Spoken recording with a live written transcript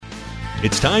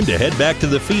It's time to head back to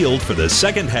the field for the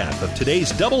second half of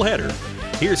today's doubleheader.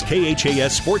 Here's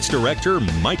KHAS Sports Director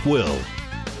Mike Will.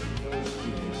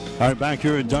 All right, back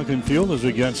here at Duncan Field as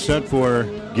we get set for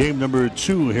game number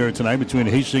 2 here tonight between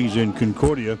Hastings and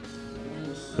Concordia.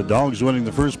 The Dogs winning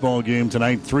the first ball game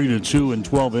tonight 3-2 in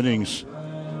 12 innings.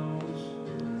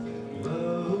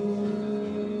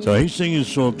 So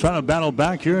Hastings will try to battle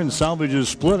back here and salvage a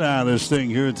split out of this thing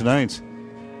here tonight.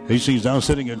 Hastings now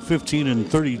sitting at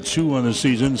 15-32 on the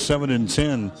season,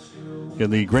 7-10 in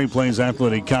the Great Plains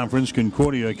Athletic Conference.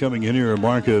 Concordia coming in here a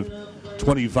mark of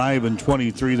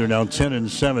 25-23. They're now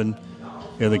 10-7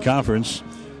 in the conference.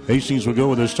 Hastings will go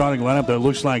with a starting lineup that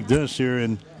looks like this here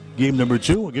in game number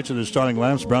 2. We'll get to the starting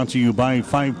lineups brought to you by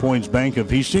 5 Points Bank of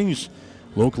Hastings.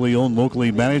 Locally owned,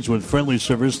 locally managed with friendly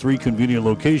service, 3 convenient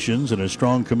locations, and a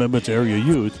strong commitment to area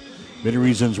youth. Many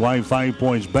reasons why 5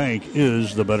 Points Bank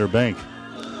is the better bank.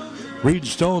 Reed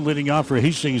Stone leading off for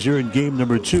Hastings here in game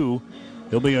number 2.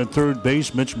 He'll be at third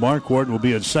base. Mitch Marquardt will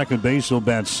be at second base. He'll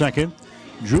bat second.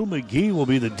 Drew McGee will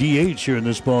be the DH here in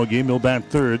this ball game. He'll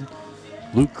bat third.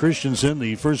 Luke Christensen,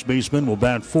 the first baseman, will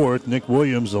bat fourth. Nick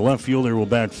Williams, the left fielder, will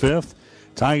bat fifth.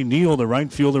 Ty Neal, the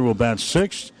right fielder, will bat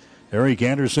sixth. Eric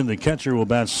Anderson, the catcher, will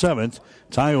bat seventh.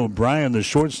 Ty O'Brien, the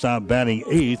shortstop, batting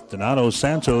eighth. Donato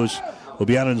Santos will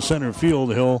be out in center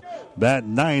field. He'll bat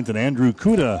ninth. And Andrew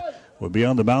Kuda will be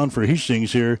on the mound for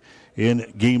Hastings here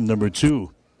in game number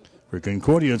 2. For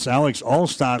Concordia, it's Alex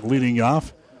Allstott leading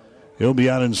off. He'll be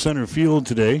out in center field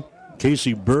today.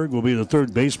 Casey Berg will be the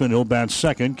third baseman. He'll bat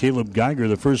second. Caleb Geiger,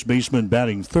 the first baseman,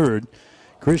 batting third.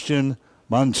 Christian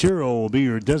Montero will be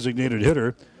your designated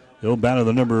hitter. He'll bat at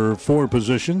the number 4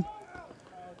 position.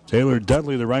 Taylor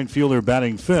Dudley, the right fielder,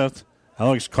 batting fifth.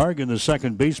 Alex Cargan, the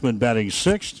second baseman, batting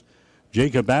sixth.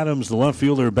 Jacob Adams, the left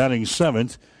fielder, batting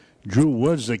seventh. Drew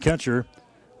Woods, the catcher,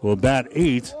 will bat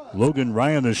eighth. Logan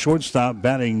Ryan, the shortstop,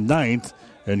 batting ninth.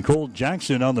 And Cole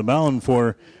Jackson on the mound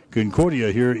for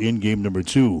Concordia here in game number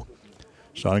 2.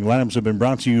 Starting lineups have been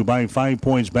brought to you by 5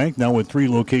 Points Bank, now with 3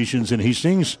 locations in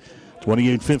Hastings.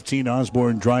 2815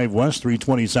 Osborne Drive West,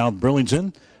 320 South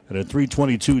Burlington, and at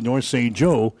 322 North St.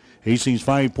 Joe. Hastings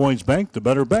 5 Points Bank, the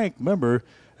better bank, member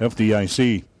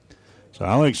FDIC. So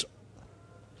Alex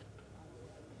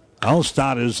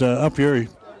Allstott is up here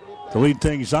to lead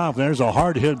things off. There's a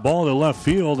hard hit ball to left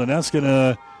field, and that's going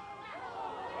to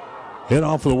hit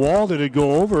off the wall. Did it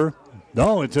go over?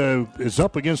 No, it's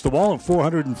up against the wall at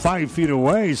 405 feet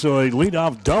away. So a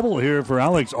leadoff double here for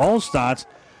Alex Allstott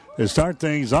to start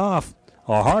things off.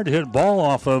 A hard hit ball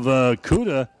off of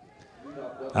Kuda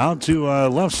out to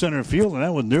left center field, and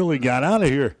that one nearly got out of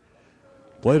here.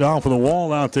 Played off of the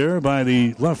wall out there by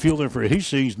the left fielder for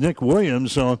Hastings, Nick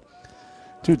Williams. So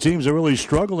two teams that really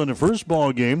struggled in the first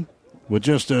ball game with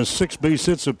just 6 base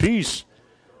hits apiece.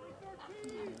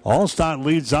 Allstott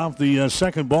leads off the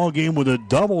second ball game with a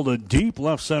double to deep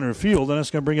left center field, and that's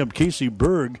going to bring up Casey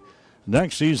Berg.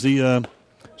 Next, he's the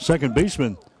second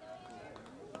baseman.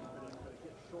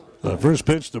 The first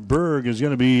pitch to Berg is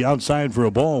going to be outside for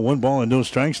a ball. 1 ball and no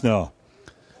strikes now.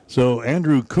 So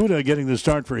Andrew Kuda getting the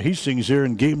start for Hastings here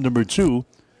in game number 2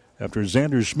 after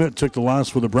Xander Schmidt took the loss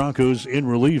for the Broncos in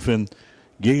relief in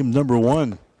game number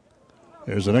 1.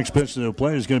 There's the next pitch to the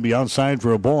plate. It's going to be outside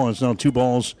for a ball. It's now 2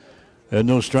 balls and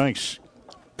no strikes.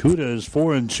 Kuda is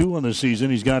 4-2 on the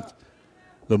season. He's got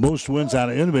the most wins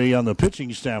out of anybody on the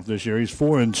pitching staff this year. He's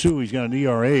 4-2. He's got an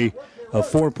ERA of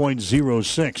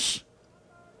 4.06.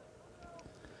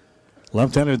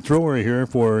 Left-handed thrower here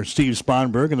for Steve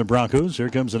Sponberg and the Broncos. Here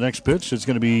comes the next pitch. It's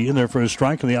going to be in there for a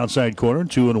strike in the outside corner,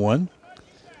 2-1.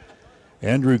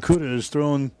 Andrew Kuda has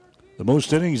thrown the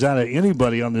most innings out of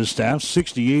anybody on this staff,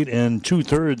 68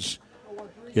 2/3,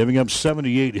 giving up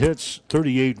 78 hits,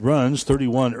 38 runs,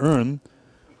 31 earned,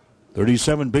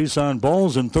 37 base on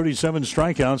balls, and 37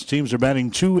 strikeouts. Teams are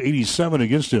batting .287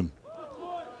 against him.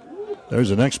 There's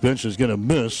the next pitch. Is going to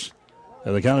miss.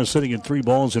 And the count is sitting at 3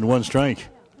 balls and 1 strike.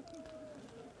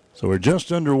 So we're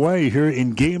just underway here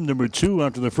in game number 2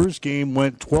 after the first game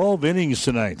went 12 innings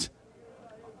tonight.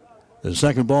 The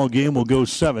second ball game will go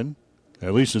 7.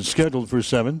 At least it's scheduled for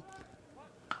 7.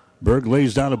 Berg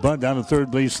lays down a bunt down the third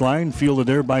base line. Fielded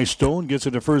there by Stone. Gets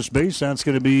it to first base. That's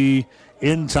going to be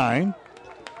in time.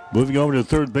 Moving over to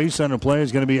third base on the play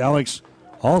is going to be Alex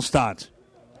Allstott.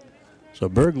 So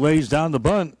Berg lays down the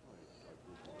bunt.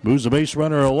 Moves the base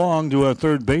runner along to a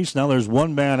third base. Now there's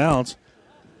 1 man out.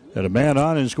 And a man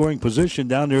on in scoring position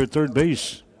down there at third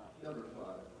base.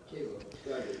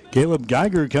 Caleb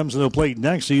Geiger comes to the plate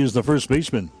next. He is the first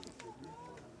baseman.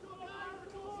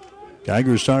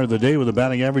 Geiger started the day with a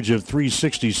batting average of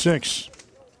 .366.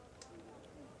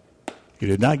 He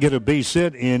did not get a base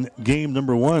hit in game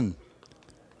number 1.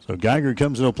 So Geiger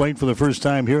comes to the plate for the first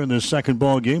time here in this second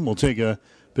ball game. We'll take a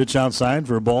pitch outside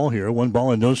for a ball here. 1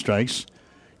 ball and no strikes.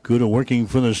 Kuda working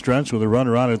for the stretch with a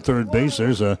runner out at third base.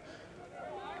 There's a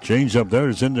change up there.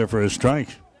 It's in there for a strike.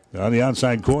 On the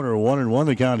outside corner, 1-1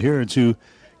 the count here to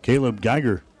Caleb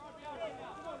Geiger.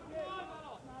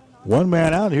 1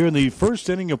 man out here in the first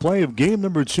inning of play of game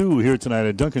number 2 here tonight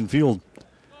at Duncan Field.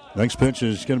 Next pitch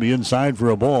is going to be inside for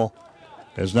a ball.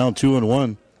 It's now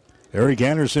 2-1. Eric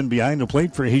Anderson behind the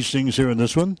plate for Hastings here in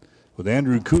this one with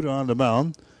Andrew Kuda on the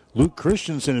mound. Luke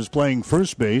Christensen is playing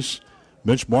first base.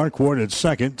 Mitch Marquardt at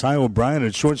second. Ty O'Brien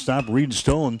at shortstop. Reed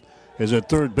Stone is at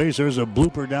third base. There's a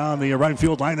blooper down the right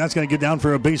field line. That's going to get down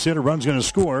for a base hit. A run's going to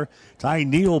score. Ty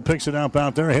Neal picks it up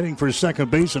out there, heading for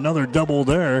second base. Another double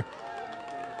there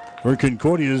for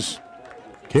Concordia's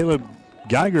Caleb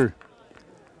Geiger.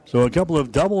 So a couple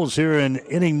of doubles here in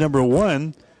inning number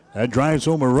 1. That drives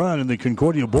home a run, and the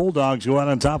Concordia Bulldogs go out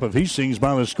on top of Hastings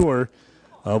by the score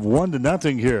of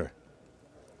 1-0 here.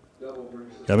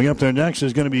 Coming up there next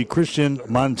is going to be Christian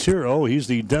Montero. He's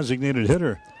the designated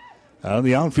hitter. Out of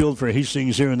the outfield for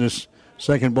Hastings here in this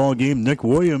second ball game, Nick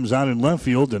Williams out in left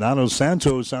field. Donato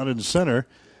Santos out in center.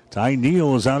 Ty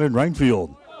Neal is out in right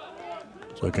field.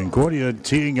 So Concordia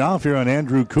teeing off here on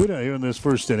Andrew Kuda here in this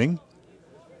first inning.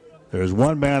 There's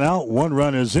 1 man out, 1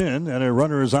 run is in, and a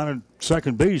runner is on at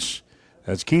second base.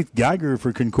 That's Keith Geiger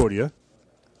for Concordia.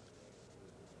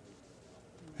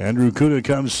 Andrew Kuda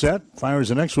comes set, fires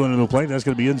the next one to the plate. That's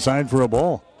going to be inside for a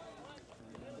ball.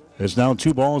 It's now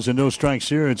 2 balls and no strikes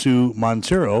here to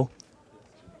Montero.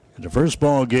 In the first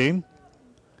ball game,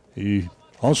 he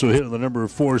also hit in the number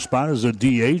 4 spot as a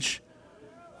DH.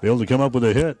 Failed to come up with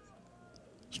a hit.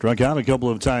 Struck out a couple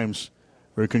of times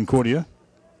for Concordia.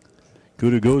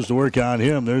 Kuda goes to work on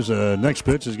him. There's a next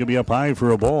pitch. Is going to be up high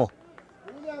for a ball.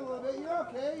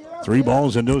 3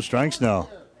 balls and no strikes now.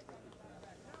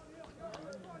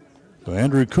 So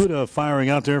Andrew Kuda firing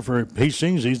out there for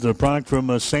Hastings. He's the product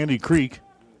from Sandy Creek.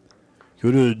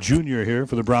 Kuda Jr. here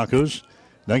for the Broncos.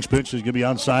 Next pitch is going to be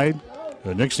outside.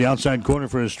 Next the outside corner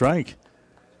for a strike.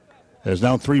 There's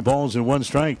now 3 balls and 1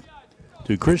 strike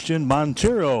to Christian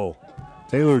Montero.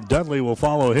 Taylor Dudley will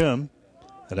follow him.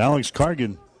 And Alex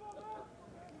Cargan.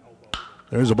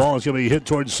 There's a ball that's going to be hit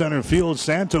towards center field.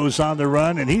 Santos on the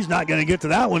run, and he's not going to get to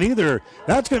that one either.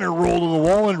 That's going to roll to the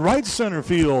wall in right center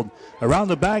field. Around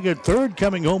the bag at third,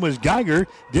 coming home is Geiger.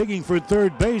 Digging for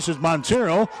third base is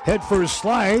Montero. Head first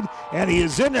slide, and he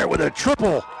is in there with a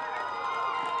triple.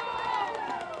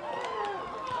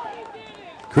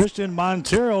 Christian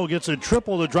Montero gets a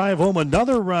triple to drive home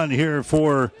another run here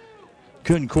for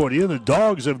Concordia. The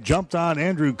Dogs have jumped on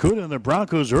Andrew Kuda and the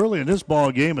Broncos early in this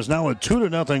ball game. It's now a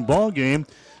 2-0 ball game.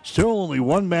 Still only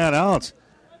 1 man out.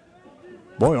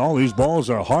 Boy, all these balls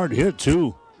are hard hit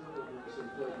too.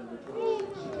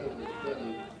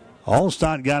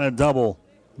 Allstott got a double.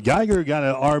 Geiger got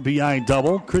an RBI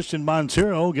double. Christian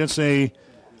Montero gets a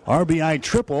RBI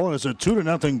triple. It's a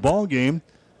 2-0 ball game.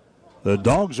 The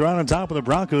Dogs are on top of the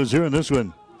Broncos here in this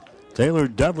one. Taylor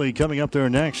Dudley coming up there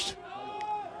next.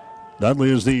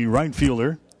 Dudley is the right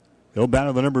fielder. He'll bat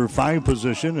at the number 5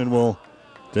 position and will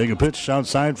take a pitch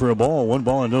outside for a ball. 1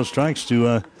 ball and no strikes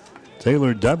to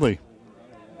Taylor Dudley.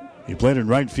 He played in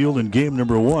right field in game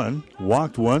number 1.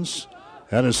 Walked once,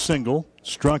 had a single,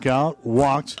 struck out,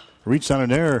 walked, reached on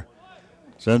an error.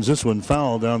 Sends this one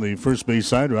foul down the first base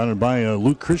side, rounded by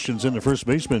Luke Christensen, the first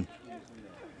baseman.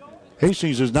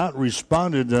 Hastings has not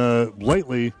responded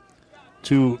lately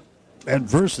to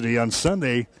adversity. On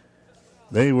Sunday,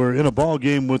 they were in a ball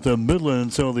game with Midland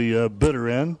until the bitter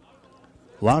end.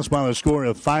 Lost by the score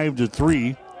of 5-3.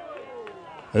 And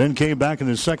then came back in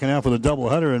the second half of the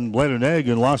doubleheader and laid an egg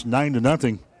and lost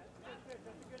 9-0.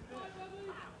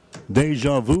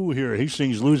 Deja vu here.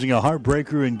 Hastings losing a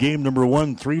heartbreaker in game number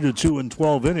 1, 3-2 in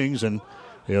 12 innings. And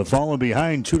they have fallen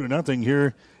behind 2-0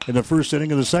 here in the first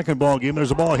inning of the second ball game. There's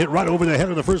a ball hit right over the head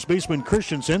of the first baseman,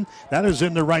 Christensen. That is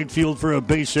in the right field for a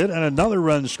base hit, and another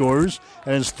run scores.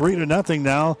 And it's 3-0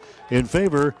 now in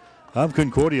favor of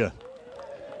Concordia.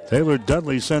 Taylor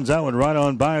Dudley sends that one right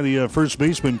on by the first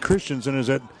baseman, Christensen, as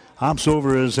it hops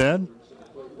over his head.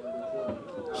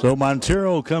 So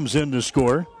Montero comes in to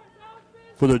score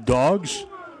for the Dogs.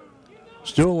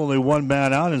 Still only 1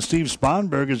 man out, and Steve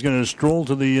Sponberg is going to stroll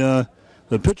to the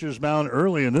pitcher's mound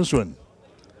early in this one.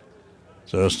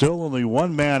 So still only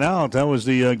 1 man out. That was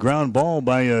the ground ball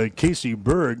by Casey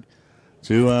Berg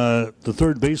to the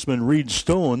third baseman, Reed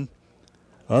Stone.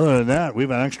 Other than that, we've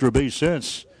had extra base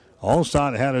hits.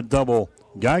 Allstott had a double.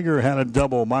 Geiger had a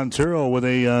double. Montero with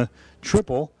a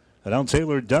triple. And now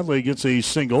Taylor Dudley gets a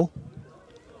single.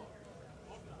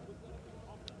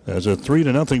 As a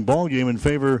 3-0 ball game in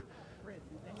favor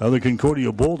of the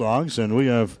Concordia Bulldogs. And we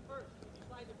have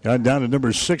got down to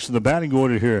number 6 in the batting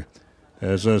order here.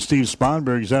 As Steve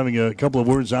Sponberg is having a couple of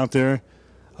words out there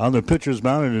on the pitcher's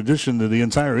mound, in addition to the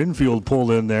entire infield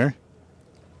pulled in there.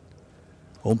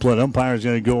 Home plate umpire is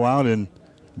going to go out and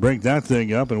break that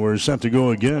thing up, and we're set to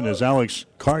go again as Alex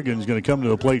Cargan is going to come to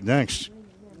the plate next.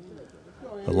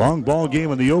 A long ball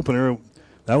game in the opener.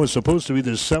 That was supposed to be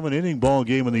the 7-inning ball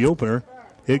game in the opener.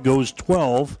 It goes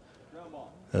 12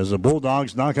 as the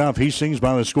Bulldogs knock off Hastings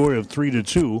by the score of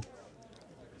 3-2.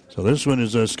 So this one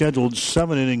is a scheduled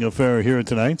 7-inning affair here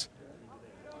tonight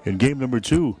in game number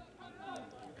 2.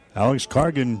 Alex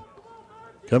Cargan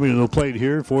coming to the plate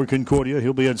here for Concordia.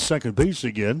 He'll be at second base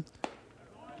again.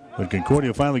 But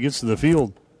Concordia finally gets to the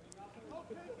field.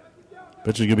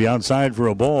 Pitcher's going to be outside for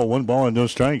a ball. 1 ball and no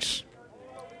strikes.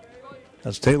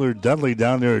 That's Taylor Dudley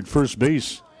down there at first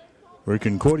base, where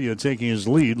Concordia taking his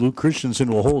lead. Luke Christensen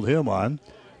will hold him on.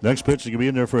 Next pitch is going to be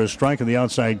in there for a strike in the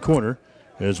outside corner.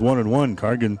 It's 1-1.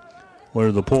 Cargan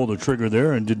wanted to pull the trigger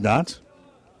there and did not.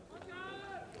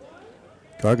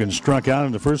 Cargan struck out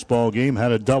in the first ball game,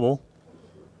 had a double.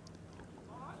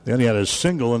 Then he had a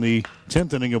single in the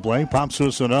 10th inning of play. Pops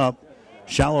this one up.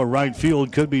 Shallow right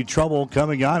field. Could be trouble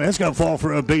coming on. It's going to fall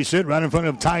for a base hit right in front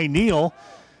of Ty Neal.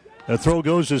 The throw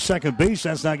goes to second base.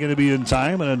 That's not going to be in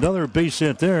time. And another base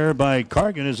hit there by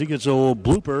Cargan as he gets a little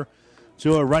blooper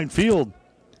to a right field.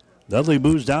 Dudley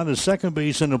moves down to second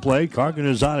base in the play. Cargan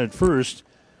is on at first.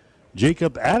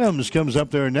 Jacob Adams comes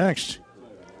up there next.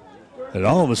 And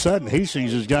all of a sudden,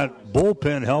 Hastings has got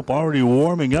bullpen help already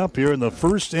warming up here in the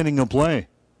first inning of play.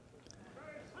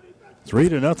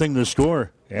 3-0 the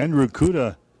score. Andrew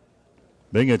Kuda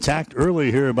being attacked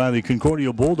early here by the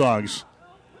Concordia Bulldogs.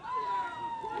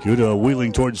 Kuda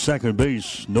wheeling towards second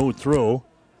base. No throw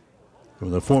from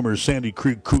the former Sandy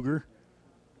Creek Cougar.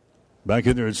 Back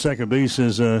in there at second base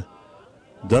is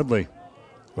Dudley.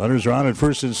 Runners are on at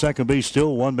first and second base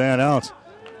still. 1 man out.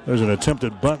 There's an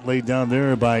attempted bunt laid down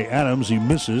there by Adams. He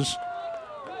misses.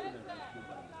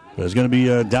 But it's going to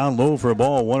be down low for a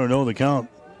ball. 1-0 the count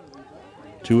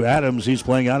to Adams. He's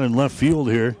playing out in left field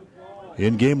here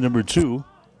in game number 2.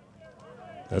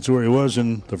 That's where he was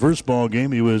in the first ball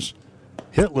game. He was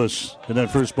hitless in that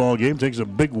first ball game. Takes a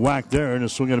big whack there and a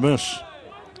swing and a miss.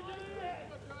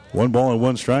 1 ball and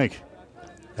 1 strike.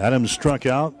 Adams struck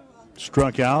out,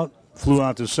 flew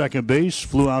out to second base,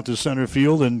 flew out to center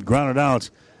field, and grounded out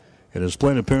in his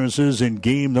plate appearances in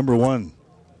game number 1.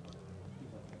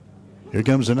 Here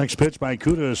comes the next pitch by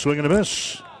Kuda, swing and a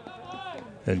miss.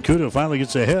 And Kuda finally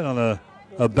gets a hit on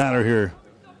a batter here.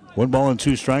 1 ball and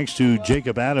 2 strikes to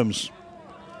Jacob Adams.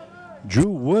 Drew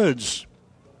Woods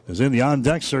is in the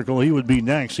on-deck circle. He would be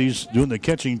next. He's doing the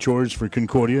catching chores for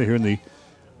Concordia here in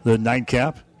the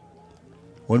nightcap.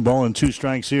 1 ball and 2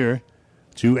 strikes here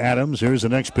to Adams. Here's the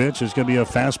next pitch. It's going to be a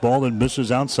fastball that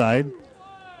misses outside.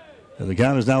 And the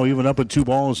count is now even up at 2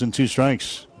 balls and 2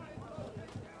 strikes.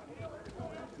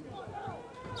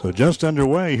 So just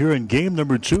underway here in game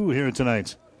number 2 here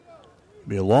tonight. It'll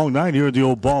be a long night here at the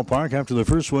old ballpark after the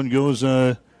first one goes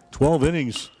 12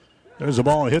 innings. There's a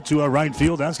ball hit to right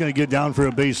field. That's going to get down for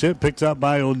a base hit. Picked up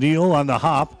by O'Neill on the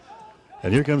hop.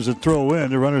 And here comes the throw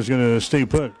in. The runner's going to stay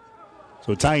put.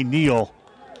 So Ty Neal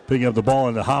picking up the ball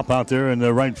in the hop out there in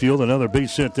the right field. Another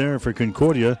base hit there for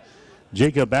Concordia.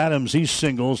 Jacob Adams, he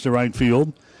singles to right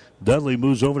field. Dudley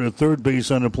moves over to third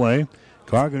base on the play.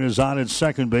 Cargan is on at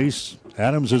second base.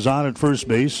 Adams is on at first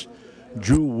base.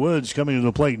 Drew Woods coming to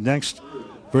the plate next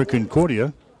for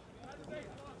Concordia.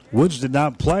 Woods did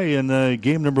not play in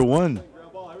game number 1.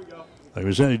 Like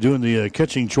I said, he's doing the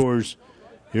catching chores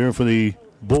here for the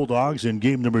Bulldogs in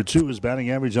game number 2. His batting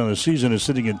average on the season is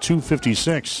sitting at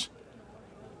 .256.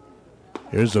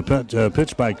 Here's the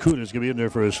pitch by Kuda. It's going to be in there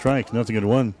for a strike.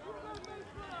 0-1.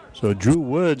 So Drew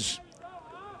Woods,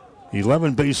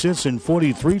 11 base hits and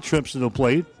 43 trips to the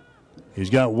plate. He's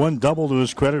got 1 double to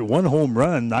his credit, 1 home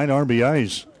run, 9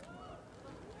 RBIs.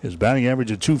 His batting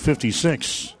average at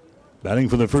 .256. Batting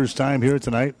for the first time here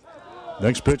tonight.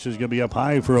 Next pitch is going to be up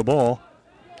high for a ball.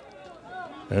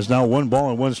 There's now 1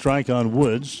 ball and 1 strike on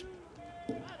Woods.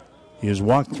 He has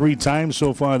walked 3 times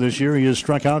so far this year. He has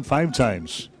struck out 5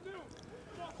 times.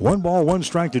 1 ball, 1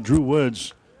 strike to Drew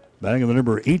Woods. Batting in the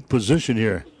number 8 position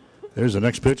here. There's the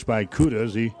next pitch by Kuda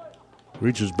as he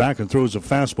reaches back and throws a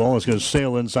fastball. It's going to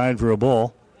sail inside for a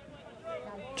ball.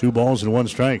 2 balls and 1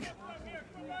 strike.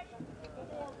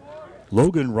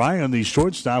 Logan Ryan, the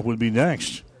shortstop, would be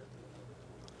next.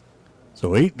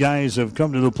 So 8 guys have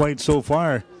come to the plate so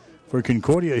far for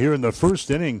Concordia here in the first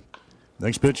inning.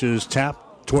 Next pitch is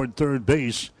tapped toward third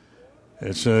base.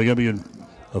 It's going to be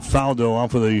A foul, though,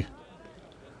 off of the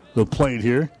plate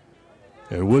here.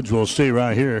 And Woods will stay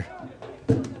right here.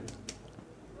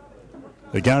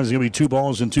 The count is going to be 2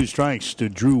 balls and 2 strikes to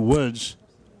Drew Woods.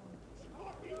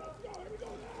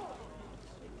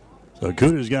 So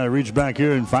Cooter's got to reach back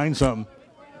here and find something.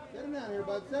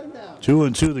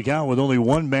 2-2 the count with only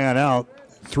 1 man out.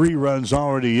 3 runs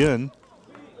already in.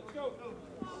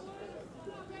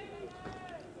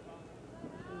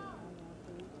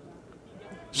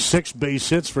 Six base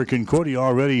hits for Concordia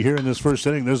already here in this first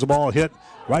inning. There's the ball hit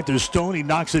right to Stone. He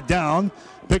knocks it down.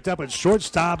 Picked up at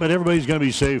shortstop, and everybody's going to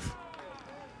be safe.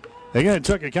 Again, it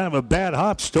took a kind of a bad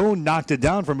hop. Stone knocked it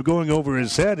down from going over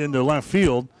his head into left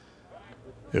field.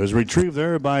 It was retrieved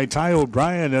there by Ty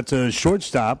O'Brien at the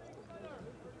shortstop.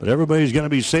 But everybody's going to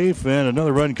be safe, and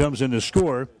another run comes in to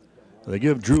score. They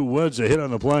give Drew Woods a hit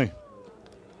on the play.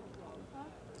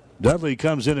 Dudley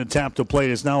comes in and tapped the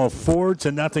plate. It's now a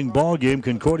 4-0 ball game.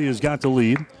 Concordia's got the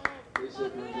lead.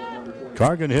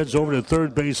 Cargan heads over to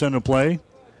third base on the play.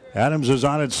 Adams is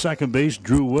on at second base.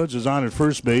 Drew Woods is on at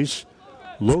first base.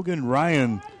 Logan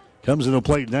Ryan comes to the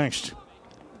plate next.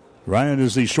 Ryan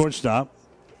is the shortstop.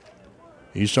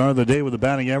 He started the day with a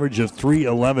batting average of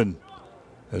 .311.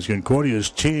 As Concordia is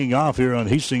teeing off here on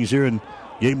Hastings here in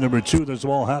game number 2. There's the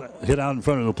ball hit out in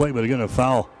front of the plate, but again a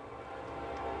foul.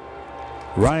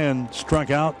 Ryan struck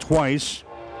out twice.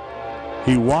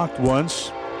 He walked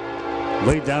once,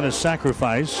 laid down a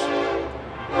sacrifice,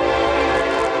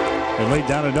 and laid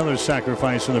down another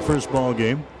sacrifice in the first ball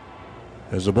game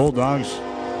as the Bulldogs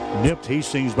nipped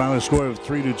Hastings by the score of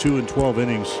 3-2 in 12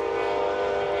 innings.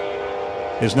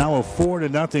 It's now a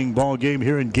 4-0 ball game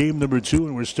here in game number 2,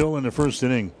 and we're still in the first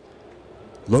inning.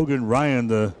 Logan Ryan,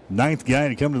 the 9th guy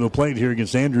to come to the plate here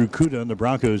against Andrew Kuda and the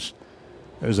Broncos.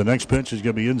 As the next pitch is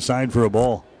going to be inside for a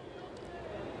ball.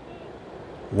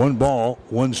 1 ball,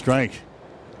 1 strike.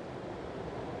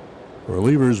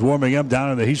 Relievers warming up down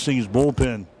in the Hastings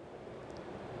bullpen.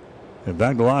 In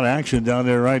fact, a lot of action down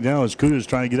there right now as Kuda's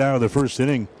trying to get out of the first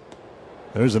inning.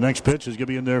 There's the next pitch. Is going to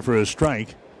be in there for a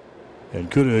strike. And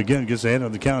Kuda again gets ahead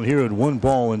of the count here at 1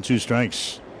 ball and 2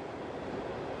 strikes.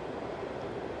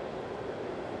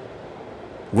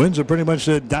 Winds have pretty much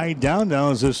died down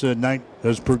now as this night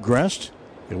has progressed.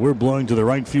 And we're blowing to the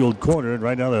right field corner. And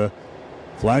right now the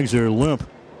flags are limp.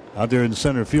 Out there in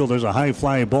center field, there's a high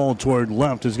fly ball toward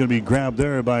left. It's going to be grabbed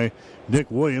there by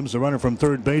Nick Williams. The runner from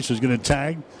third base is going to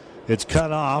tag. It's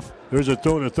cut off. There's a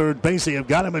throw to third base. They have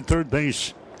got him at third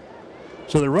base.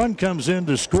 So the run comes in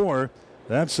to score.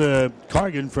 That's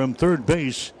Cargan from third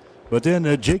base. But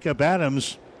then Jacob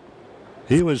Adams,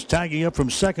 he was tagging up from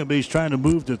second base trying to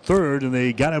move to third, and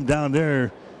they got him down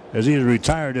there as he had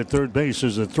retired at third base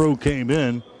as the throw came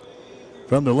in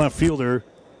from the left fielder,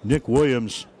 Nick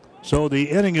Williams. So the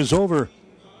inning is over.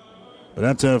 But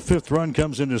that 5th run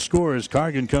comes in to score as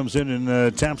Cargan comes in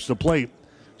and taps the plate.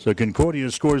 So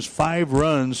Concordia scores 5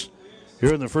 runs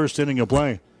here in the first inning of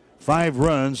play. 5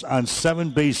 runs on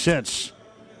 7 base hits.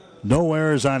 No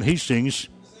errors on Hastings.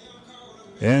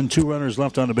 And 2 runners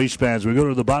left on the base paths. We go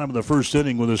to the bottom of the first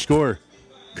inning with a score.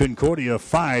 Concordia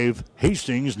 5,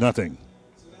 Hastings nothing.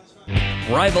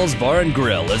 Rivals Bar and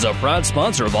Grill is a proud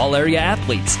sponsor of all area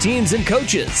athletes, teams, and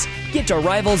coaches. Get to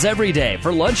Rivals every day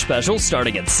for lunch specials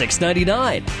starting at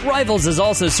 $6.99. Rivals is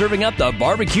also serving up the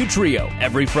barbecue trio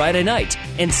every Friday night,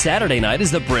 and Saturday night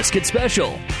is the brisket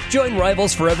special. Join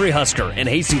Rivals for every Husker and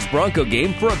Hastings Bronco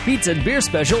game for a pizza and beer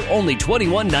special only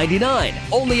 $21.99.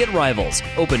 Only at Rivals.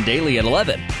 Open daily at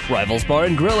 11. Rivals Bar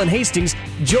and Grill in Hastings.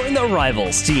 Join the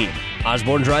Rivals team.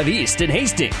 Osborne Drive East in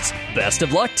Hastings. Best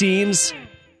of luck, teams.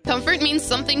 Comfort means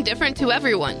something different to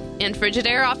everyone, and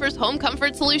Frigidaire offers home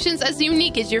comfort solutions as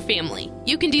unique as your family.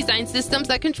 You can design systems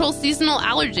that control seasonal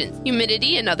allergens,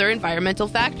 humidity, and other environmental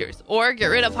factors, or get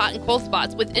rid of hot and cold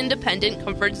spots with independent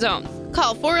comfort zones.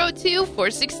 Call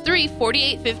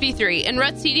 402-463-4853, and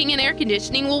Ruts Heating and Air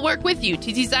Conditioning will work with you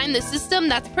to design the system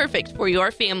that's perfect for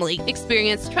your family.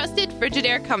 Experience trusted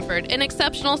Frigidaire comfort and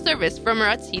exceptional service from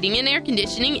Ruts Heating and Air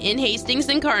Conditioning in Hastings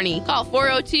and Kearney. Call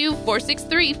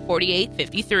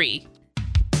 402-463-4853.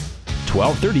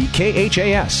 1230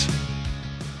 KHAS.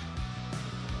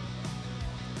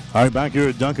 All right, back here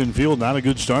at Duncan Field. Not a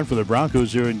good start for the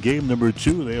Broncos here in game number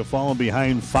 2. They have fallen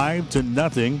behind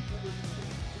 5-0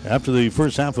 after the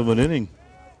first half of an inning.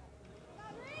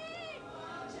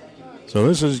 So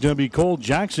this is going to be Cole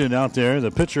Jackson out there,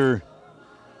 the pitcher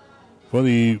for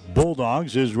the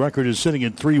Bulldogs. His record is sitting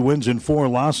at 3 wins and 4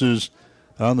 losses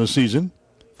on the season.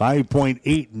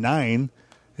 5.89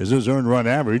 is his earned run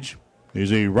average.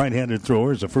 He's a right-handed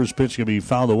thrower. As the first pitch going to be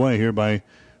fouled away here by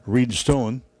Reed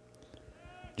Stone.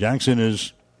 Jackson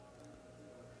has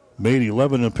made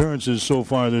 11 appearances so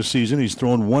far this season. He's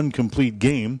thrown one complete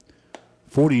game,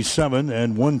 47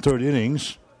 and 1/3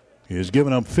 innings. He has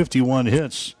given up 51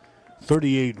 hits,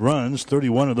 38 runs,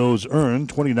 31 of those earned,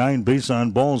 29 base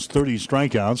on balls, 30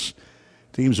 strikeouts.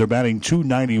 Teams are batting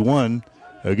 .291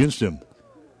 against him.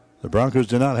 The Broncos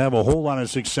did not have a whole lot of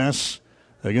success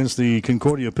against the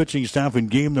Concordia pitching staff in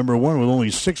game number 1 with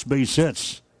only 6 base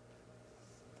hits.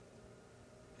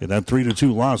 In that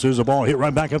 3-2 loss, there's a ball hit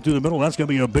right back up through the middle. That's going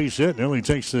to be a base hit. Nearly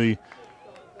takes the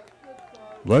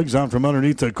legs out from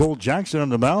underneath the Cole Jackson on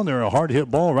the mound. There, a hard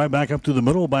hit ball right back up to the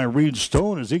middle by Reed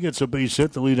Stone as he gets a base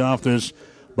hit to lead off this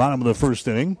bottom of the first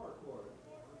inning.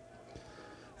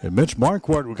 And Mitch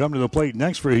Marquardt will come to the plate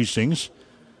next for Hastings.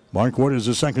 Marquardt is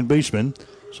the second baseman.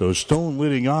 So Stone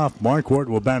leading off. Marquardt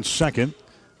will bat second,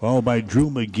 followed by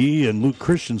Drew McGee and Luke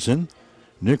Christensen.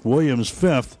 Nick Williams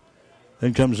fifth.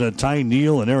 Then comes Ty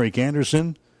Neal and Eric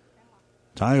Anderson.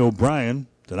 Ty O'Brien,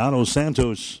 Donato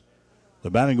Santos. The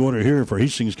batting order here for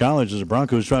Hastings College as the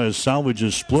Broncos try to salvage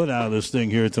a split out of this thing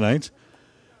here tonight.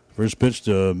 First pitch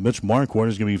to Mitch Marquardt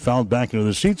is going to be fouled back into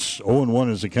the seats.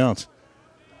 0-1 is the count.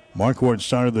 Marquardt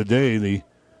started the day, the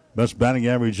best batting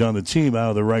average on the team out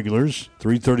of the regulars.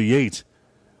 .338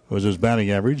 was his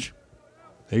batting average.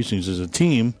 Hastings is a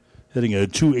team hitting a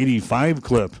 .285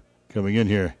 clip coming in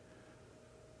here.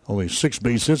 Only 6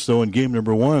 base hits, though, in game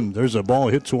number 1. There's a ball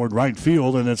hit toward right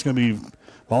field, and that's going to be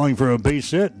falling for a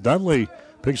base hit. Dudley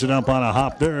picks it up on a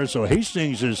hop there. So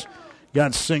Hastings has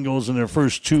got singles in their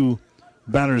first 2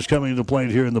 batters coming to the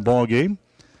plate here in the ball game.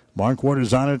 Marquardt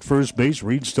is on at first base.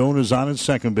 Reed Stone is on at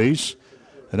second base.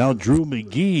 And now Drew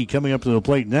McGee coming up to the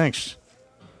plate next.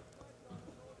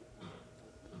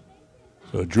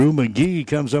 So Drew McGee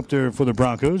comes up there for the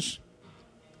Broncos.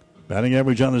 Batting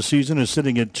average on the season is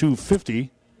sitting at .250.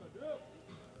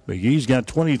 McGee's got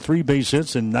 23 base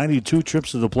hits and 92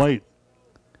 trips to the plate.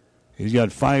 He's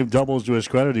got 5 doubles to his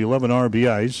credit, 11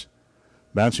 RBIs.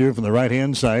 Bats here from the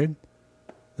right-hand side.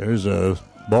 There's a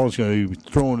ball that's going to be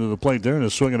thrown to the plate there and a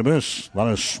swing and a miss. A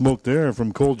lot of smoke there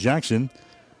from Cole Jackson.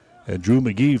 And Drew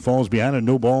McGee falls behind it,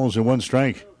 no balls and 1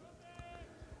 strike.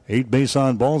 8 base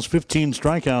on balls, 15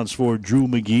 strikeouts for Drew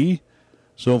McGee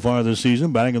so far this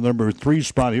season. Batting at number 3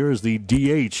 spot here is the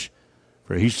DH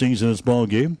for Hastings in this ball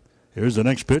game. Here's the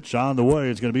next pitch on the way.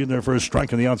 It's going to be in there for a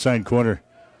strike in the outside corner.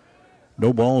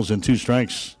 No balls and 2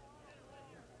 strikes.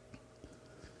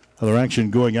 Other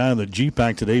action going on in the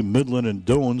G-Pack today. Midland and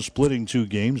Doane splitting 2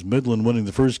 games. Midland winning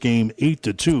the first game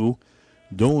 8-2.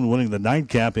 Doane winning the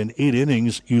nightcap in 8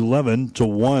 innings,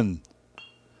 11-1.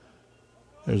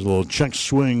 There's a little check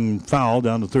swing foul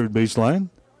down the third baseline.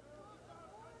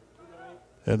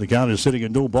 And the count is sitting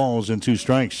at no balls and 2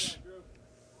 strikes.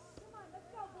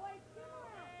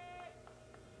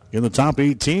 In the top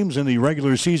 8 teams in the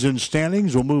regular season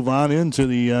standings, we'll move on into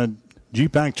the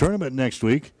G-Pack tournament next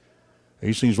week.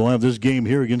 Hastings will have this game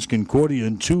here against Concordia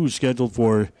and 2 scheduled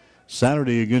for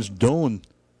Saturday against Doane.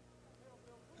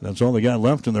 That's all they got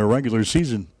left in their regular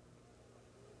season.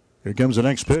 Here comes the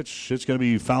next pitch. It's going to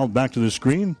be fouled back to the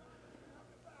screen.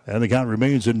 And the count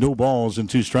remains at no balls and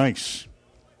 2 strikes.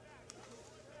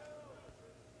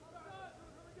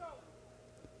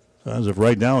 As of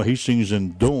right now, Hastings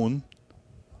and Doane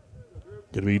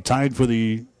going to be tied for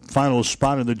the final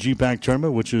spot in the G-Pack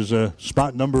tournament, which is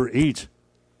spot number 8.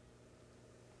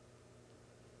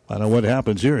 I don't know what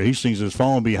happens here. Hastings has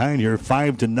fallen behind here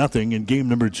 5-0 in game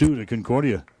number 2 to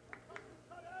Concordia.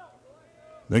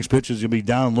 Next pitch is going to be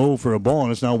down low for a ball,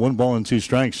 and it's now 1 ball and 2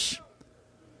 strikes.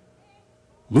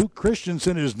 Luke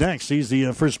Christensen is next. He's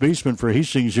the first baseman for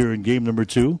Hastings here in game number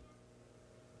 2.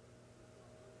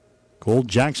 Cole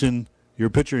Jackson, your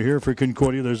pitcher here for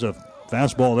Concordia. There's a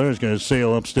fastball there. It's going to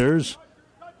sail upstairs.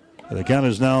 And the count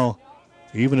is now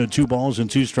even at 2 balls and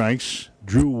 2 strikes.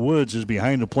 Drew Woods is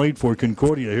behind the plate for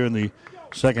Concordia here in the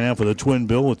second half of the twin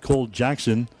bill with Cole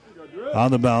Jackson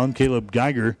on the mound. Caleb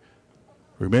Geiger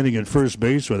remaining at first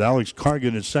base with Alex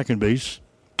Cargan at second base.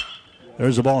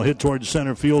 There's a ball hit towards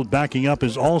center field. Backing up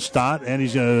is Allstott, and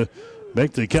he's going to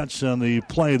make the catch on the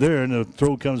play there, and the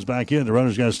throw comes back in. The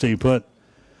runner's got to stay put.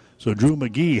 So Drew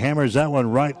McGee hammers that one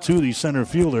right to the center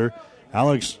fielder.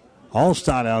 Alex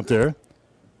Allstott out there.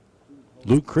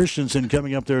 Luke Christensen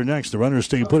coming up there next. The runners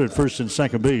stay put at first and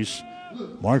second base.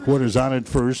 Marquardt is on at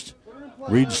first.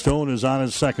 Reed Stone is on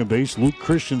at second base. Luke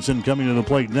Christensen coming to the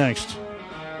plate next.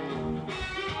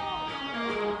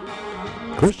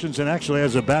 Christensen actually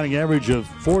has a batting average of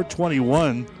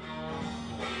 .421.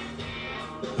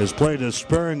 Has played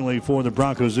sparingly for the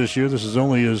Broncos this year. This is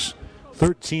only his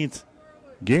 13th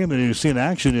game that he's seen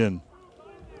action in.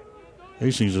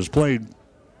 Hastings has played,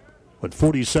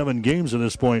 47 games at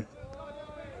this point.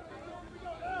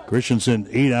 Christensen,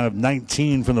 8 out of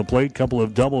 19 from the plate. Couple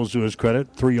of doubles to his credit.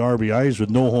 3 RBIs with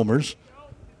no homers.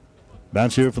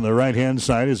 Bats here from the right-hand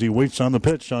side as he waits on the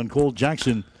pitch on Cole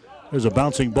Jackson. There's a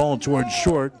bouncing ball towards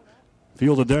short.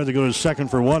 Fielded there to go to second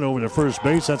for one over to first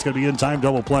base. That's going to be in time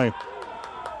double play.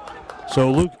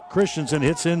 So Luke Christensen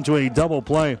hits into a double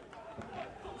play.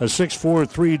 A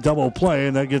 6-4-3 double play,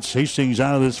 and that gets Hastings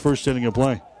out of this first inning of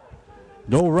play.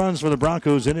 No runs for the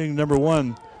Broncos, inning number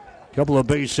 1. Couple of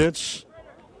base hits.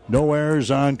 No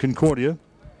errors on Concordia.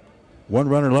 1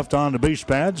 runner left on the base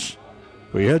pads.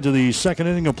 We head to the second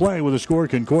inning of play with a score: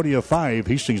 Concordia 5,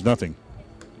 Hastings nothing.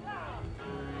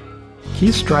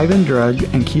 Keith's Drive-In Drug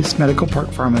and Keith's Medical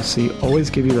Park Pharmacy always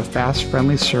give you the fast,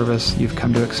 friendly service you've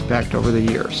come to expect over the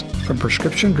years. From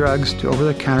prescription drugs to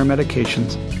over-the-counter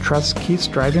medications, trust Keith's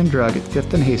Drive-In Drug at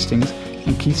 5th and Hastings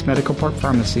and Keith's Medical Park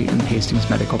Pharmacy in Hastings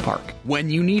Medical Park.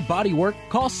 When you need body work,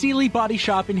 call Seeley Body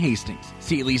Shop in Hastings.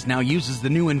 Seeley's now uses the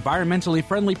new environmentally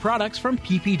friendly products from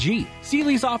PPG.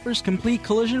 Seeley's offers complete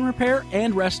collision repair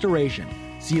and restoration.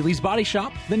 Seeley's Body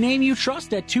Shop, the name you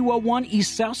trust at 201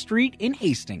 East South Street in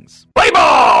Hastings. Play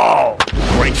ball!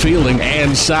 Great fielding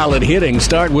and solid hitting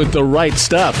start with the right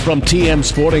stuff from TM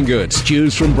Sporting Goods.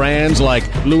 Choose from brands like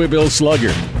Louisville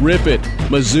Slugger, Rip It,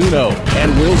 Mizuno,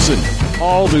 and Wilson.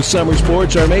 All the summer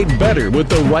sports are made better with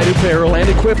the right apparel and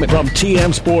equipment from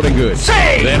TM Sporting Goods.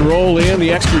 Then roll in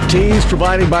the expertise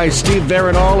provided by Steve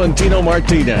Veronal and Tino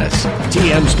Martinez.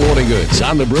 TM Sporting Goods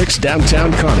on the Bricks,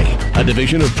 downtown Kearney, a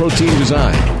division of Protein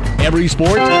Design. Every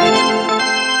sport done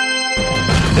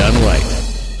right.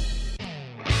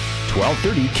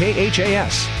 1230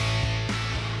 KHAS.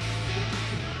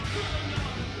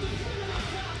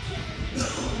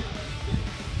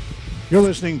 You're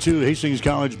listening to Hastings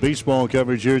College baseball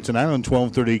coverage here tonight on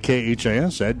 1230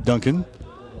 KHAS at Duncan.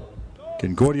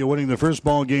 Concordia winning the first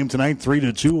ball game tonight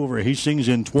 3-2 over Hastings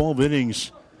in 12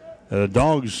 innings. The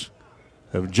Dogs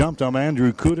have jumped on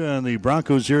Andrew Kuda and the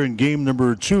Broncos here in game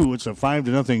number 2. It's a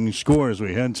 5-0 score as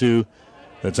we head to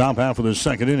the top half of the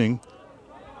second inning.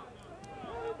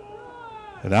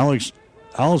 And Alex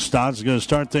Alstad is going to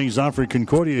start things off for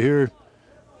Concordia here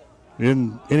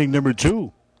in inning number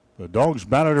 2. The Dogs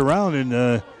batted around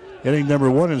in inning number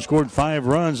 1 and scored 5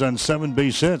 runs on 7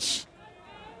 base hits.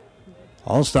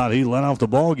 Alstad, he led off the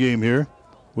ball game here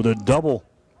with a double.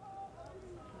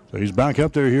 So he's back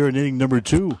up there here in inning number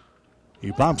 2.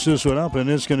 He pops this one up, and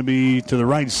it's going to be to the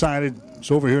right side. It's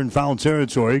over here in foul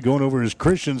territory. Going over is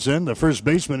Christensen, the first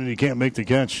baseman, and he can't make the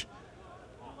catch.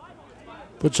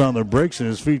 Puts on the brakes, and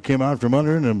his feet came out from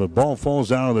under him, and the ball falls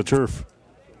down on the turf.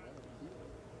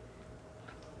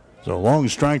 So a long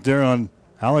strike there on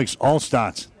Alex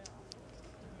Alstad.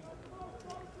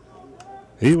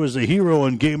 He was the hero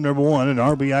in game number 1, an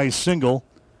RBI single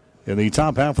in the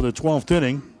top half of the 12th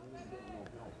inning.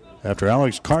 After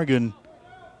Alex Cargan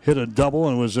hit a double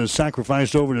and was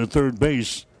sacrificed over to third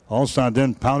base, Alstad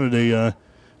then pounded a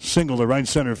single to right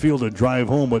center field to drive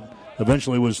home, but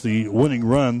eventually was the winning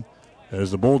run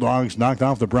as the Bulldogs knocked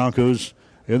off the Broncos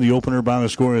in the opener by the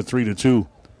score of 3-2.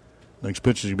 Next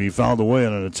pitch is going to be fouled away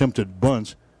on an attempted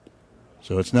bunt.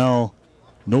 So it's now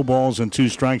no balls and 2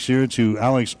 strikes here to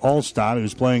Alex Alstad,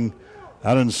 who's playing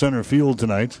out in center field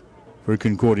tonight for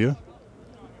Concordia.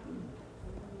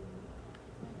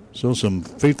 So some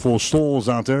faithful souls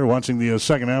out there watching the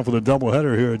second half of the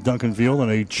doubleheader here at Duncan Field on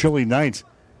a chilly night.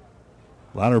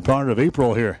 Latter part of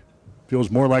April here.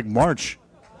 Feels more like March.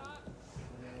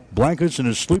 Blankets and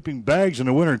his sleeping bags and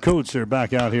the winter coats are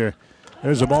back out here.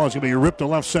 There's the ball. It's going to be ripped to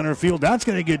left center field. That's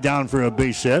going to get down for a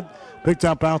base hit. Picked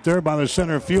up out there by the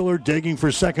center fielder, digging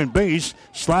for second base.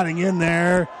 Sliding in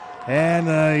there.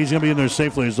 And he's going to be in there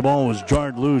safely as the ball was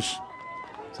jarred loose.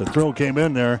 The throw came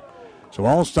in there. So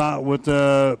Alstad with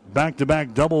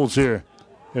back-to-back doubles here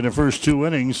in the first 2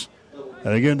 innings.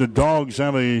 And again, the Dogs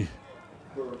have a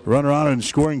runner on in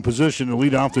scoring position to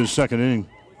lead off this second inning.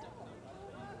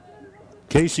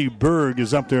 Casey Berg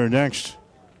is up there next.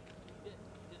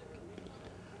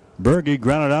 Berg, he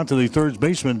grounded out to the third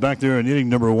baseman back there in inning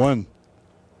number 1.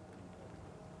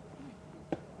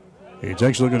 He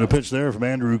takes a look at a pitch there from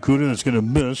Andrew Kuda. That's going to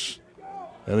miss.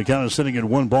 And the count is sitting at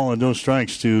 1 ball and no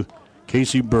strikes to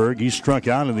Casey Berg. He struck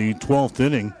out in the 12th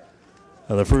inning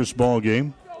of the first ball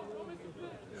game.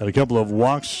 Had a couple of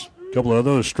walks, a couple of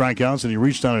those strikeouts, and he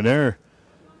reached on an error.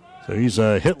 So he's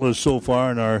hitless so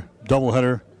far in our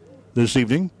doubleheader this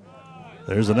evening.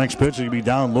 There's the next pitch. He'll be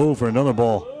down low for another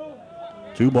ball.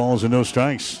 2 balls and no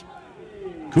strikes.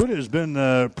 Kuda has been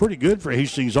pretty good for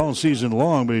Hastings all season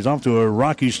long, but he's off to a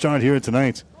rocky start here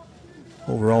tonight.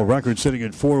 Overall record sitting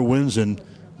at 4 wins and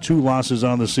 2 losses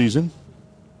on the season.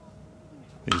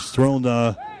 He's thrown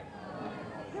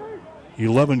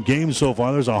 11 games so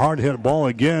far. There's a hard hit ball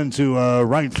again to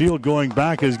right field. Going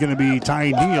back is going to be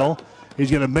Ty Neal. He's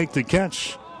going to make the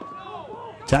catch.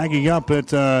 Tagging up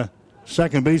at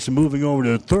second base and moving over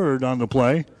to third on the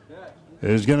play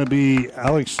is going to be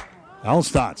Alex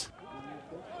Alstott.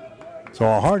 So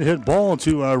a hard hit ball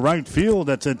to right field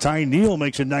that Ty Neal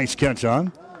makes a nice catch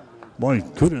on. Boy,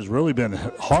 Kuda's really been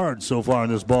hard so far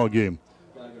in this ball game.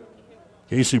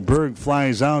 Casey Berg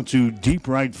flies out to deep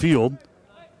right field.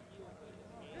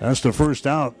 That's the first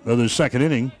out of the second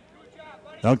inning.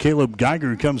 Now Caleb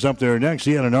Geiger comes up there next.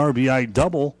 He had an RBI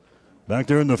double back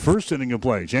there in the first inning of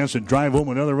play. Chance to drive home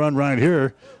another run right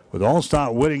here with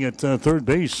Alstott waiting at third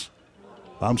base.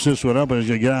 Bob Sis went up and is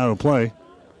going to get out of play.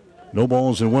 No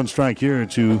balls and one strike here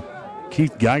to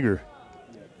Keith Geiger.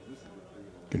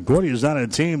 Concordia is not a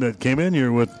team that came in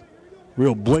here with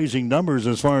real blazing numbers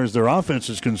as far as their offense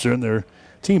is concerned. Their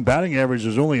team batting average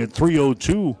is only at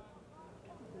 .302.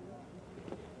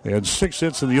 They had 6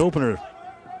 hits in the opener.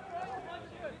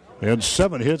 They had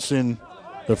 7 hits in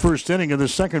the first inning of the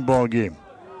second ball game.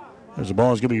 As the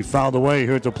ball is going to be fouled away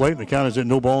here at the plate, the count is at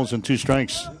no balls and 2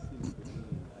 strikes.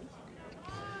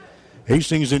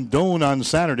 Hastings and Doane on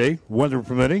Saturday, weather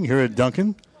permitting, here at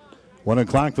Duncan. 1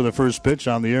 o'clock for the first pitch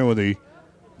on the air with the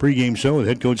pregame show with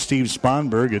head coach Steve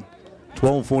Sponberg at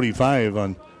 12:45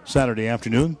 on Saturday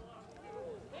afternoon.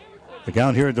 The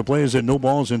count here at the plate is at no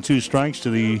balls and 2 strikes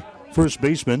to the first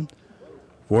baseman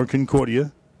for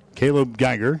Concordia, Caleb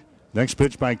Geiger. Next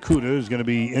pitch by Kuda is going to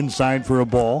be inside for a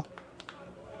ball.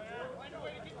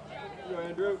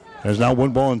 There's now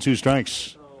 1 ball and 2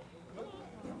 strikes.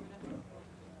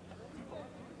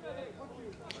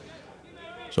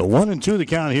 So 1-2 the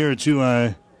count here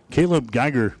to Caleb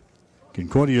Geiger.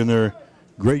 Concordia in their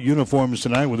great uniforms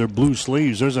tonight with their blue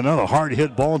sleeves. There's another hard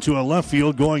hit ball to a left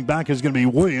field. Going back is going to be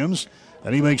Williams,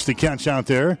 and he makes the catch out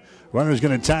there. Runner's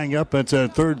going to tag up at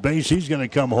third base. He's going to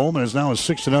come home, and it's now a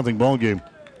 6-0 ball game.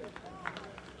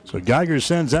 So Geiger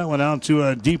sends that one out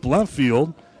to deep left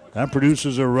field. That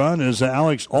produces a run as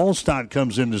Alex Alstott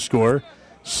comes in to score.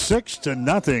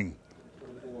 6-0.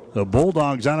 The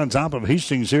Bulldogs out on top of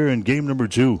Hastings here in game number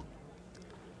 2.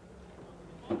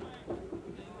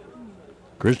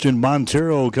 Christian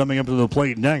Montero coming up to the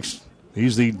plate next.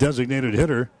 He's the designated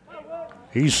hitter.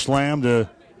 He slammed a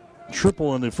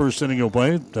triple in the first inning of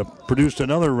play that produced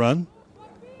another run.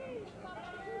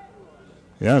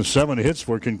 Yeah, 7 hits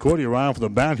for Concordia right off the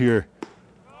bat here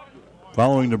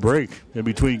following the break in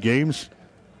between games.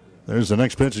 There's the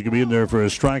next pitch. It's going to be in there for a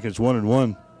strike. It's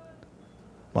 1-1.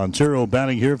 Montero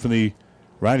batting here from the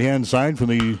right-hand side from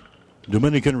the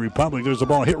Dominican Republic. There's the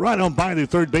ball hit right on by the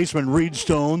third baseman, Reed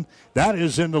Stone. That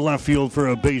is in the left field for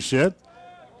a base hit.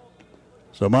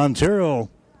 So Montero,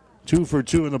 2 for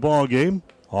 2 in the ball game.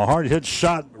 A hard hit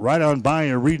shot right on by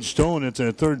Reed Stone at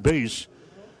third base.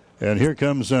 And here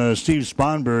comes Steve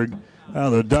Sponberg out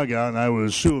of the dugout, and I would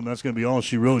assume that's going to be all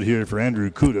she wrote here for Andrew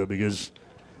Kuda because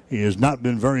he has not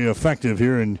been very effective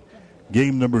here in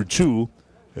game number 2.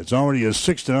 It's already a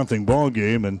 6-0 ball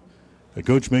game, and the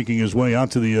coach making his way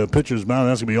out to the pitcher's mound.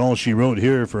 That's going to be all she wrote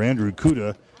here for Andrew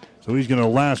Kuda. So he's going to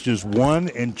last just 1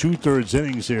 2/3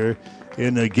 innings here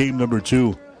in game number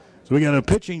 2. So we got a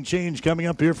pitching change coming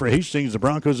up here for Hastings. The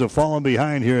Broncos have fallen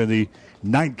behind here in the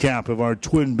nightcap of our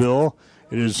twin bill.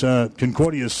 It is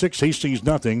Concordia 6, Hastings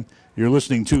nothing. You're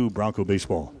listening to Bronco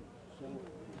Baseball.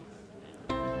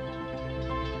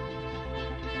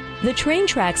 The train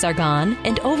tracks are gone,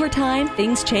 and over time,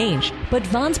 things change. But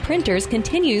Vaughn's Printers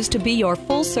continues to be your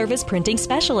full-service printing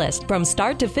specialist. From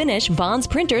start to finish, Vaughn's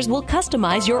Printers will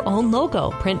customize your own logo,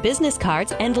 print business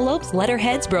cards, envelopes,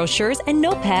 letterheads, brochures, and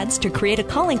notepads to create a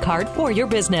calling card for your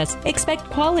business. Expect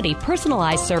quality,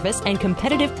 personalized service and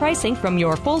competitive pricing from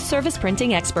your full-service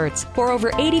printing experts. For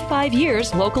over 85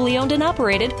 years, locally owned and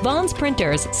operated, Vaughn's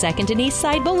Printers, 2nd and East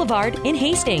Side Boulevard in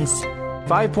Hastings.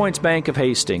 5 Points Bank of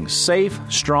Hastings, safe,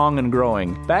 strong, and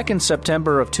growing. Back in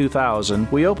September of 2000,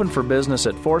 we opened for business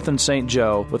at 4th and St.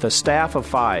 Joe with a staff of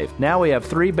 5. Now we have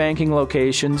 3 banking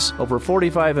locations, over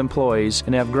 45 employees,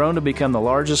 and have grown to become the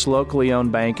largest locally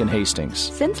owned bank in Hastings.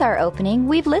 Since our opening,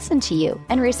 we've listened to you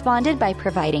and responded by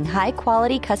providing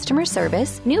high-quality customer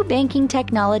service, new banking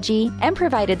technology, and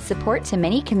provided support to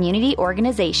many community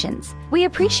organizations. We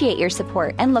appreciate your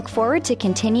support and look forward to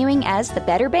continuing as the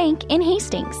better bank in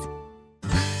Hastings.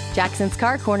 Jackson's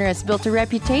Car Corner has built a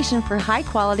reputation for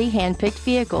high-quality, hand-picked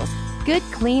vehicles. Good,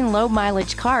 clean,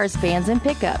 low-mileage cars, vans, and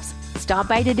pickups. Stop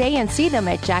by today and see them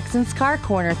at Jackson's Car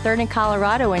Corner, 3rd and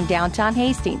Colorado in downtown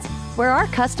Hastings, where our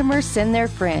customers send their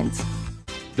friends.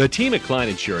 The team at Klein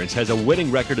Insurance has a winning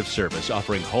record of service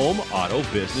offering home, auto,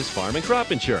 business, farm, and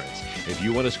crop insurance. If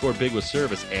you want to score big with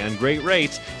service and great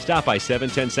rates, stop by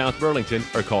 710 South Burlington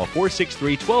or call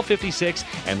 463-1256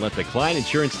 and let the Klein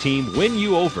Insurance team win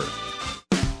you over.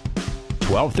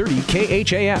 1230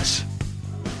 KHAS.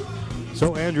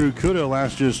 So Andrew Kuda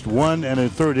last just 1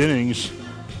 1/3 innings.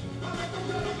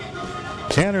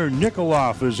 Tanner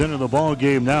Nikoloff is into the ball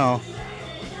game now.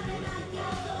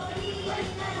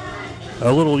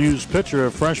 A little used pitcher,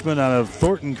 a freshman out of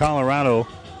Thornton, Colorado.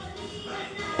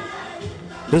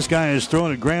 This guy has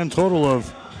thrown a grand total of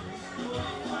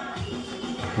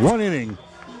 1 inning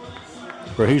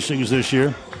for Hastings this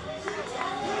year.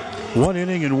 1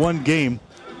 inning in 1 game.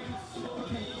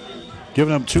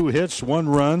 Giving up 2 hits, 1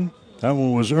 run. That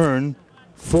one was earned.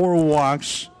 4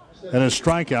 walks and a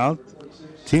strikeout.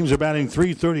 Teams are batting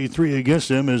 .333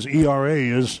 against him. His ERA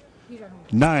is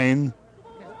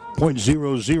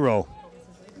 9.00.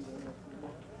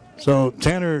 So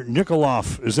Tanner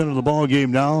Nikoloff is into the ball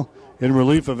game now in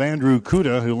relief of Andrew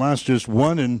Kuda, who lost just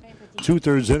 1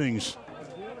 2/3 innings.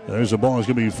 There's a ball that's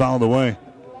going to be fouled away.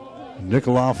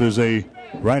 Nikoloff is a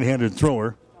right-handed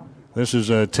thrower. This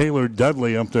is Taylor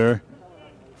Dudley up there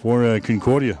for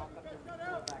Concordia.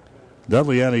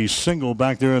 Dudley had a single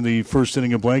back there in the first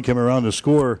inning of play, came around to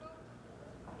score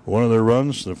one of their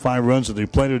runs, the 5 runs that they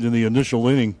planted in the initial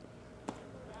inning.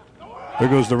 There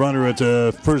goes the runner at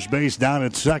first base, down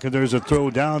at second. There's a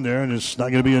throw down there, and it's not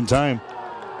going to be in time.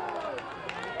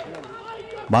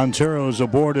 Montero is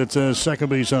aboard at second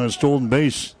base on a stolen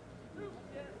base.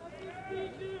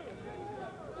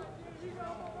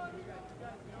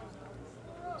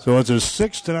 So it's a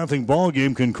 6-0 ball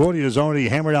game. Concordia has already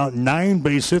hammered out 9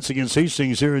 base hits against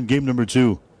Hastings here in game number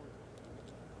 2.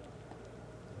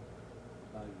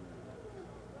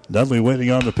 Dudley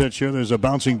waiting on the pitch here. There's a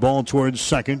bouncing ball towards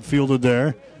second, fielded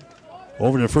there.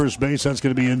 Over to first base, that's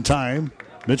going to be in time.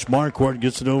 Mitch Marquardt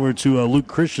gets it over to Luke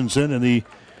Christensen, and the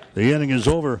inning is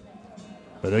over.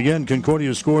 But again,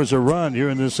 Concordia scores a run here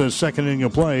in this second inning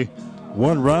of play.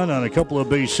 1 run on a couple of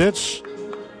base hits.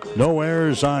 No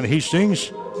errors on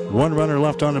Hastings. 1 runner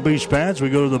left on the base pads. We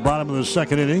go to the bottom of the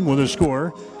second inning with a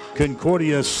score.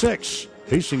 Concordia 6,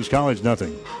 Hastings College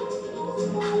nothing.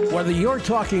 Whether you're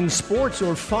talking sports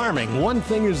or farming, one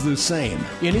thing is the same.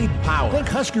 You need power. Think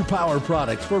Husker Power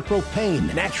products for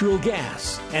propane, natural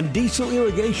gas, and diesel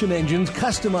irrigation engines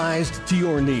customized to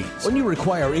your needs. When you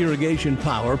require irrigation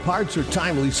power, parts, or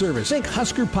timely service, think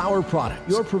Husker Power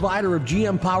products, your provider of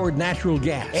GM-powered natural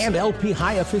gas and LP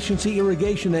high-efficiency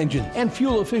irrigation engine and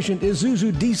fuel-efficient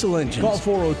Isuzu diesel engines. Call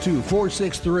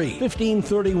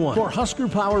 402-463-1531 for Husker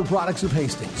Power Products of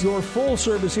Hastings, your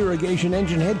full-service irrigation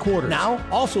engine headquarters. Now,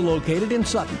 also located in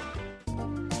Sutton.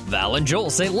 Val and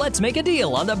Joel say let's make a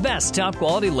deal on the best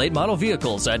top-quality late-model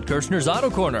vehicles at Kirshner's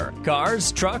Auto Corner.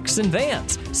 Cars, trucks, and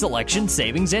vans. Selection,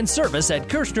 savings, and service at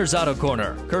Kirshner's Auto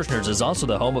Corner. Kirshner's is also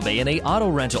the home of A&A Auto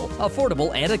Rental,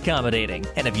 affordable and accommodating.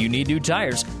 And if you need new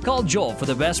tires, call Joel for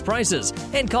the best prices.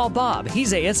 And call Bob.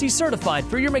 He's ASE certified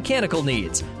for your mechanical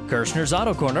needs. Kirshner's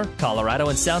Auto Corner, Colorado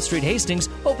and South Street, Hastings,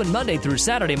 open Monday through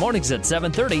Saturday mornings at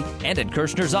 7:30 and at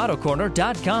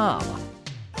Kirshner'sAutocorner.com.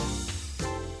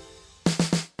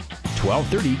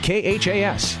 1230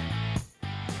 KHAS.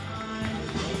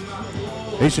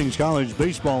 Hastings College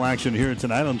baseball action here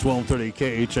tonight on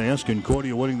 1230 KHAS.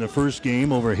 Concordia winning the first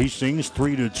game over Hastings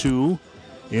 3-2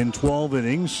 in 12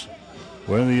 innings.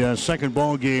 We're in the second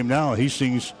ball game now.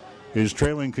 Hastings is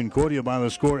trailing Concordia by the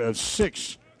score of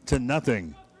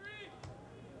 6-0.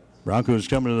 Broncos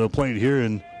coming to the plate here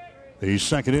in the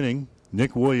second inning.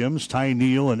 Nick Williams, Ty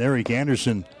Neal, and Eric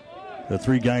Anderson. The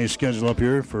 3 guys scheduled up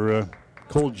here for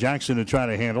Cole Jackson to try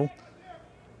to handle.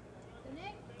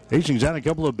 Hastings had a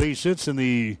couple of base hits in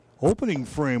the opening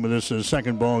frame of this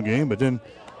second ball game, but then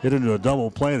hit into a double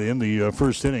play in the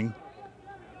first inning.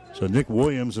 So Nick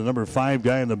Williams, the number 5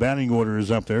 guy in the batting order,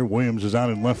 is up there. Williams is out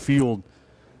in left field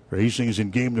for Hastings in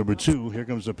game number 2. Here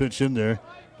comes the pitch in there.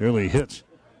 Nearly hits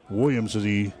Williams as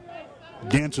he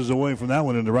dances away from that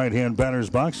one in the right-hand batter's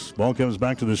box. Ball comes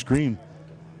back to the screen.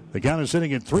 The count is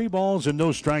sitting at 3 balls and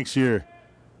no strikes here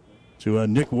to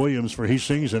Nick Williams for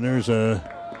Hastings, and there's a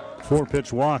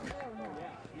 4-pitch walk.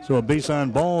 So a base on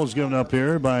ball is given up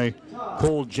here by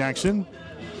Cole Jackson.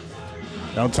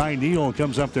 Now Ty Neal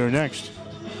comes up there next.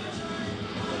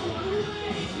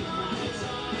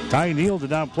 Ty Neal did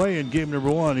not play in game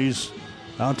number 1. He's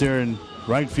out there in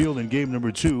right field in game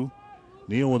number 2.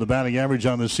 Neal with a batting average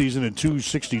on the season at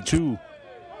 .262.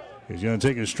 He's going to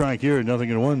take a strike here at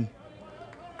 0-1.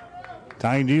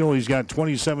 Ty Neal, he's got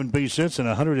 27 base hits and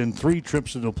 103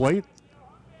 trips to the plate.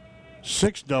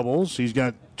 6 doubles. He's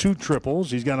got 2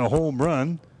 triples. He's got a home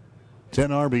run. 10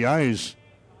 RBIs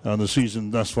on the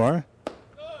season thus far.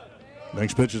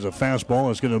 Next pitch is a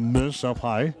fastball. It's going to miss up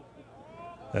high.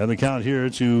 And the count here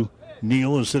to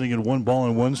Neal is sitting at 1 ball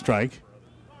and 1 strike.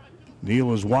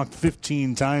 Neal has walked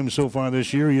 15 times so far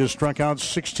this year. He has struck out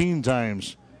 16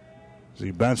 times. As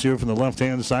he bats here from the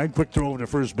left-hand side. Quick throw over to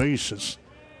first base. It's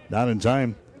not in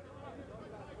time.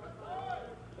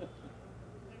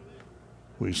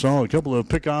 We saw a couple of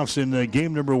pickoffs in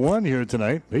game number 1 here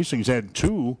tonight. Hastings had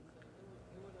 2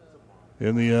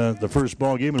 in the first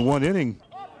ball game in 1 inning.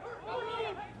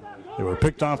 They were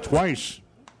picked off twice.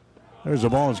 There's a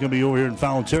ball that's going to be over here in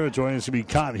foul territory. It's going to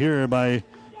be caught here by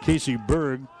Casey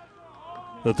Berg,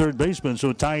 the third baseman.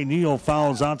 So Ty Neal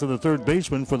fouls out to the third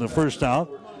baseman for the first out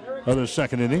of the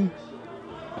second inning.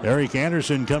 Eric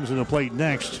Anderson comes to the plate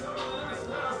next.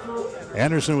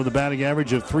 Anderson with a batting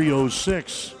average of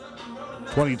 .306.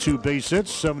 22 base hits,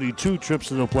 72 trips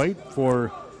to the plate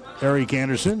for Eric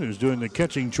Anderson, who's doing the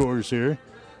catching chores here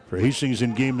for Hastings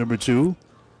in game number 2.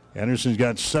 Anderson's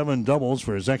got 7 doubles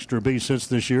for his extra base hits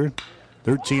this year.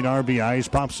 13 RBIs,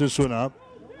 pops this one up.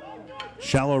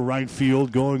 Shallow right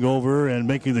field, going over and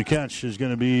making the catch is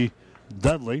going to be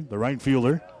Dudley, the right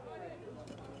fielder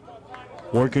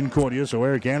for Concordia. So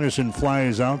Eric Anderson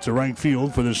flies out to right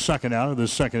field for the second out of the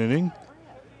second inning.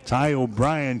 Ty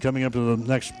O'Brien coming up to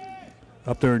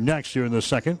the next here in the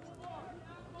second.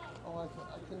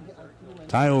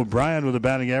 Ty O'Brien with a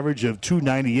batting average of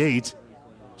 .298,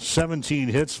 17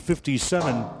 hits,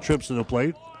 57 trips to the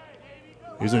plate.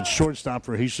 He's at shortstop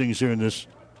for Hastings here in this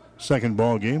second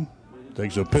ball game.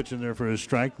 Takes a pitch in there for a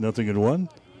strike, 0-1.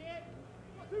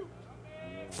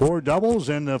 4 doubles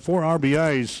and 4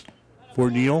 RBIs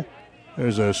for Neal.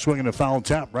 There's a swing and a foul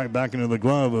tap right back into the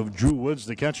glove of Drew Woods,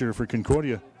 the catcher for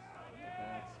Concordia.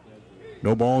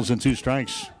 No balls and 2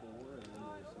 strikes.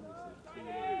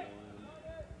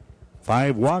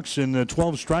 5 walks and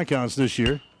 12 strikeouts this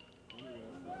year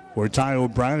for Ty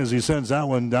O'Brien as he sends that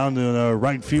one down to the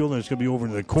right field, and it's going to be over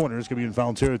to the corner. It's going to be in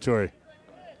foul territory.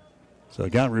 So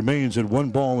the count remains at 1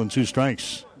 ball and 2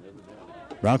 strikes.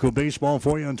 Bronco baseball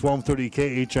for you on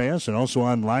 1230 KHIS and also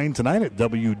online tonight at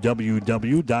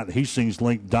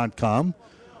www.hastingslink.com.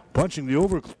 Punching the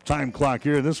overtime clock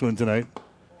here in this one tonight.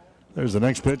 There's the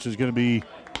next pitch is going to be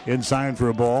inside for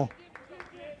a ball.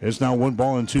 It's now 1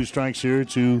 ball and 2 strikes here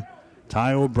to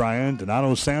Ty O'Brien.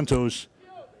 Donato Santos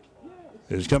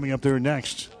is coming up there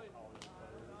next.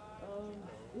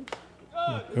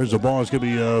 There's the ball. It's going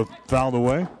to be fouled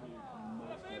away.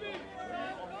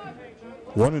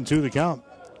 1-2 the count.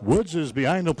 Woods is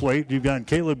behind the plate. You've got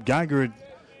Caleb Geiger at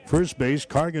first base.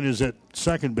 Cargan is at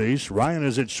second base. Ryan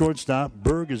is at shortstop.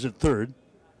 Berg is at third.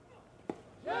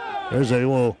 There's a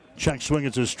little check swing.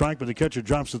 It's a strike, but the catcher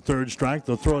drops the third strike.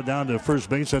 They'll throw it down to first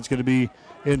base. That's going to be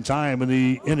in time, and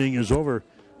the inning is over.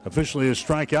 Officially a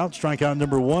strikeout. Strikeout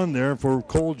number 1 there for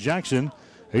Cole Jackson.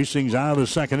 Hastings out of the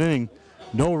second inning.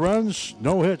 No runs,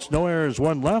 no hits, no errors,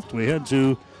 1 left. We head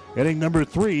to inning number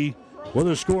 3 with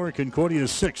a score. Concordia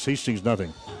 6, Hastings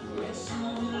nothing.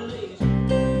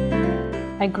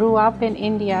 I grew up in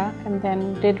India and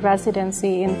then did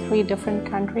residency in 3 different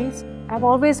countries. I've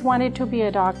always wanted to be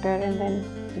a doctor, and then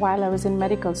while I was in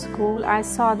medical school, I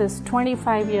saw this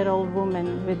 25-year-old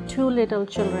woman with 2 little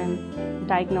children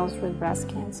diagnosed with breast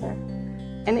cancer.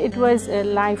 And it was a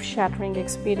life-shattering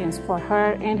experience for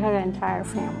her and her entire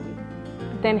family.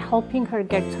 Then helping her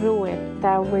get through it,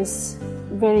 that was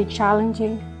very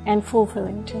challenging and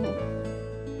fulfilling to me.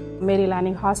 Mary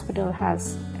Lanning Hospital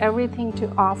has everything to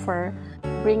offer,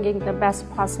 bringing the best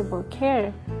possible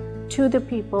care to the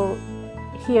people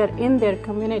here in their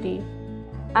community.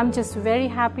 I'm just very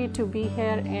happy to be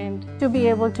here and to be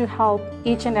able to help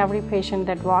each and every patient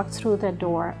that walks through the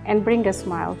door and bring a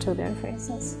smile to their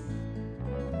faces.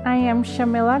 I am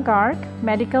Shamila Garg,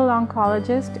 medical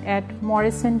oncologist at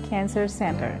Morrison Cancer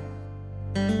Center.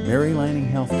 Mary Lanning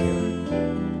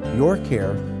Healthcare. Your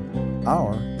care,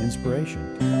 our inspiration.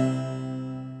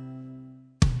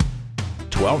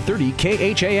 1230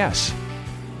 KHAS.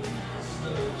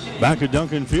 Back at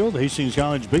Duncan Field, Hastings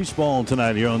College baseball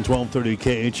tonight here on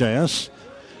 1230 KHIS.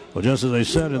 Well, just as I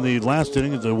said in the last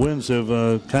inning, the winds have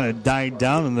kind of died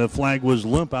down and the flag was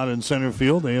limp out in center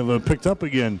field. They have picked up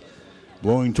again,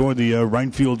 blowing toward the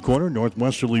right field corner.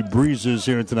 Northwesterly breezes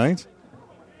here tonight.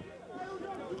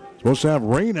 Supposed to have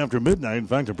rain after midnight. In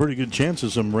fact, a pretty good chance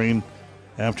of some rain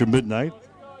after midnight.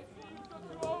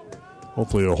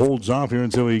 Hopefully it holds off here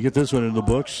until we get this one in the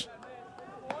books.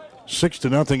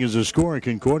 6-0 is the score.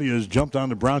 Concordia has jumped on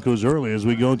the Broncos early as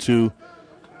we go to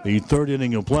the third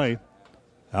inning of play.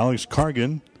 Alex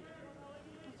Cargan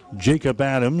Jacob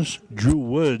Adams, Drew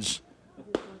Woods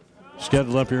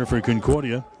scheduled up here for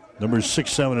Concordia. Numbers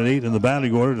 6, 7, and 8 in the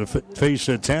batting order to face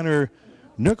Tanner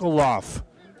Nikoloff,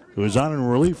 who is on in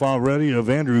relief already of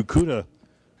Andrew Kuda,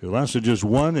 who lasted just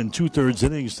 1 2/3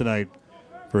 innings tonight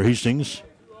for Hastings.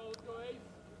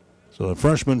 So the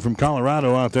freshman from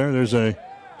Colorado out there, there's a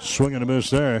swing and a miss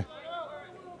there.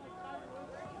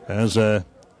 As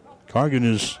Cargan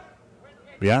is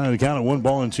behind the count of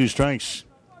 1-2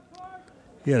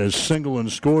 He had a single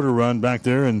and scored a run back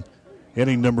there in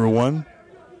inning number 1.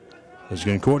 As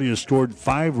Concordia scored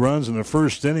 5 runs in the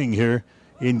first inning here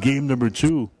in game number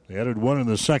 2. They added 1 in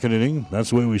the second inning.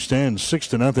 That's the way we stand,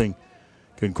 6-0.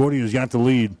 Concordia's got the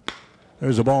lead.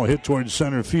 There's a ball hit towards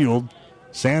center field.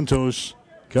 Santos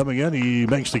coming in. He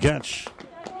makes the catch.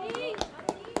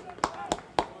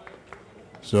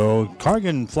 So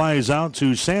Cargan flies out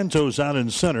to Santos out in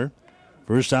center.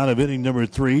 First out of inning number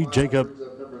 3. Jacob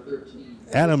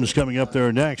Adams coming up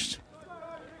there next.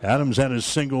 Adams had his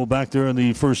single back there in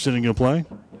the first inning of play.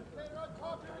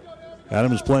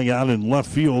 Adams playing out in left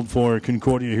field for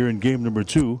Concordia here in game number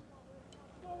 2.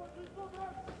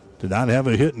 Did not have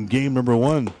a hit in game number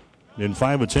 1 in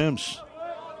 5 attempts.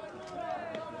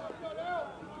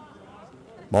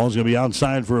 Ball's going to be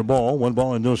outside for a ball.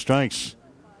 1-0.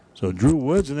 So Drew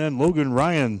Woods and then Logan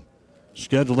Ryan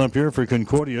scheduled up here for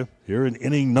Concordia here in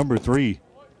inning number 3.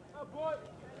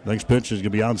 Next pitch is going to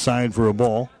be outside for a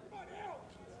ball.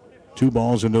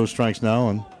 2-0 now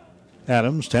on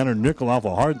Adams. Tanner Nikoloff,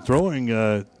 a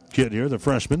hard-throwing kid here, the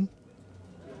freshman.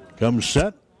 Comes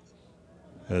set.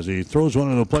 As he throws one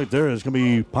on the plate there, it's going to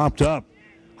be popped up.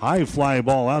 High fly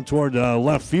ball out toward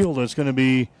left field. It's going to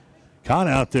be caught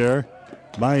out there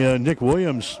by Nick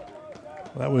Williams.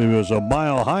 That was a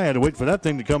mile high. I had to wait for that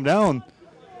thing to come down.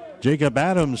 Jacob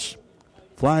Adams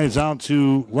flies out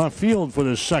to left field for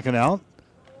the second out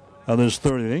of this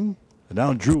third inning. And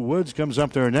now Drew Woods comes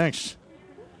up there next.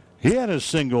 He had a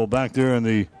single back there in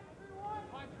the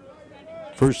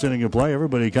first inning of play.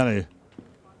 Everybody kind of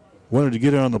wanted to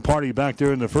get in on the party back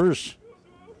there in the first.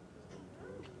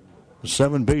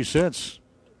 7 base hits.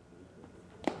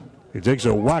 He takes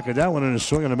a whack at that one and a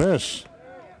swing and a miss.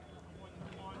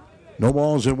 No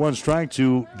balls and 1 strike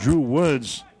to Drew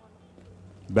Woods.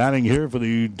 Batting here for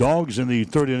the Dogs in the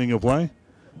third inning of play.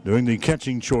 Doing the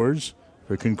catching chores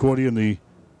for Concordia in the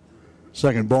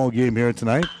second ball game here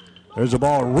tonight. There's a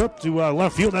ball ripped to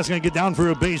left field. That's going to get down for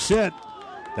a base hit.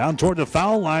 Down toward the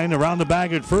foul line, around the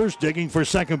bag at first. Digging for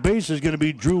second base is going to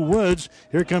be Drew Woods.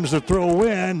 Here comes the throw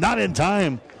in. Not in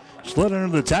time. Slid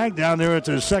under the tag down there at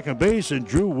the second base, and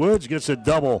Drew Woods gets a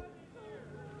double.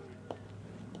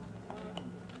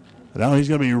 Now he's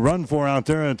going to be run for out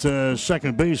there at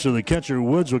second base, so the catcher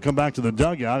Woods will come back to the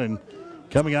dugout, and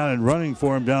coming out and running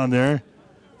for him down there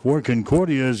for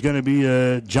Concordia is going to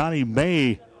be Johnny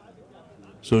May.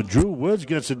 So Drew Woods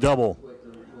gets a double.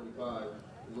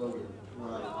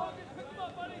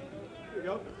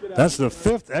 That's the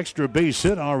 5th extra base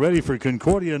hit already for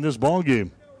Concordia in this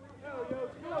ballgame.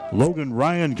 Logan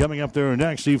Ryan coming up there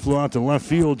next. He flew out to left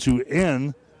field to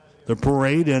end the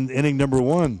parade in inning number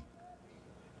 1.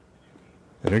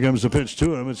 And here comes the pitch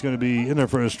to him. It's going to be in there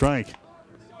for a strike.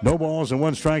 No balls and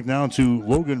 1 strike now to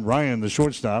Logan Ryan, the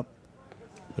shortstop.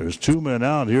 There's 2 men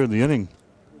out here in the inning.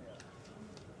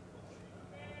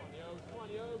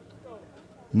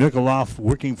 Nikoloff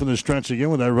working for the stretch again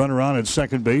with that runner on at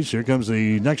second base. Here comes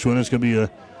the next one. It's going to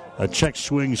be a check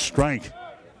swing strike.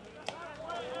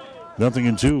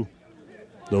 0-2.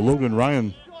 The Logan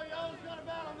Ryan.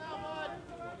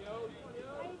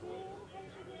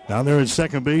 Down there at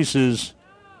second base is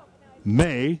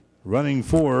May running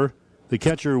for the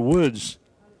catcher Woods.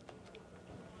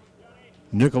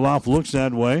 Nikoloff looks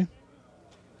that way.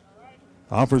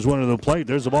 Offers one to the plate.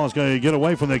 There's the ball. It's going to get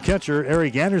away from the catcher.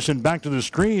 Eric Anderson back to the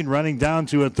screen. Running down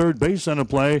to a third base on the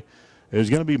play is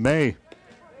going to be May.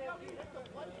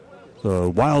 So a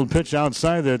wild pitch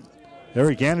outside that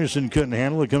Eric Anderson couldn't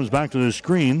handle. It comes back to the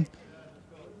screen.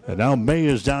 And now May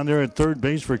is down there at third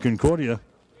base for Concordia.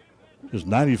 Just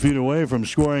 90 feet away from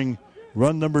scoring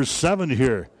run number 7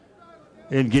 here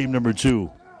in game number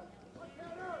 2.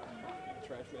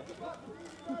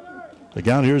 The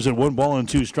count here is at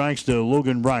 1-2 to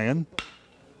Logan Ryan.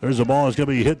 There's a ball that's going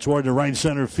to be hit toward the right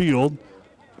center field.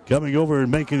 Coming over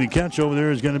and making the catch over there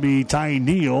is going to be Ty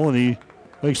Neal, and he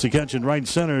makes the catch in right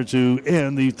center to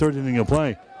end the third inning of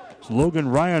play. So Logan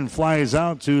Ryan flies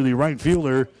out to the right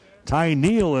fielder, Ty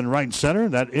Neal in right center.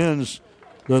 That ends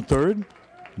the third.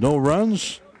 No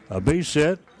runs, a base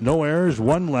hit, no errors,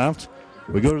 1 left.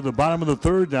 We go to the bottom of the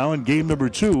third now in game number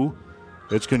 2.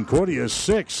 It's Concordia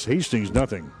 6, Hastings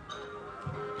 0.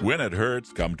 When it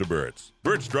hurts, come to Burt's.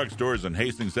 Burt's Drug Stores in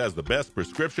Hastings has the best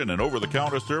prescription and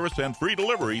over-the-counter service and free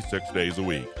delivery 6 days a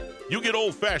week. You get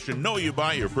old-fashioned Know You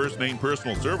Buy Your First Name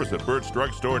personal service at Burt's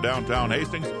Drug Store downtown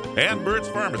Hastings and Burt's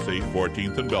Pharmacy,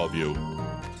 14th and Bellevue.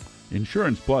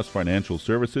 Insurance Plus Financial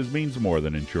Services means more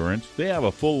than insurance. They have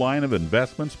a full line of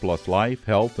investments plus life,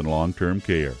 health, and long-term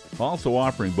care. Also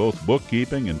offering both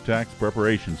bookkeeping and tax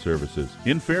preparation services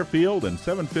in Fairfield and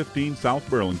 715 South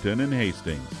Burlington in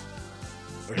Hastings.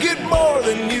 Get more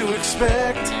than you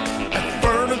expect at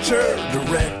Furniture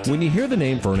Direct. When you hear the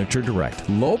name Furniture Direct,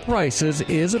 low prices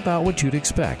is about what you'd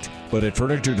expect. But at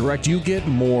Furniture Direct, you get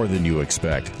more than you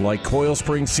expect, like coil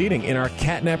spring seating in our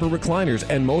catnapper recliners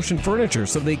and motion furniture,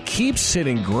 so they keep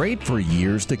sitting great for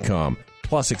years to come.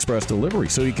 Plus express delivery,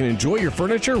 so you can enjoy your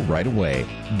furniture right away.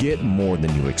 Get more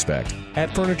than you expect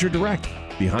at Furniture Direct,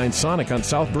 behind Sonic on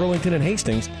South Burlington and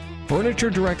Hastings,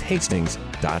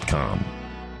 FurnitureDirectHastings.com.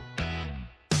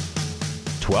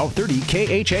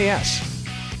 1230 KHAS.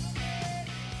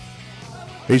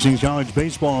 Hastings College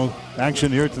baseball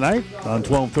action here tonight on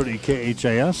 1230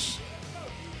 KHAS.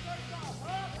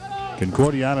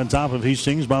 Concordia out on top of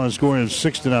Hastings by a score of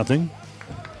 6-0.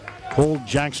 Cole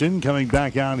Jackson coming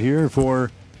back out here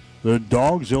for the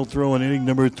Dogs. He'll throw in inning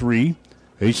number 3.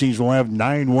 Hastings will have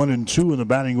 9-1-2 in the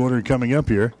batting order coming up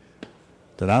here.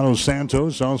 Donato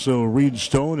Santos, also Reed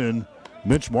Stone, and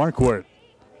Mitch Marquardt.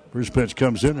 First pitch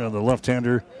comes in on the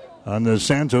left-hander on the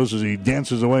Santos as he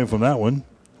dances away from that one.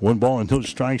 1 ball and no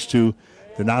strikes to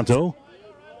Donato.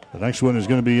 The next one is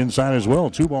going to be inside as well.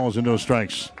 2 balls and no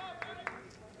strikes.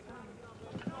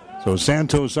 So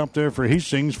Santos up there for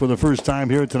Hastings for the first time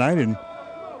here tonight in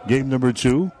game number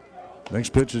 2.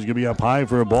 Next pitch is going to be up high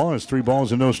for a ball. It's 3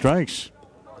 balls and no strikes.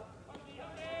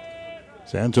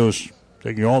 Santos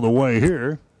taking all the way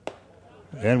here.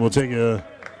 And we'll take a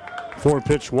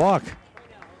 4-pitch walk.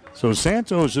 So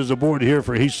Santos is aboard here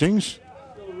for Hastings.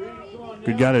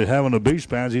 Good guy to have on the base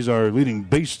pads. He's our leading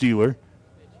base stealer.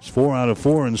 He's 4 out of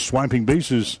 4 in swiping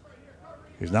bases.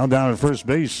 He's now down at first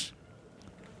base.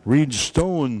 Reed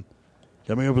Stone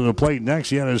coming up to the plate next.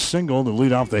 He had a single to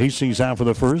lead off the Hastings half of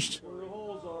the first.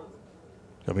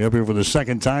 Coming up here for the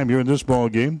second time here in this ball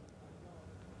game.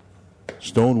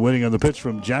 Stone waiting on the pitch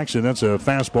from Jackson. That's a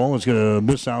fastball. It's going to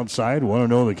miss outside.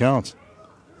 1-0 the count.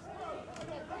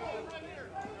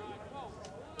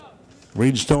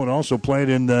 Reed Stone also played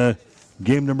in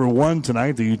game number 1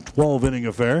 tonight, the 12-inning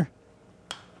affair.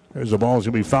 There's the ball. It's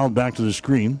going to be fouled back to the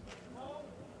screen.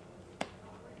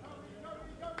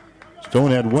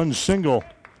 Stone had 1 single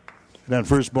in that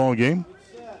first ball game.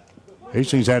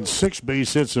 Hastings had 6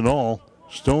 base hits in all.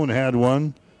 Stone had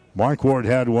 1. Marquardt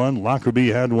had 1.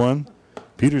 Lockerbie had 1.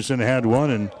 Peterson had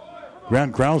 1. And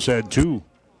Grant Krause had 2.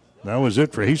 That was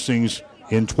it for Hastings.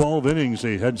 In 12 innings,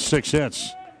 they had 6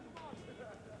 hits.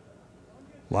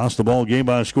 Lost the ball game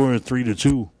by a score of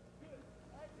 3-2.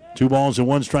 2 balls and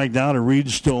 1 strike down to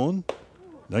Reed Stone.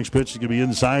 Next pitch is going to be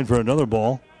inside for another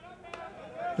ball.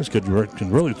 This can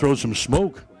really throw some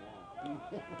smoke.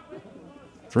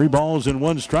 3 balls and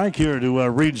 1 strike here to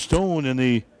Reed Stone in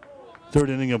the 3rd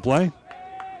inning of play.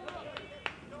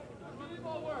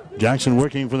 Jackson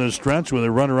working for the stretch with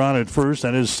a runner on at first.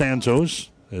 That is Santos.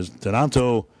 As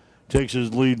Donato takes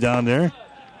his lead down there.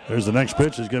 There's the next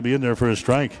pitch. It's going to be in there for a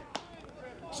strike.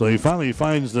 So he finally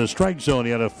finds the strike zone.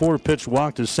 He had a 4-pitch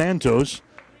walk to Santos.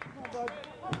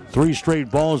 3 straight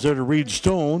balls there to Reed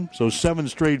Stone. So 7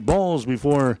 straight balls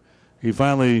before he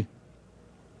finally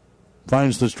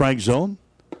finds the strike zone.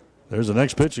 There's the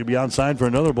next pitch. He'll be outside for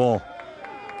another ball.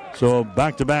 So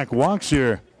back-to-back walks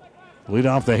here. Lead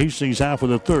off the Hastings half of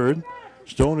the 3rd.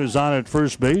 Stone is on at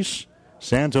first base.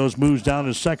 Santos moves down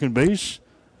to second base.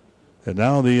 And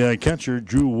now the catcher,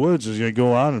 Drew Woods, is going to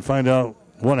go out and find out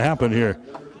what happened here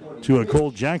to a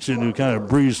Cole Jackson who kind of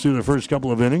breezed through the first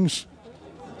couple of innings.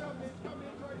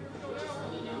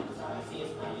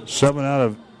 7 out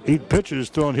of 8 pitches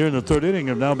thrown here in the 3rd inning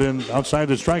have now been outside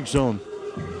the strike zone.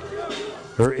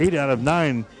 Or 8 out of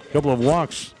 9, couple of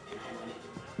walks.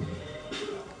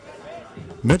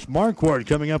 Mitch Marquardt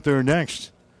coming up there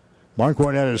next.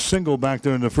 Marquardt had a single back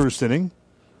there in the 1st inning.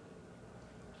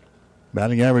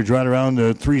 Batting average right around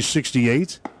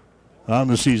 368 on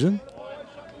the season.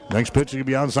 Next pitch is going to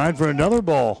be outside for another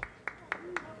ball.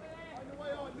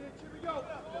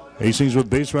 Hastings with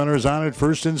base runners on at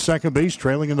first and second base,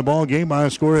 trailing in the ball game by a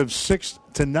score of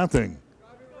 6-0.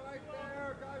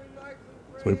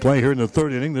 So we play here in the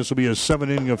 3rd inning. This will be a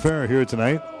 7-inning affair here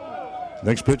tonight.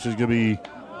 Next pitch is going to be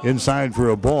inside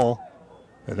for a ball.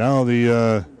 And now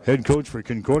the head coach for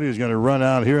Concordia is going to run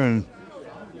out here and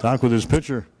talk with his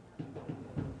pitcher.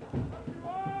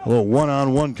 A little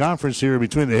one-on-one conference here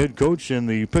between the head coach and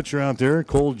the pitcher out there,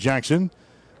 Cole Jackson,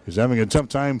 is having a tough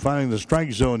time finding the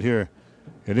strike zone here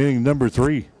in inning number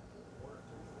 3.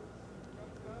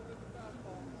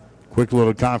 Quick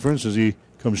little conference as he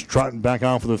comes trotting back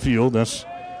off of the field. That's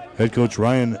head coach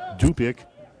Ryan Dupick.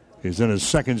 He's in his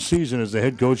second season as the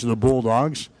head coach of the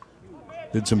Bulldogs.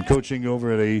 Did some coaching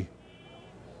over at a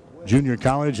junior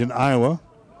college in Iowa.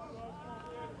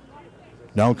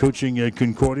 Now coaching at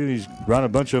Concordia. He's brought a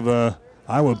bunch of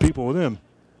Iowa people with him.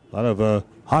 A lot of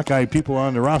Hawkeye people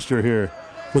on the roster here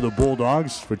for the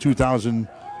Bulldogs for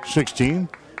 2016.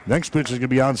 Next pitch is going to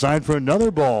be outside for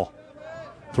another ball.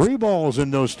 3 balls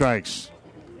and no strikes.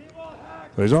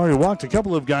 So he's already walked a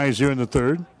couple of guys here in the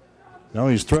third. Now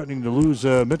he's threatening to lose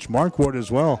Mitch Marquardt as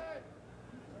well.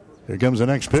 Here comes the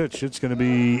next pitch. It's going to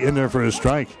be in there for a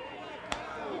strike.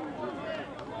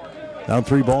 Now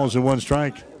 3 balls and 1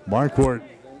 strike. Marquardt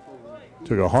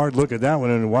took a hard look at that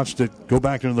one and watched it go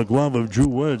back into the glove of Drew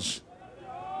Woods.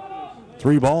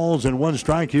 3 balls and 1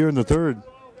 strike here in the third.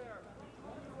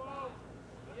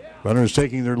 Runners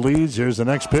taking their leads. Here's the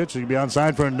next pitch. It's going to be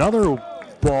outside for another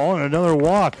ball and another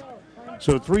walk.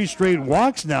 So 3 straight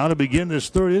walks now to begin this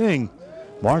third inning.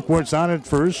 Marquardt's on at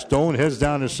first. Stone heads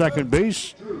down to second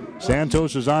base.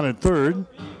 Santos is on at third.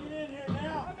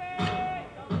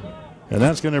 And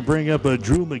that's going to bring up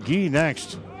Drew McGee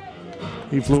next.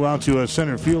 He flew out to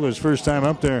center field his first time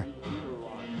up there.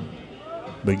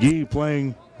 McGee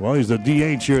playing, well, he's the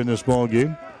DH here in this ball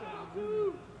game.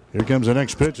 Here comes the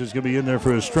next pitch. It's going to be in there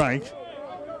for a strike.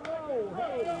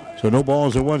 So no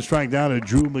balls and 1 strike down to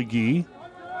Drew McGee.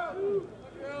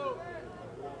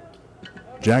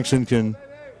 Jackson can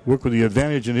work with the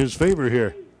advantage in his favor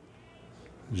here.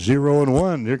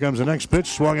 0-1. Here comes the next pitch.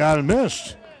 Swung out and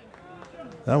missed.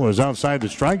 That was outside the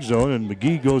strike zone, and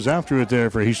McGee goes after it there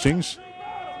for Hastings.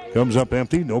 Comes up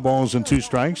empty. No balls and 2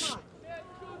 strikes.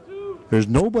 There's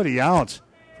nobody out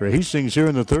for Hastings here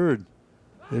in the third.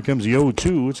 Here comes the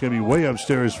 0-2. It's going to be way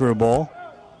upstairs for a ball.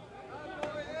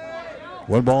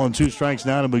 1 ball and 2 strikes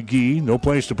now to McGee. No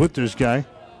place to put this guy.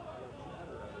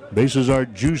 Bases are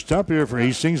juiced up here for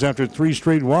Hastings after 3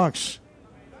 straight walks.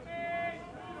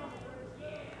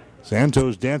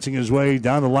 Santos dancing his way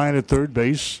down the line at third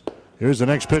base. Here's the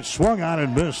next pitch. Swung on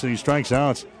and missed, and he strikes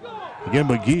out. Again,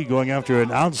 McGee going after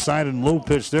an outside and low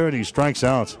pitch there, and he strikes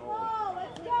out.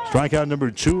 Strikeout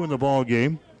number 2 in the ball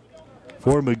game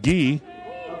for McGee.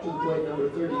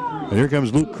 And here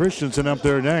comes Luke Christensen up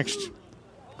there next.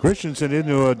 Christensen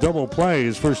into a double play,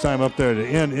 his first time up there to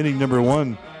end inning number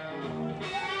 1.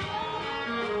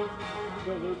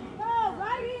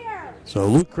 So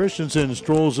Luke Christensen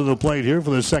strolls to the plate here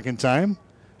for the second time.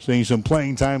 Seeing some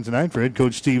playing time tonight for head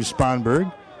coach Steve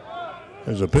Sponberg.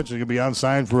 There's a pitch that could be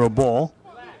outside for a ball.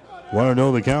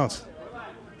 1-0 the count.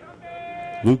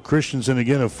 Luke Christensen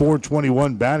again, a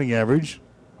 .421 batting average.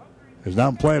 Has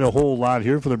not played a whole lot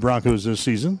here for the Broncos this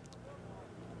season.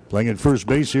 Playing at first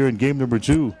base here in game number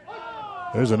 2.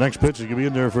 There's the next pitch that could be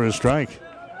in there for a strike.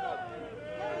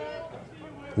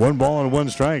 1 ball and 1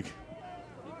 strike.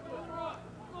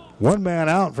 1 man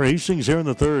out for Hastings here in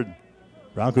the third.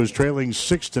 Broncos trailing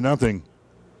 6-0.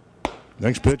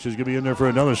 Next pitch is going to be in there for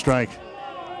another strike.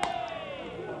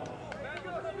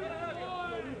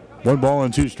 1 ball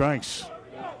and 2 strikes.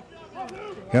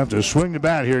 You have to swing the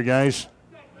bat here, guys.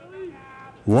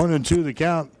 1-2 the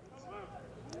count.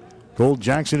 Cole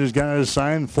Jackson has got his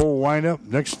sign. Full windup.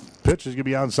 Next pitch is going to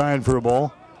be outside for a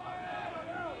ball.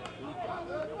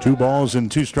 2 balls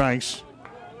and 2 strikes.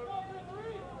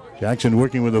 Jackson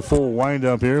working with a full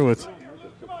windup here with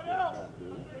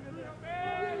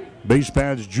base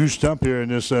pads juiced up here in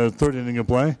this third inning of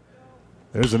play.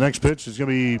 There's the next pitch. It's going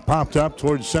to be popped up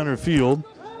towards center field.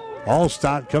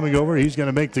 Allstott coming over. He's going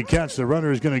to make the catch. The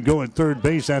runner is going to go at third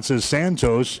base. That's his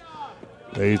Santos.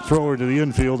 They throw her to the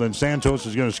infield, and Santos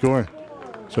is going to score.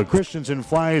 So Christensen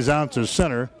flies out to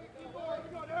center.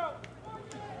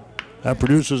 That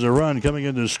produces a run. Coming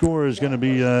in to score is going to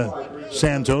be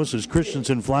Santos as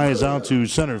Christensen flies out to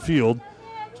center field.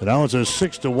 So now it's a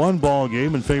 6-1 ball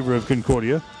game in favor of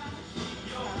Concordia.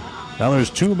 Now there's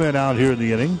 2 men out here in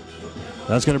the inning.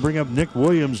 That's going to bring up Nick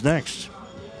Williams next.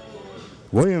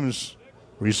 Williams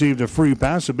received a free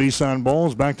pass of base on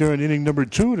balls back there in inning number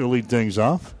 2 to lead things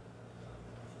off.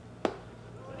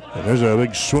 And there's a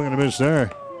big swing and a miss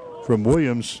there from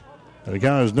Williams. And the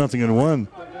count is 0-1.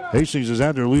 Hastings has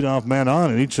had their leadoff man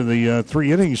on in each of the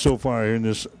 3 innings so far in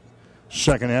this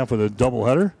second half of the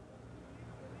doubleheader.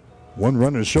 1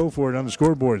 run to show for it on the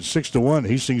scoreboard. 6-1.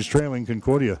 Hastings trailing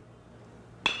Concordia.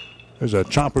 There's a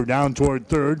chopper down toward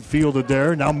third. Fielded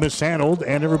there. Now mishandled.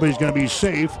 And everybody's going to be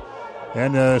safe.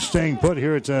 And staying put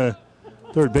here. It's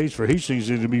Third base for Hastings is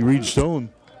going to be Reed Stone.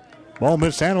 Ball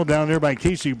mishandled down there by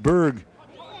Casey Berg.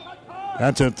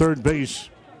 That's at third base.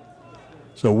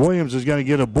 So Williams is going to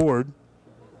get aboard.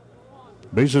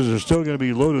 Bases are still going to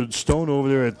be loaded. Stone over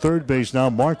there at third base now.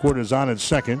 Marquardt is on at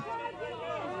second.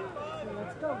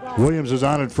 Williams is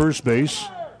on at first base.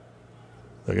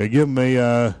 They're going to give him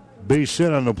a base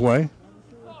hit on the play.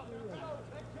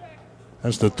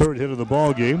 That's the third hit of the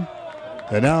ball game.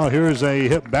 And now here's a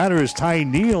hit batter as Ty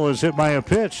Neal is hit by a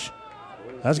pitch.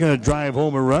 That's going to drive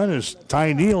home a run as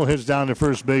Ty Neal hits down to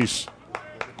first base.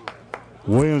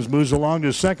 Williams moves along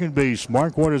to second base.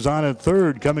 Marquardt is on at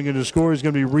third. Coming in to score is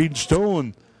going to be Reed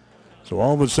Stone. So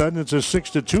all of a sudden it's a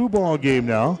 6-2 ball game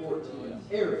now.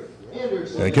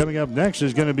 And coming up next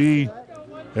is going to be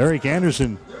Eric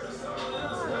Anderson.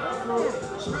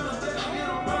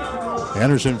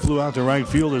 Anderson flew out to right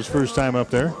field his first time up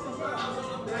there.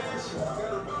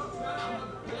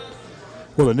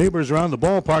 Well, the neighbors around the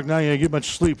ballpark now, you get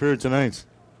much sleep here tonight.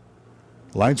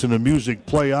 Lights and the music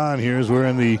play on here as we're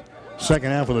in the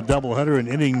second half of the doubleheader in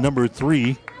inning number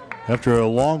 3 after a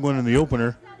long one in the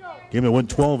opener. Game that went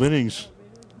 12 innings.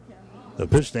 The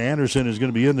pitch to Anderson is going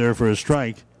to be in there for a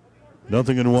strike.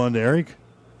 0-1 to Eric.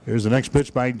 Here's the next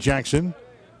pitch by Jackson.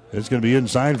 It's going to be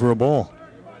inside for a ball.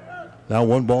 Now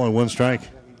 1 ball and 1 strike.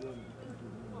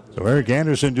 So Eric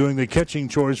Anderson doing the catching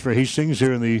chores for Hastings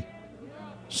here in the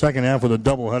second half of the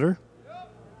doubleheader.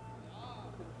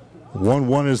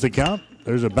 1-1 is the count.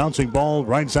 There's a bouncing ball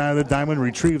right side of the diamond,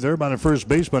 retrieved there by the first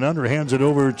baseman. Underhands it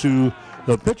over to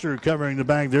the pitcher covering the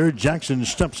bag there. Jackson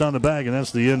steps on the bag, and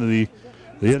that's the end of the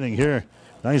inning here.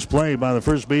 Nice play by the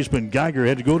first baseman. Geiger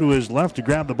had to go to his left to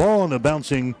grab the ball, and the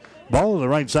bouncing ball to the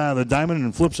right side of the diamond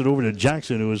and flips it over to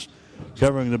Jackson, who was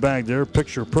covering the bag there.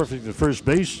 Picture perfect at first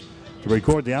base to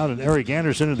record the out, and Eric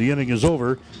Anderson, and the inning is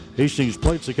over. Hastings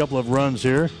plates a couple of runs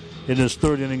here in this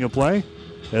third inning of play.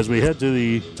 As we head to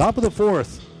the top of the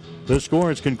fourth, the score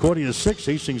is Concordia 6,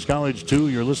 Hastings College 2.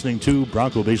 You're listening to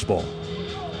Bronco Baseball.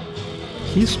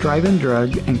 Keith's Drive-In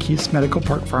Drug and Keith's Medical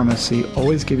Park Pharmacy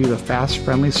always give you the fast,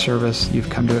 friendly service you've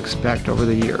come to expect over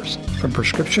the years. From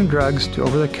prescription drugs to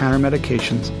over-the-counter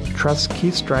medications, trust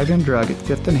Keith's Drive-In Drug at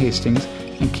 5th and Hastings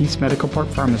and Keith's Medical Park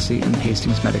Pharmacy in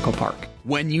Hastings Medical Park.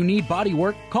 When you need body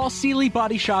work, call Seeley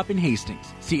Body Shop in Hastings.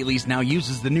 Seeley's now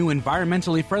uses the new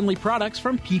environmentally friendly products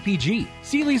from PPG.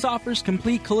 Seeley's offers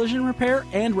complete collision repair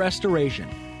and restoration.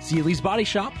 Seeley's Body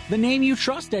Shop, the name you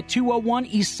trust at 201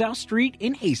 East South Street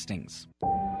in Hastings.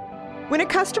 When a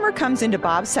customer comes into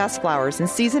Bob Sass Flowers and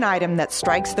sees an item that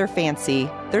strikes their fancy,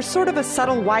 there's sort of a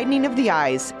subtle widening of the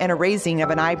eyes and a raising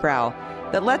of an eyebrow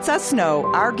that lets us know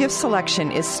our gift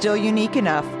selection is still unique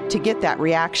enough to get that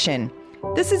reaction.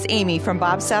 This is Amy from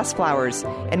Bob Sass Flowers,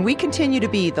 and we continue to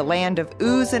be the land of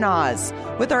oohs and ahs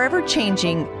with our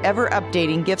ever-changing,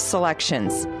 ever-updating gift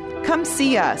selections. Come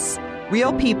see us.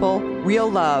 Real people, real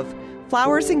love.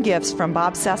 Flowers and gifts from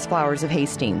Bob Sass Flowers of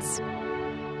Hastings.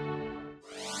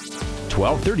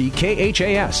 1230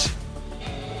 KHAS.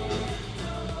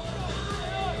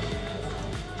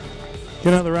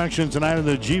 In other action tonight in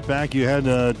the G-Pack, you had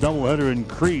a doubleheader in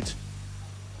Crete.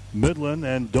 Midland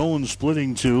and Doane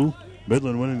splitting 2.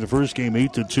 Midland winning the first game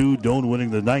 8-2. Doane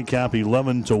winning the nightcap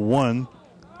 11-1.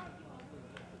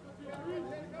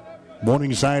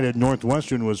 Morningside at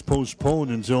Northwestern was postponed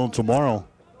until tomorrow.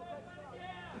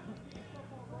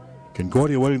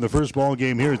 Concordia winning the first ball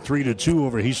game here 3-2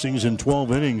 over Hastings in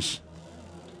 12 innings.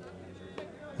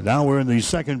 And now we're in the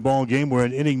second ball game. We're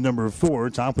in inning number 4,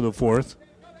 top of the fourth.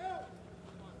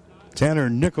 Tanner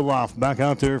Nikoloff back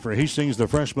out there for Hastings, the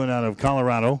freshman out of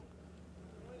Colorado.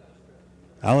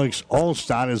 Alex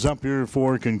Allstott is up here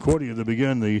for Concordia to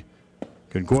begin the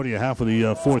Concordia half of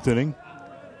the fourth inning.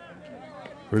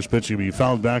 First pitch will be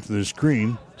fouled back to the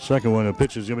screen. Second one, a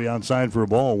pitch is going to be outside for a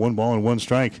ball. 1 ball and 1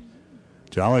 strike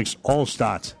to Alex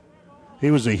Allstott.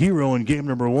 He was a hero in game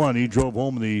number 1. He drove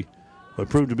home what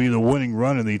proved to be the winning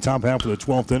run in the top half of the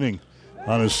 12th inning.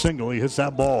 On a single, he hits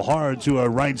that ball hard to a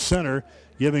right center.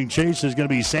 Giving chase is going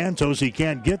to be Santos. He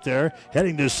can't get there.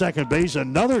 Heading to second base.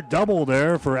 Another double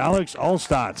there for Alex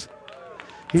Allstott.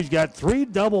 He's got 3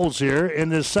 doubles here in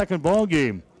this second ball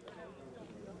game.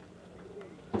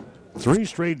 3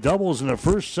 straight doubles in the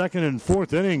first, second, and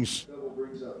fourth innings.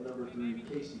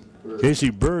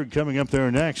 Casey Berg coming up there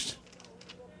next.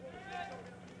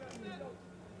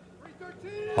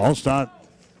 Allstott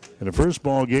in the first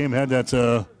ball game had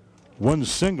that 1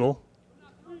 single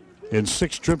and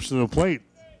 6 trips to the plate.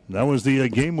 That was the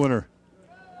game winner.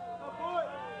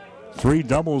 3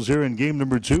 doubles here in game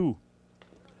number 2.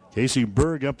 Casey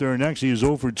Berg up there next. He is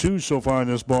 0 for 2 so far in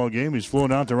this ball game. He's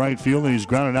flown out to right field and he's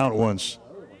grounded out once.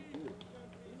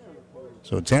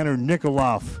 So Tanner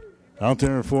Nikoloff out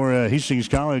there for Hastings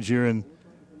College here in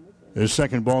his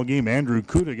second ball game. Andrew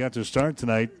Kuda got to start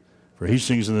tonight for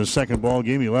Hastings in the second ball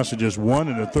game. He lasted just one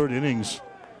in the third innings.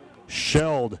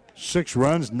 Shelled 6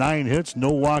 runs, 9 hits, no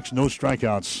walks, no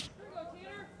strikeouts.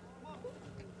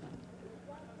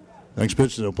 Next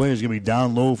pitch to the plate is going to be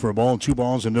down low for a ball, 2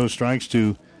 balls and no strikes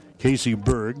to Casey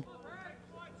Berg.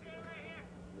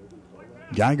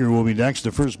 Geiger will be next,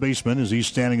 the first baseman, as he's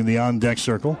standing in the on-deck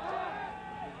circle.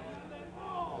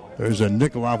 There's a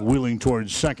Nikoloff wheeling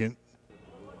towards second.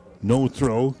 No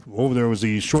throw. Over there was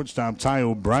the shortstop, Ty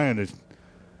O'Brien, to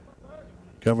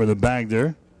cover the bag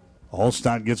there.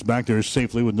 Allstott gets back there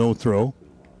safely with no throw.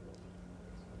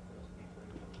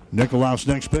 Nikoloff's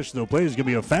next pitch to the plate is going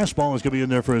to be a fastball. It's going to be in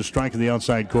there for a strike in the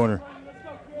outside corner.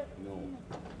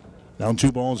 Down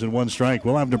 2 balls and 1 strike.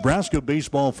 We'll have Nebraska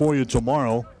baseball for you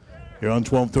tomorrow here on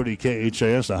 1230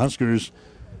 KHAS. The Huskers,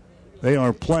 they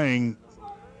are playing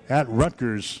at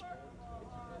Rutgers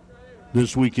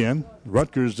this weekend.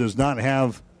 Rutgers does not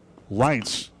have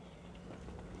lights.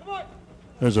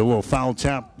 There's a little foul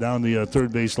tap down the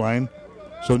third base line.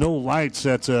 So no lights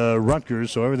at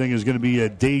Rutgers, so everything is going to be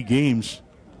day games.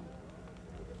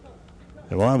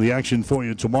 And we'll have the action for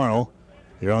you tomorrow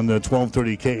here on the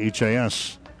 1230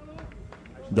 KHAS.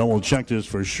 Double check this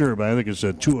for sure, but I think it's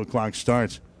a 2 o'clock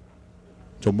start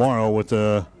tomorrow with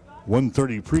a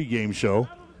 1:30 pregame show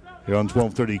here on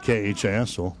 1230 KHAS.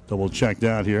 So double check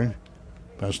that here.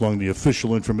 Pass along the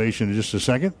official information in just a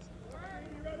second.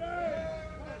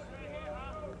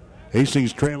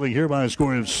 Hastings trailing here by a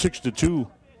score of 6-2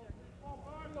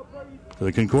 for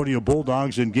the Concordia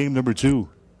Bulldogs in game number 2.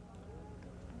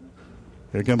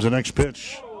 Here comes the next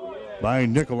pitch by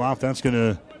Nikoloff. That's going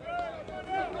to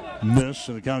miss,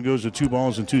 and the count goes to 2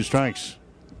 balls and 2 strikes.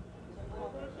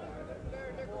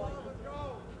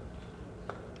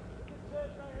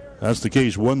 That's the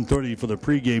case. 1:30 for the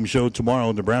pregame show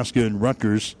tomorrow. Nebraska and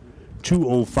Rutgers.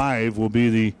 2:05 will be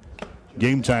the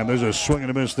game time. There's a swing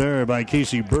and a miss there by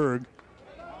Casey Berg.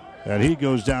 And he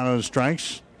goes down on the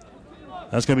strikes.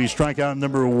 That's going to be strikeout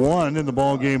number 1 in the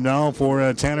ball game now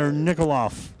for Tanner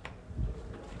Nikoloff.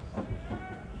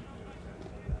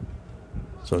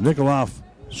 So Nikoloff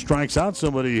strikes out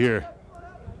somebody here.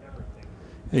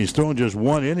 He's thrown just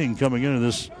 1 inning coming into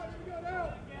this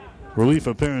relief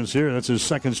appearance here. That's his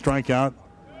second strikeout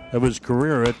of his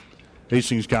career at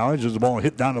Hastings College. As the ball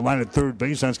hit down the line at third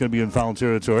base, that's going to be in foul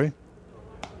territory.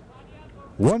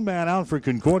 1 man out for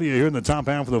Concordia here in the top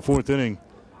half of the 4th inning.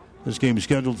 This game is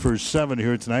scheduled for 7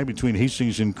 here tonight between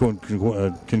Hastings and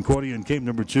Concordia in game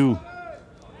number 2.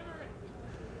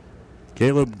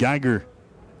 Caleb Geiger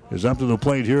is up to the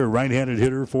plate here, a right-handed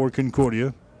hitter for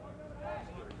Concordia.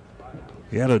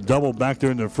 He had a double back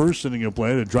there in the first inning of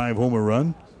play to drive home a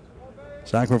run.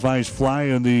 Sacrifice fly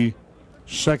in the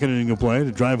second inning of play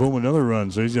to drive home another run.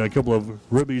 So he's got a couple of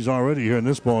ribbies already here in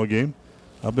this ball game.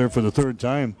 Up there for the 3rd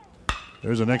time.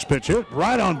 There's the next pitch hit.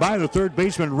 Right on by the third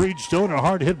baseman, Reed Stone. A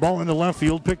hard hit ball in the left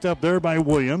field. Picked up there by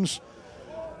Williams.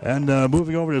 And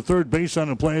moving over to third base on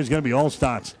the play is going to be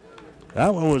Allstott.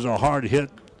 That one was a hard hit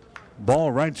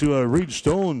ball right to Reed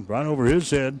Stone, right over his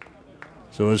head.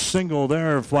 So a single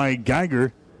there by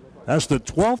Geiger. That's the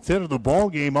 12th hit of the ball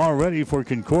game already for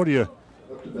Concordia.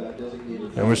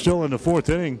 And we're still in the 4th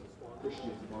inning.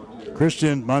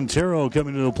 Christian Montero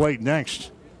coming to the plate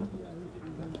next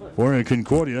for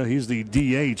Concordia. He's the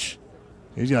DH.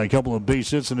 He's got a couple of base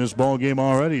hits in this ball game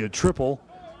already. A triple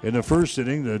in the first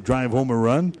inning to drive home a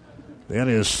run. They had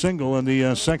a single in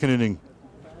the second inning.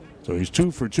 So he's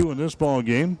 2 for 2 in this ball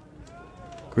game.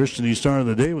 Christian, he started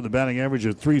the day with a batting average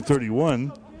of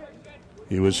 .331.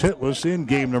 He was hitless in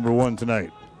game number 1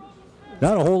 tonight.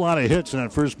 Not a whole lot of hits in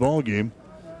that first ball game.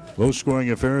 Low-scoring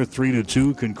affair,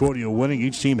 3-2. Concordia winning.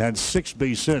 Each team had 6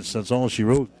 base hits. That's all she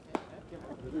wrote.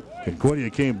 Concordia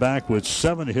came back with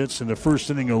 7 hits in the first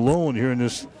inning alone here in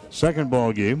this second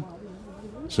ball game.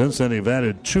 Since then, they've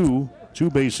added 2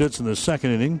 base hits in the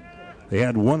second inning. They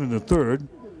had 1 in the third.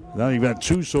 Now you've got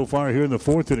 2 so far here in the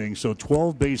 4th inning. So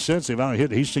 12 base hits. They've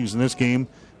out-hit Hastings in this game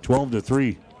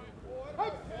 12-3.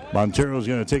 Montero's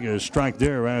going to take a strike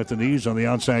there right at the knees on the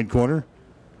outside corner.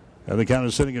 And the count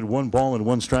is sitting at 1 ball and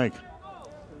 1 strike.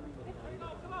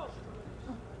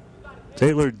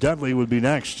 Taylor Dudley would be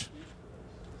next.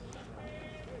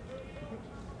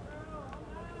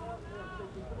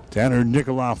 Tanner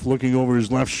Nikoloff looking over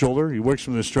his left shoulder. He works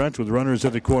from the stretch with runners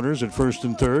at the corners at first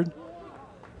and third.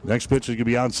 Next pitch is going to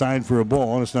be outside for a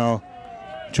ball, and it's now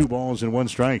 2 balls and 1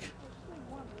 strike.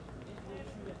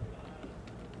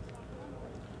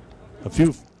 A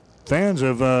few fans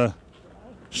have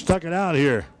stuck it out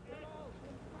here.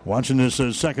 Watching this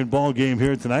second ball game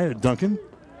here tonight at Duncan.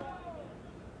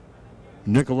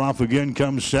 Nikoloff again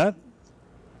comes set.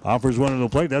 Offers one to the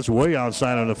plate. That's way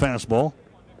outside on the fastball.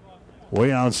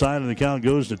 Way outside, and the count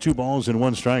goes to 2 balls and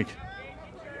 1 strike.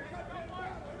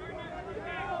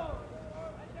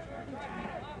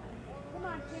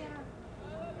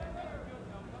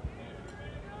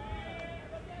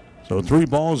 So 3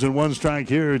 balls and 1 strike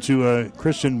here to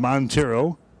Christian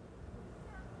Montero.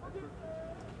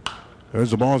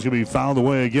 There's the ball. It's going to be fouled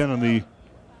away again on the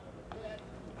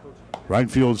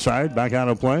right field side. Back out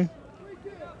of play.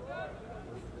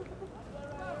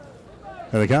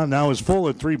 And the count now is full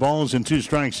at 3 balls and 2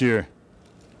 strikes here.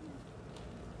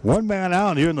 1 man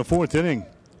out here in the 4th inning.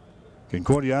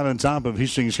 Concordia out on top of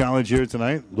Hastings College here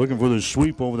tonight, looking for the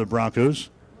sweep over the Broncos.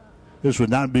 This would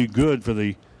not be good for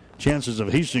the chances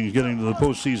of Hastings getting to the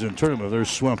postseason tournament. They're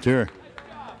swept here.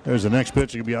 There's the next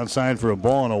pitch. It could be outside for a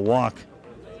ball and a walk.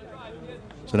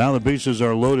 So now the bases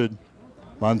are loaded.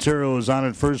 Montero is on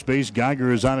at first base.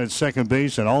 Geiger is on at second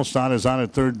base. And Alstott is on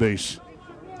at third base.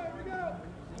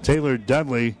 Taylor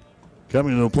Dudley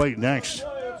coming to the plate next.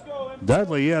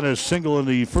 Dudley had a single in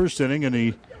the first inning, and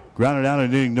he grounded out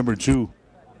in inning number 2.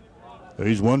 So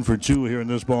he's 1 for 2 here in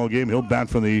this ball game. He'll bat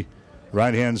from the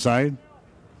right-hand side.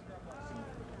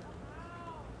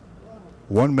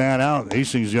 1 man out.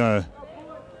 Hastings going to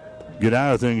get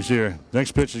out of things here.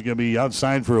 Next pitch is going to be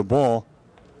outside for a ball.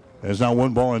 There's now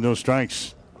 1 ball and no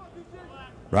strikes.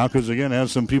 Broncos again have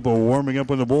some people warming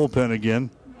up in the bullpen again.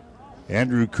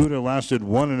 Andrew Kuda lasted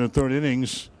 1 1/3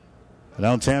 innings. And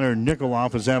now Tanner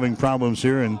Nikoloff is having problems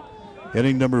here in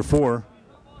inning number 4.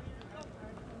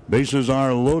 Bases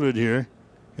are loaded here.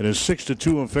 It is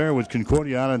 6-2 affair with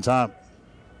Concordia out on top.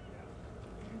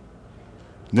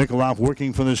 Nikoloff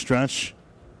working for the stretch.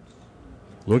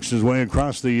 Looks his way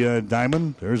across the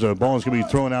diamond. There's a ball that's going to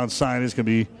be thrown outside. It's going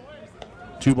to be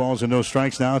 2 balls and no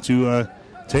strikes now to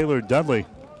Taylor Dudley.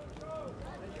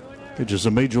 Just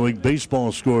some Major League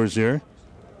Baseball scores here.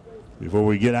 Before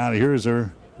we get out of here, as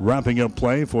they're wrapping up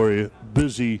play for a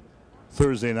busy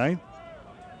Thursday night.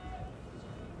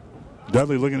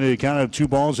 Dudley looking at a count of 2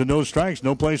 balls and no strikes.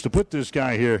 No place to put this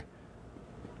guy here.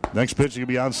 Next pitch is going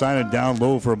to be outside and down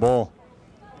low for a ball.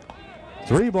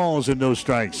 3 balls and no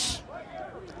strikes.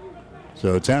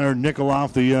 So Tanner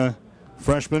Nikoloff, the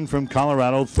freshman from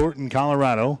Colorado, Thornton,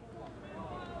 Colorado.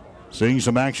 Seeing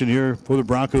some action here for the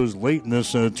Broncos late in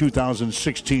this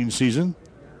 2016 season.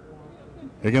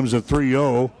 Here comes a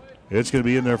 3-0. It's going to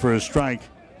be in there for a strike.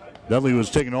 Dudley was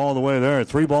taken all the way there.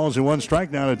 3 balls and 1 strike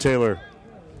now to Taylor.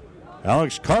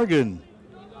 Alex Cargan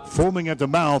foaming at the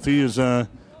mouth. He is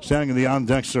standing in the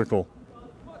on-deck circle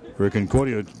for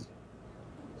Concordia.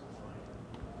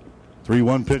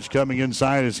 3-1 pitch coming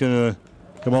inside. It's going to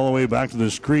come all the way back to the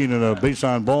screen, and a base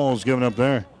on ball is given up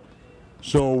there.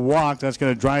 So a walk, that's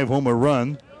going to drive home a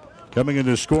run. Coming in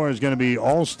to score is going to be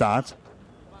Alstott.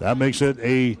 That makes it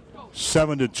a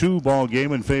 7-2 ball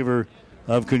game in favor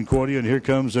of Concordia. And here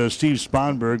comes Steve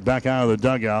Sponberg back out of the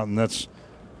dugout, and that's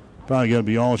probably going to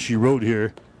be all she wrote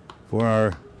here for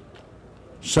our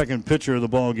second pitcher of the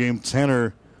ball game,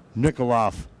 Tanner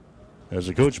Nikoloff. As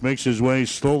the coach makes his way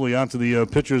slowly onto the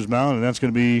pitcher's mound, and that's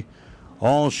going to be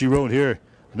all she wrote here.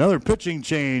 Another pitching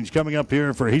change coming up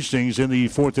here for Hastings in the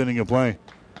 4th inning of play.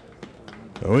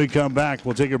 When we come back,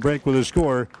 we'll take a break with a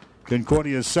score.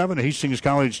 Concordia 7, Hastings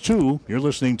College 2. You're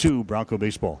listening to Bronco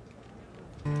Baseball.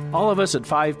 All of us at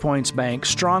 5 Points Bank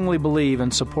strongly believe in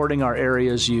supporting our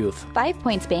area's youth. 5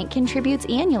 Points Bank contributes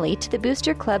annually to the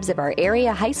booster clubs of our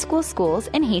area high school schools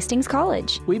and Hastings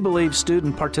College. We believe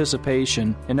student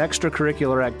participation in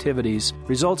extracurricular activities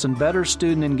results in better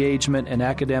student engagement and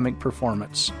academic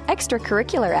performance.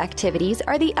 Extracurricular activities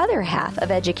are the other half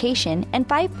of education, and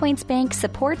 5 Points Bank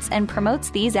supports and promotes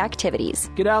these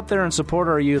activities. Get out there and support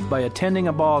our youth by attending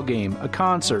a ball game, a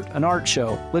concert, an art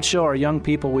show. Let's show our young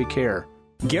people we care.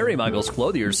 Gary Michaels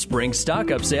Clothier's spring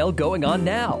stock-up sale going on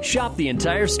now. Shop the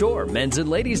entire store, men's and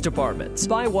ladies departments.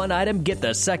 Buy 1 item, get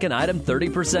the second item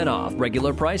 30% off.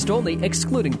 Regular priced only,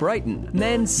 excluding Brighton.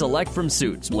 Men's select from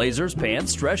suits, blazers,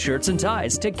 pants, dress shirts, and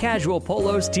ties to casual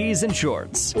polos, tees, and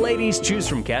shorts. Ladies choose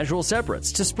from casual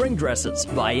separates to spring dresses.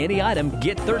 Buy any item,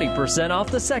 get 30% off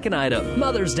the second item.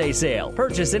 Mother's Day sale.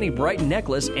 Purchase any Brighton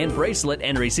necklace and bracelet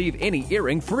and receive any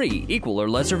earring free, equal or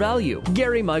lesser value.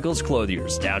 Gary Michaels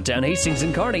Clothiers, downtown Hastings and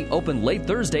and Kearney, open late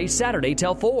Thursday, Saturday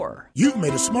till 4. You've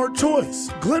made a smart choice.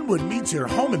 Glenwood meets your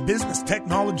home and business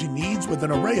technology needs with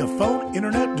an array of phone,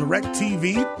 internet, direct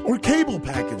TV, or cable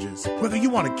packages. Whether you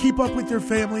want to keep up with your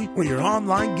family or your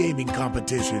online gaming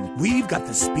competition, we've got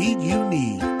the speed you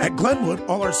need. At Glenwood,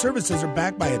 all our services are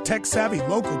backed by a tech-savvy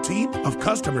local team of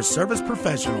customer service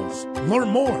professionals. Learn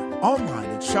more online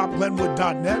at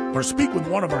shopglenwood.net or speak with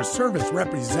one of our service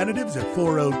representatives at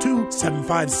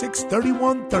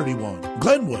 402-756-3131.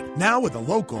 Glenwood, now with a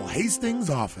local Hastings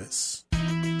office.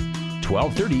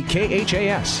 1230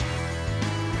 KHAS.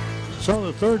 So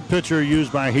the third pitcher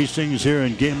used by Hastings here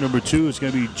in game number 2 is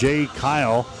going to be Jay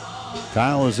Kyle.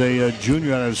 Kyle is a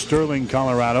junior out of Sterling,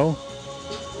 Colorado.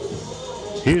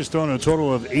 He has thrown a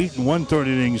total of 8 1/3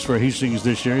 innings for Hastings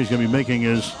this year. He's going to be making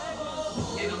his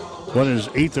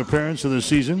 8th appearance of the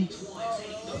season.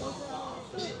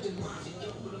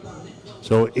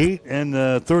 So 8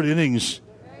 1/3 innings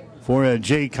for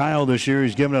Jay Kyle this year.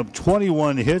 He's given up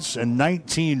 21 hits and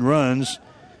 19 runs.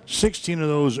 16 of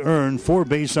those earned, 4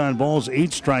 base on balls,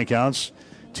 8 strikeouts.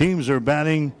 Teams are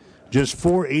batting just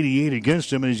 .488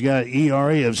 against him, and he's got an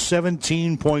ERA of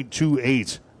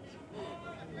 17.28.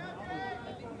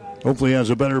 Hopefully he has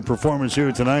a better performance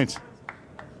here tonight.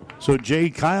 So Jay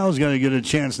Kyle's going to get a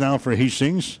chance now for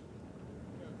Hastings.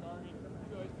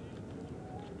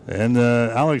 And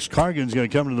Alex Cargan's going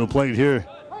to come to the plate here.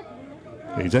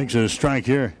 He takes a strike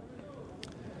here.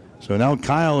 So now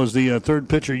Kyle is the third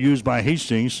pitcher used by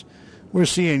Hastings. We're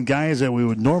seeing guys that we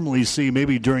would normally see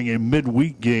maybe during a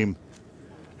midweek game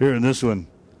here in this one.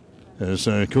 As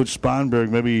Coach Sponberg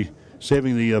maybe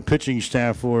saving the pitching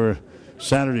staff for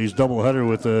Saturday's doubleheader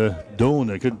with Doan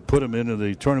that could put him into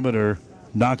the tournament or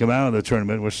knock him out of the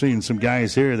tournament. We're seeing some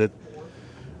guys here that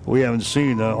we haven't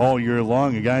seen all year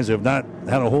long. The guys have not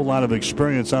had a whole lot of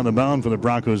experience on the mound for the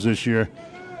Broncos this year.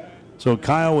 So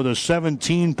Kyle with a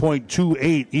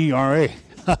 17.28 ERA.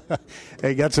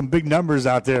 Hey, got some big numbers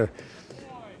out there.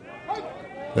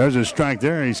 There's a strike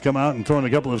there. He's come out and thrown a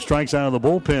couple of strikes out of the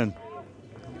bullpen.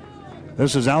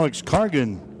 This is Alex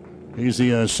Cargan. He's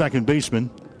the second baseman.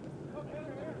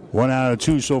 1 out of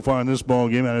 2 so far in this ball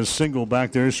game. Had a single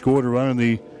back there. Scored a run in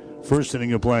the first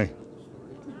inning of play.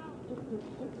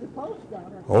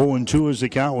 0-2 is the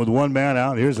count with 1 man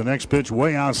out. Here's the next pitch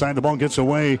way outside. The ball gets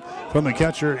away from the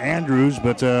catcher, Andrews,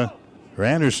 or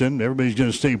Anderson. Everybody's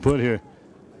going to stay put here.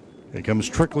 It comes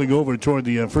trickling over toward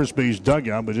the first base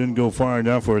dugout, but didn't go far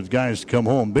enough for the guys to come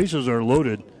home. Bases are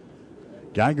loaded.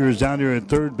 Geiger is down there at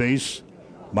third base.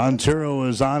 Montero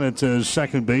is on at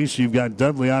second base. You've got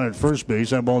Dudley on at first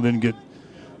base. That ball didn't get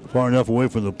far enough away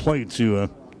from the plate to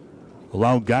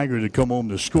allow Geiger to come home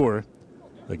to score.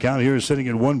 The count here is sitting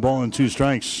at 1-2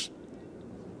 strikes.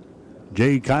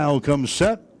 Jay Kyle comes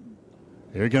set.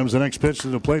 Here comes the next pitch to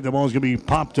the plate. The ball is going to be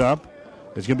popped up.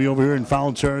 It's going to be over here in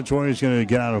foul territory. It's going to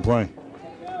get out of play.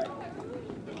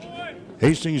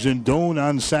 Hastings and Doan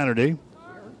on Saturday.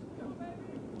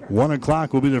 1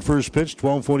 o'clock will be the first pitch.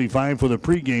 12:45 for the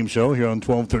pregame show here on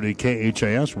 1230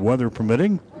 KHAS, weather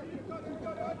permitting.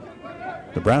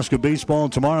 Nebraska baseball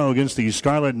tomorrow against the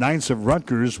Scarlet Knights of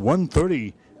Rutgers.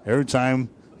 1:30 airtime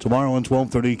tomorrow on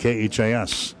 1230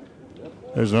 KHAS.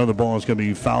 There's another ball that's going to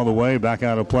be fouled away, back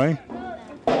out of play.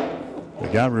 The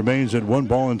count remains at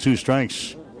 1-2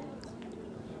 strikes.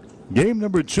 Game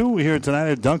number 2 here tonight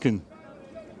at Duncan.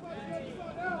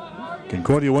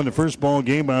 Concordia won the first ball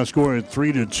game by a score of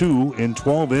 3-2 in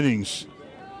 12 innings.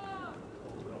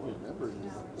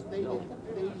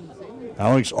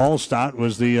 Alex Allstott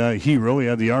was the hero. He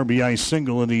had the RBI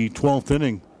single in the 12th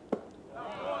inning.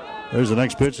 There's the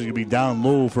next pitch. It's going to be down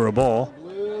low for a ball.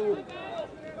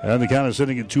 And the count is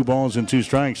sitting at 2-2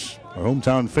 strikes. Our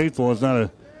hometown faithful has not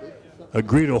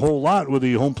agreed a whole lot with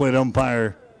the home plate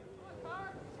umpire.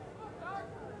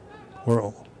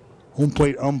 Or home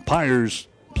plate umpires,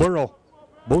 plural.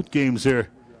 Both games here.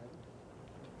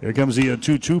 Here comes the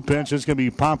 2-2 pitch. It's going to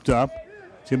be popped up.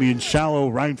 It's going to be in shallow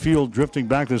right field, drifting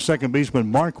back to second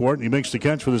baseman Marquardt, and he makes the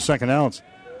catch for the second out.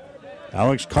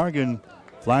 Alex Cargan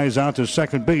flies out to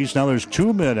second base. Now there's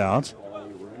 2 men out.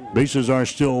 Bases are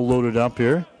still loaded up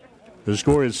here. The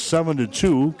score is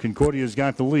 7-2. Concordia's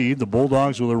got the lead. The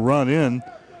Bulldogs with a run in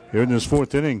here in this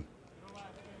 4th inning.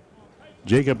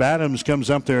 Jacob Adams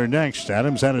comes up there next.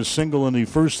 Adams had a single in the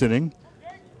first inning.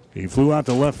 He flew out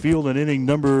to left field in inning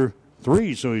number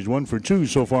 3, so he's 1 for 2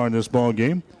 so far in this ball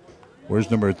game.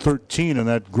 Where's number 13 in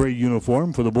that gray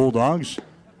uniform for the Bulldogs?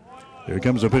 Here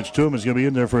comes the pitch to him. It's going to be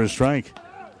in there for a strike.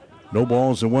 No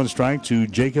balls and 1 strike to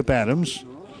Jacob Adams.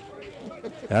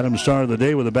 Adams started the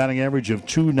day with a batting average of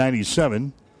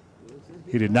 .297.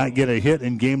 He did not get a hit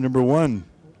in game number 1.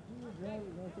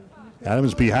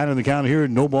 Adams behind on the count here.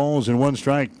 No balls and 1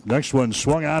 strike. Next one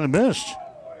swung out and missed.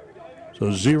 So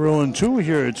 0-2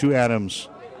 here to Adams.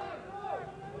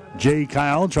 Jay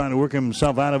Kyle trying to work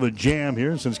himself out of a jam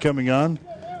here since coming on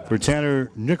for Tanner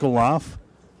Nikoloff,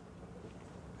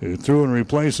 who threw in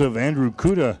replace of Andrew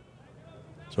Kuda.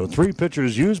 So 3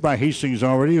 pitchers used by Hastings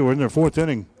already. We're in their 4th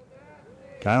inning.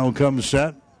 Kyle comes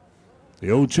set. The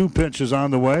 0-2 pitch is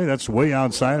on the way. That's way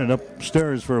outside and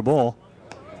upstairs for a ball.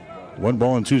 1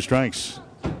 ball and 2 strikes.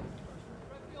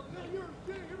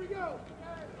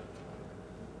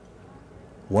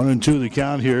 1-2 the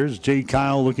count here. Is Jay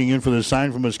Kyle looking in for the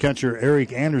sign from his catcher,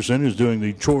 Eric Anderson, who's doing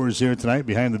the chores here tonight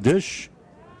behind the dish.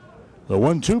 The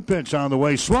 1-2 pitch on the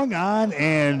way. Swung on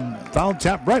and foul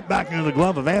tap right back into the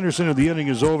glove of Anderson, and the inning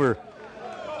is over.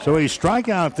 So a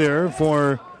strikeout there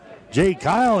for Jay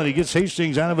Kyle, and he gets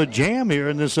Hastings out of a jam here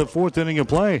in this 4th inning of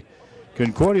play.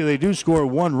 Concordia, they do score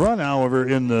 1 run, however,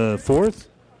 in the 4th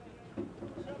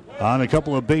on a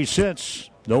couple of base hits.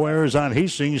 No errors on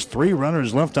Hastings. 3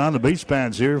 runners left on the base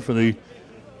pads here for the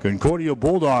Concordia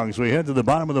Bulldogs. We head to the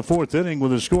bottom of the 4th inning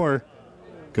with a score.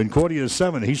 Concordia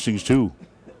 7, Hastings 2.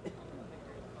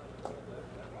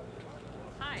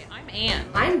 Ann.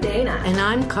 I'm Dana. And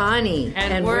I'm Connie.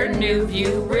 And we're New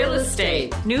View Real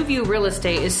Estate. New View Real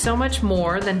Estate is so much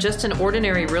more than just an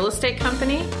ordinary real estate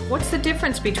company. What's the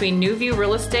difference between New View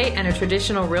Real Estate and a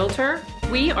traditional realtor?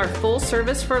 We are full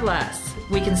service for less.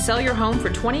 We can sell your home for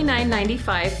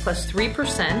 $29.95 plus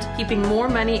 3%, keeping more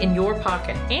money in your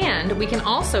pocket. And we can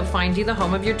also find you the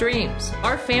home of your dreams.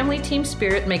 Our family team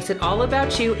spirit makes it all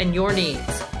about you and your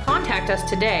needs. Contact us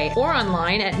today or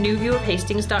online at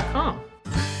newviewofhastings.com.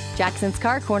 Jackson's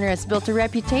Car Corner has built a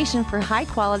reputation for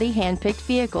high-quality hand-picked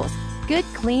vehicles. Good,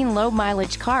 clean,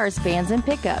 low-mileage cars, vans, and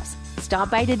pickups.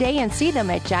 Stop by today and see them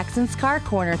at Jackson's Car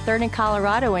Corner, 3rd and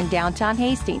Colorado in downtown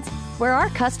Hastings, where our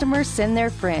customers send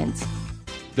their friends.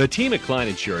 The team at Klein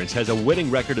Insurance has a winning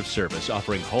record of service,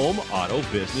 offering home, auto,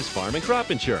 business, farm, and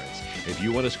crop insurance. If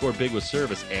you want to score big with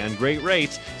service and great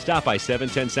rates, stop by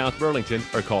 710 South Burlington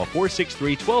or call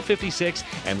 463-1256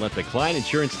 and let the Klein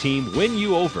Insurance team win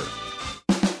you over.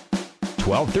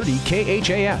 1230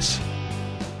 KHAS.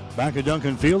 Back at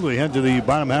Duncan Field, we head to the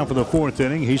bottom half of the 4th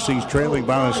inning. Hastings trailing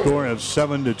by a score of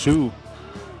 7-2.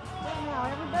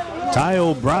 Ty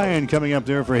O'Brien coming up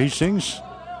there for Hastings.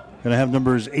 Going to have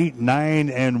numbers 8, 9,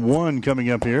 and 1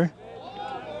 coming up here.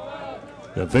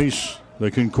 They face the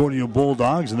Concordia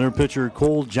Bulldogs and their pitcher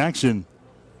Cole Jackson.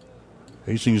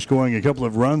 Hastings scoring a couple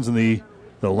of runs in the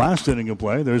last inning of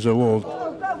play. There's a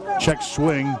little check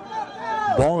swing.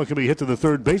 Ball that can be hit to the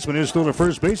 3rd baseman. Is still to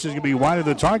first base. Is going to be wide of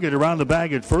the target. Around the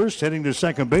bag at first. Heading to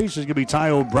 2nd base is going to be Ty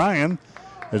O'Brien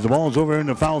as the ball is over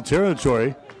into foul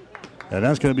territory. And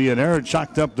that's going to be an error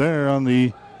chalked up there on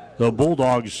the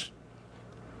Bulldogs.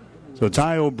 So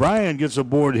Ty O'Brien gets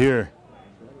aboard here.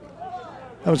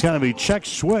 That was kind of a check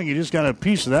swing. He just got a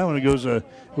piece of that one. It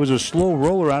was a slow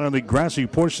roller out on the grassy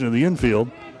portion of the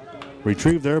infield.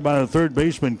 Retrieved there by the 3rd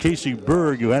baseman, Casey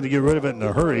Berg, who had to get rid of it in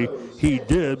a hurry. He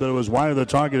did, but it was wide of the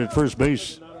target at first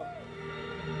base.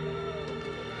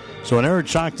 So an error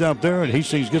chalked up there, and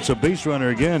Hastings gets a base runner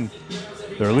again.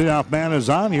 Their leadoff man is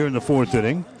on here in the 4th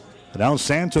inning. And now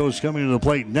Santos coming to the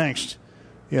plate next.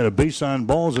 He had a base on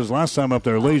balls his last time up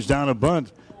there. Lays down a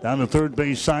bunt. Down the 3rd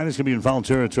base side. It's going to be in foul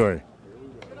territory.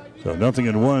 So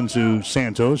 0-1 to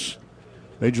Santos.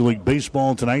 Major League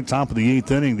Baseball tonight, top of the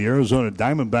 8th inning. The Arizona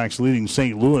Diamondbacks leading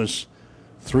St. Louis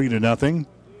 3-0.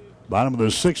 Bottom of the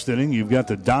 6th inning, you've got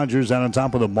the Dodgers out on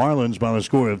top of the Marlins by the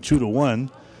score of 2-1.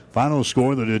 Final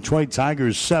score, the Detroit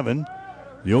Tigers 7,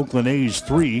 the Oakland A's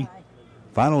 3.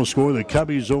 Final score, the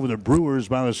Cubbies over the Brewers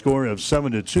by the score of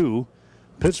 7-2.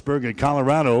 Pittsburgh at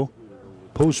Colorado,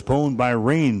 postponed by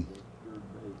rain.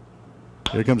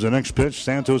 Here comes the next pitch.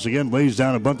 Santos again lays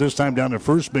down a bunt, this time down the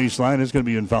first baseline. It's going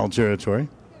to be in foul territory.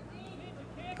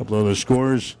 A couple of the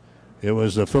scores. It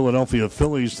was the Philadelphia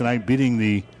Phillies tonight beating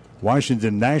the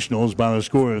Washington Nationals by the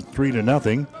score of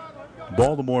 3-0.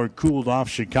 Baltimore cooled off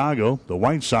Chicago. The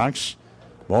White Sox,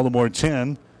 Baltimore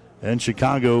 10 and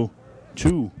Chicago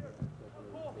 2.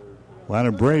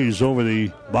 Atlanta Braves over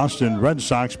the Boston Red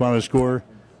Sox by the score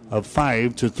of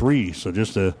 5-3. So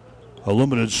just a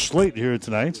limited slate here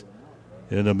tonight.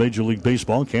 In a Major League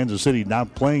Baseball, Kansas City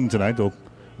not playing tonight. They'll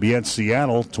be at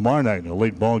Seattle tomorrow night in a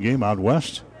late ball game out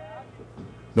west.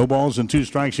 No balls and 2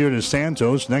 strikes here to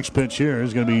Santos. Next pitch here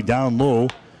is going to be down low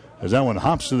as that one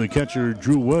hops to the catcher,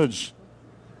 Drew Woods.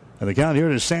 And the count here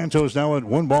to Santos now at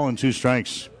 1 ball and 2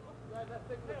 strikes.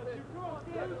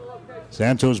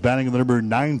 Santos batting in the number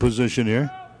 9 position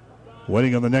here.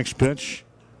 Waiting on the next pitch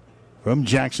from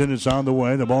Jackson. It's on the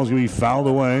way. The ball's going to be fouled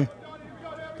away.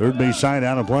 3rd base side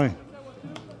out of play.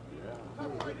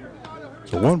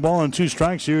 So 1 ball and 2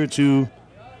 strikes here to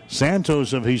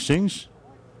Santos of Hastings.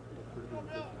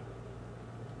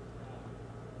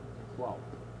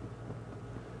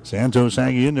 Santos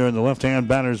hanging in there in the left-hand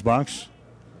batter's box.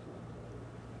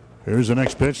 Here's the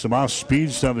next pitch. Some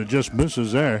off-speed stuff that just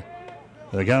misses there.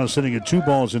 The count is sitting at 2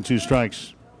 balls and 2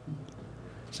 strikes.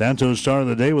 Santos started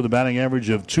the day with a batting average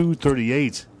of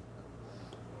 .238.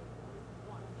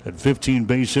 Had 15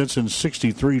 base hits and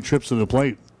 63 trips to the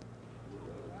plate.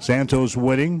 Santos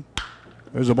waiting.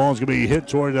 There's a ball that's going to be hit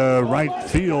toward right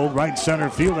field, right center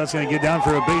field. That's going to get down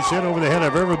for a base hit over the head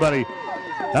of everybody.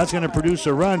 That's going to produce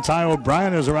a run. Ty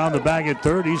O'Brien is around the bag at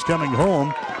third. He's coming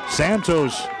home.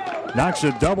 Santos knocks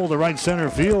a double to right center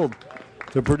field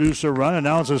to produce a run, and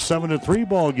now it's a 7-3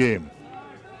 ball game.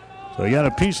 So you got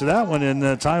a piece of that one,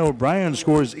 and Ty O'Brien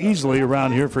scores easily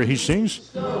around here for Hastings.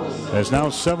 It's now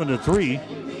 7-3.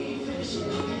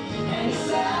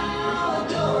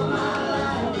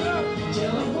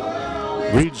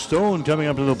 Reed Stone coming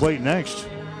up to the plate next.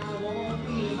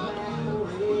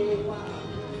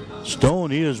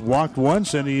 Stone, he has walked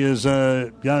once, and he has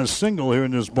got a single here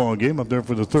in this ball game, up there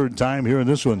for the 3rd time here in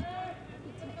this one.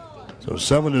 So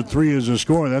 7-3 is the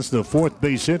score. That's the 4th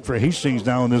base hit for Hastings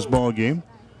now in this ball game.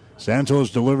 Santos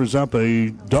delivers up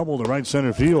a double to right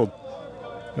center field.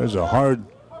 There's a hard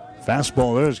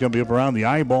fastball there. It's going to be up around the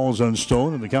eyeballs on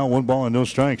Stone, and the count 1 ball and no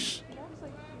strikes.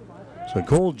 So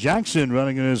Cole Jackson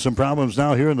running into some problems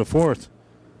now here in the 4th.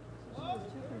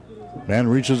 Man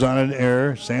reaches on an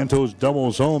error. Santos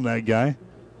doubles home that guy.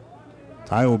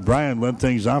 Ty O'Brien led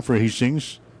things off for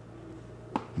Hastings.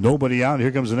 Nobody out.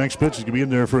 Here comes the next pitch. It's going to be in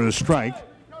there for a strike.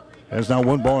 There's now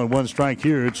 1 ball and 1 strike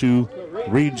here to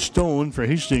Reed Stone for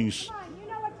Hastings.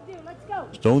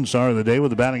 Stone star of the day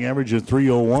with a batting average of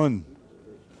 .301.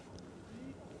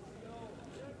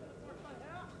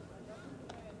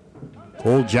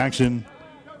 Cole Jackson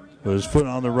with his foot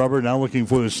on the rubber, now looking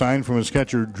for the sign from his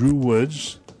catcher, Drew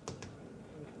Woods.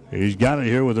 He's got it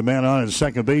here with a man on at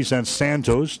second base. That's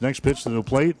Santos. Next pitch to the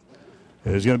plate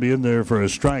is going to be in there for a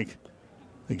strike.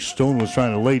 I think Stone was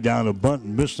trying to lay down a bunt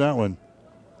and missed that one.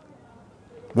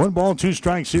 1 ball, 2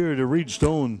 strikes here to Reed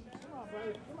Stone.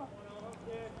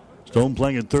 Stone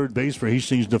playing at third base for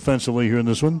Hastings defensively here in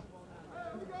this one.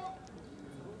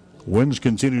 Winds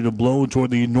continue to blow toward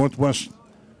the northwest,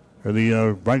 or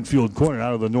the right field corner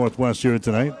out of the northwest here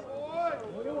tonight.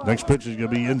 Next pitch is going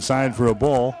to be inside for a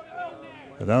ball.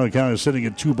 And now the count is sitting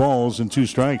at 2 balls and 2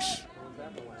 strikes.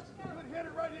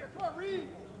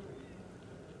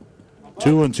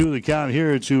 2-2 the count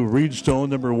here to Reed Stone,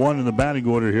 number 1 in the batting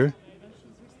order here.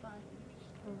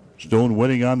 Stone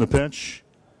waiting on the pitch.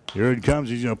 Here it comes.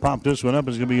 He's going to pop this one up.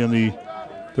 It's going to be on the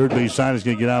third base side. It's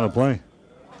going to get out of play.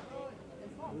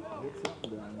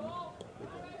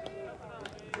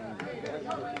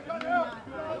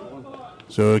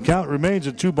 So the count remains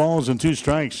at 2 balls and 2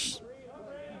 strikes.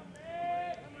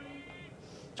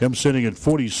 Tim sitting at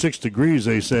 46 degrees,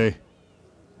 they say,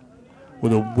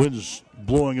 with the winds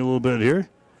blowing a little bit here.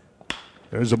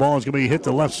 There's the ball. It's going to be hit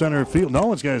to left center field.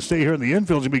 No, it's going to stay here in the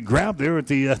infield. It's going to be grabbed there at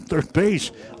the third base.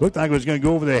 Looked like it was going to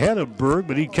go over the head of Berg,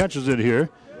 but he catches it here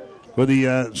for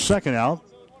the second out.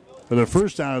 For the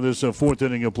first out of this 4th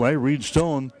inning of play, Reed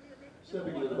Stone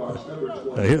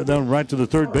hit it down right to the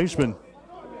third baseman.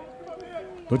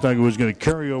 Looked like it was going to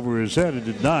carry over his head. It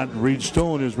did not. Reed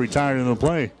Stone is retired in the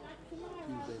play.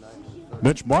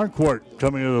 Mitch Marquardt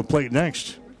coming to the plate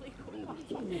next.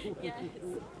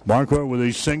 Marquardt with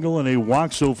a single and a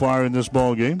walk so far in this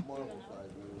ball game.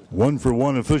 1 for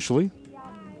 1 officially.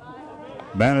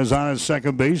 Man is on at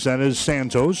second base. That is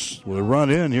Santos with a run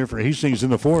in here for Hastings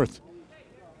in the 4th.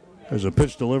 There's a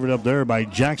pitch delivered up there by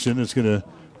Jackson. It's going to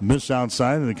miss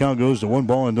outside, and the count goes to 1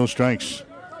 ball and no strikes.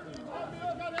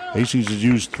 Hastings has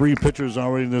used 3 pitchers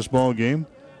already in this ball game.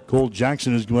 Cole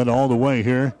Jackson has went all the way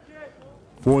here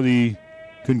for the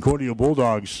Concordia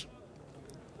Bulldogs.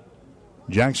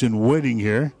 Jackson waiting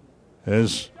here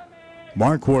as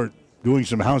Marquardt doing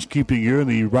some housekeeping here in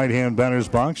the right-hand batter's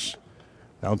box.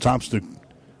 Now taps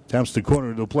the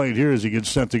corner of the plate here as he gets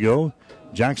set to go.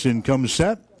 Jackson comes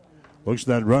set. Looks at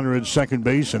that runner at second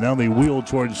base, and now they wheel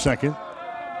towards second.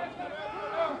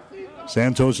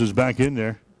 Santos is back in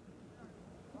there.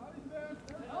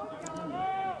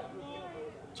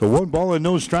 So 1 ball and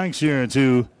no strikes here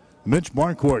to Mitch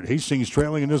Marquardt. Hastings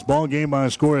trailing in this ball game by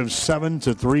a score of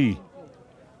 7-3.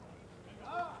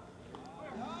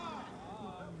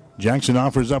 Jackson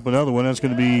offers up another one. That's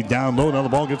going to be down low. Now the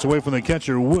ball gets away from the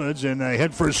catcher, Woods, and a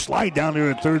head first slide down there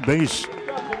at third base.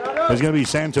 That's going to be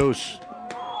Santos.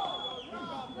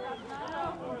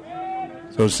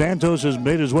 So Santos has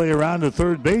made his way around to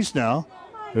third base now.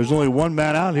 There's only 1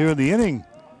 man out here in the inning.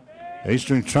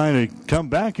 Hastings trying to come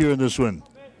back here in this one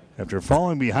after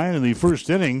falling behind in the first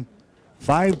inning,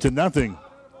 5-0.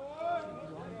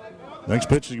 Next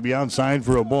pitch is going to be outside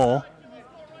for a ball.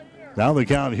 Now the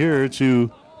count here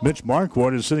to Mitch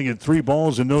Marquardt is sitting at 3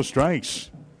 balls and no strikes.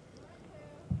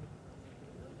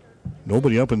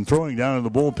 Nobody up and throwing down in the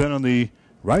bullpen on the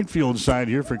right field side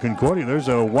here for Concordia. There's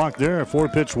a walk there, a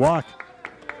 4-pitch walk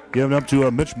given up to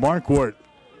Mitch Marquardt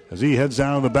as he heads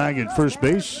down the bag at first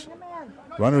base.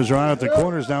 Runners are on at the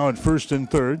corners now at first and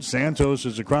third. Santos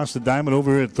is across the diamond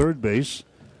over at third base.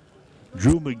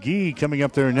 Drew McGee coming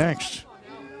up there next.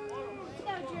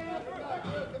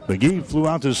 McGee flew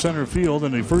out to center field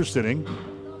in the first inning.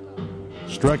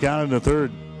 Struck out in the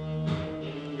third.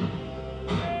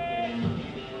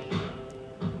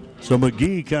 So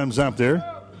McGee comes up there.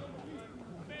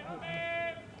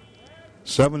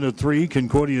 7-3.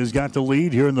 Concordia's got the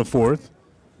lead here in the fourth.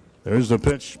 There's the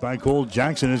pitch by Cole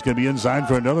Jackson. It's going to be inside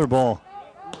for another ball.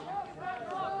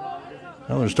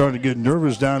 Now they're starting to get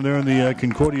nervous down there in the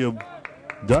Concordia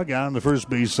dugout on the first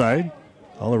base side.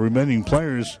 All the remaining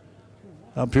players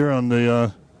up here on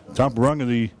the top rung of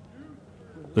the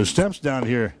steps down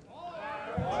here.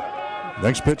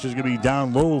 Next pitch is going to be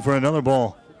down low for another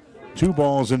ball. 2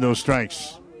 balls and no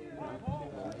strikes.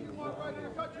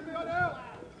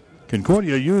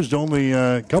 Concordia used only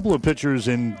a couple of pitchers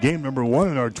in game number 1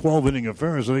 in our 12-inning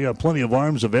affair, so they got plenty of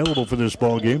arms available for this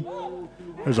ball game.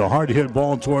 There's a hard-hit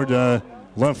ball toward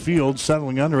left field,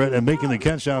 settling under it and making the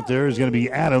catch out there is going to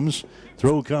be Adams.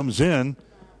 Throw comes in.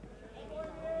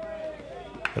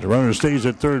 The runner stays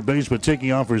at third base, but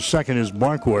taking off for second is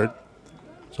Marquardt.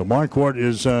 So Marquardt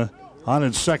is on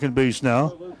at second base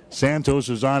now. Santos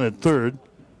is on at third.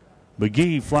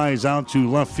 McGee flies out to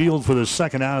left field for the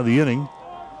second out of the inning.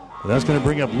 That's going to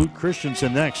bring up Luke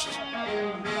Christensen next.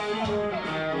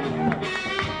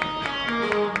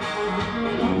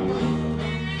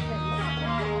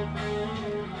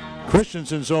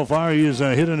 Christensen so far, he has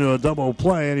hit into a double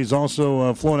play, and he's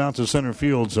also flown out to center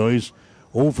field, so he's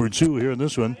 0 for 2 here in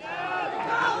this one.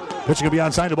 Pitch going to be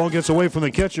outside. The ball gets away from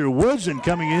the catcher, Woods, and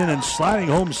coming in and sliding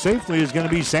home safely is going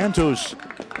to be Santos.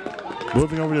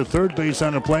 Moving over to third base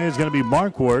on the play is going to be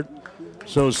Marquardt.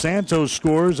 So Santos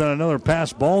scores on another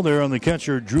pass ball there on the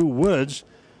catcher, Drew Woods.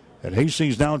 And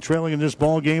Hastings now trailing in this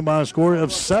ball game by a score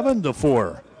of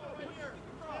 7-4.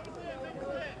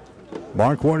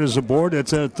 Marquardt is aboard.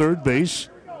 That's at third base.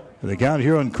 And the count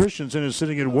here on Christensen is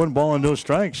sitting at 1 ball and no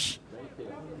strikes.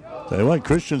 Tell you what,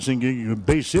 Christensen getting a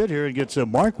base hit here and gets a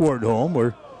Marquardt home.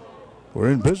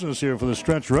 We're in business here for the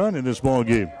stretch run in this ball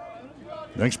game.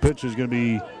 Next pitch is going to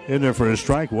be in there for a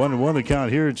strike. 1-1 the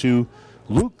count here to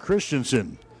Luke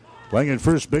Christensen. Playing at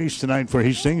first base tonight for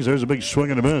Hastings. There's a big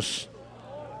swing and a miss.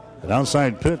 An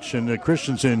outside pitch, and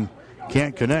Christensen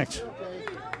can't connect.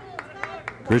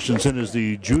 Christensen is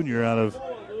the junior out of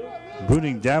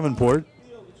Bruning Davenport.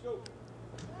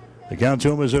 The count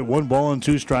to him is at 1 ball and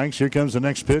 2 strikes. Here comes the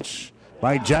next pitch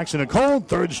by Jackson. A called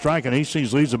third strike, and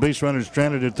Hastings leaves the base runner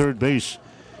stranded at third base.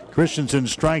 Christensen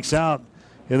strikes out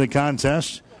in the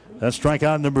contest. That's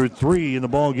strikeout number 3 in the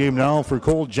ball game now for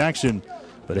Cole Jackson.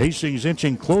 But Hastings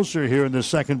inching closer here in the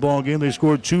second ball game. They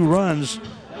scored 2 runs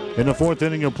in the fourth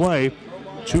inning of play.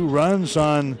 2 runs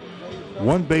on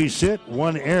 1 base hit,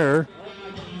 1 error,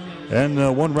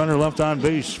 and 1 runner left on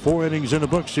base. 4 innings in the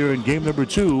books here in game number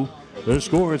 2. The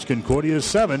score is Concordia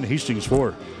 7, Hastings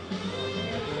 4.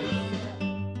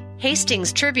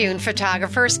 Hastings Tribune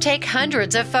photographers take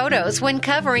hundreds of photos when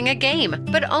covering a game,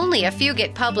 but only a few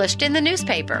get published in the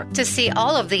newspaper. To see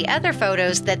all of the other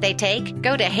photos that they take,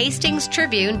 go to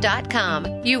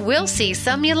hastingstribune.com. You will see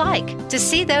some you like. To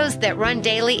see those that run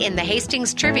daily in the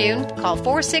Hastings Tribune, call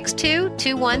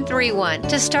 462-2131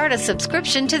 to start a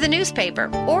subscription to the newspaper,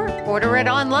 or order it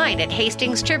online at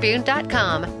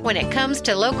hastingstribune.com. When it comes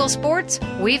to local sports,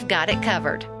 we've got it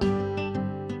covered.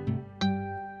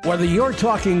 Whether you're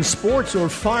talking sports or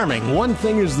farming, one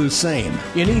thing is the same.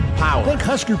 You need power. Think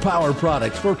Husker Power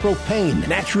products for propane,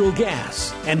 natural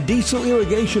gas, and diesel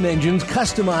irrigation engines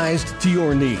customized to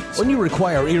your needs. When you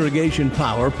require irrigation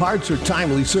power, parts, or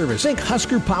timely service, think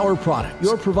Husker Power products,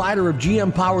 your provider of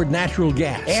GM-powered natural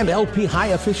gas and LP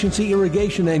high-efficiency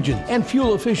irrigation engine and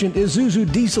fuel-efficient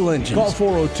Isuzu diesel engines. Call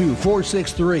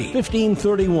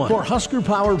 402-463-1531 for Husker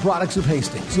Power products of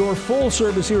Hastings, your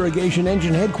full-service irrigation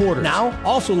engine headquarters. Now,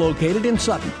 also located in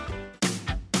Sutton.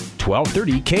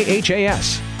 1230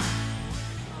 KHAS.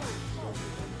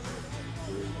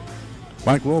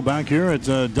 Mike Lowe back here at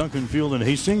Duncan Field in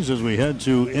Hastings as we head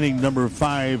to inning number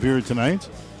 5 here tonight.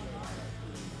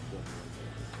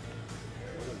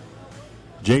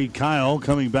 Jade Kyle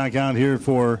coming back out here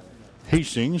for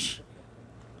Hastings.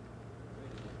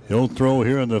 He'll throw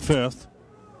here in the 5th.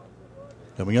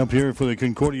 Coming up here for the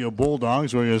Concordia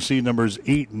Bulldogs, we're going to see numbers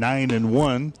 8, 9, and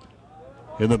 1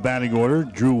 in the batting order.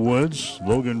 Drew Woods,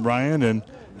 Logan Ryan, and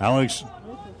Alex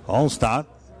Allstott.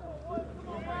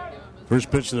 First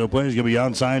pitch to the plate is going to be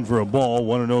outside for a ball.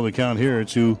 1-0 the count here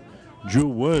to Drew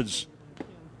Woods.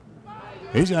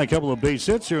 He's got a couple of base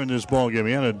hits here in this ball game.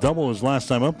 He had a double his last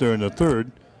time up there in the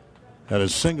 3rd. Had a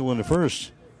single in the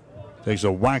 1st. Takes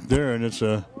a whack there, and it's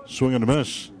a swing and a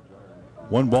miss.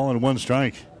 1 ball and 1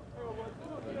 strike.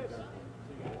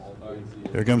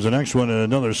 Here comes the next one,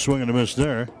 another swing and a miss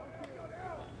there.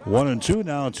 1-2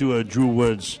 now to Drew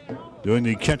Woods doing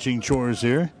the catching chores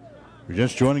here. We're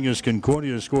just joining us.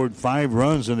 Concordia scored 5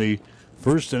 runs in the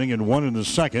 1st inning and 1 in the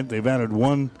 2nd. They've added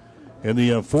 1 in the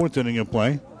 4th inning of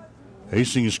play.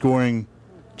 Hastings scoring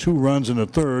 2 runs in the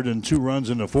 3rd and 2 runs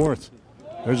in the 4th.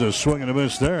 There's a swing and a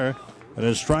miss there, and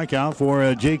a strikeout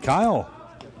for Jay Kyle.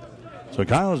 So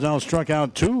Kyle has now struck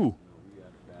out 2.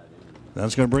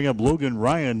 That's going to bring up Logan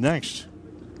Ryan next.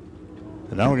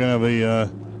 And now we're going to have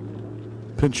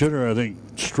a pinch hitter, I think,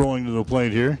 strolling to the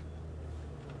plate here.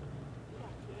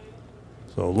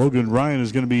 So Logan Ryan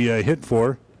is going to be hit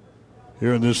for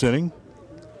here in this inning.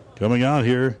 Coming out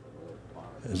here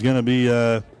is going to be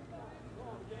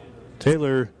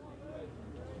Taylor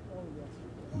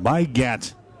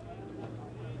Bygat.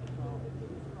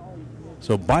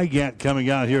 So Bygat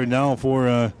coming out here now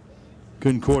for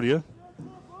Concordia.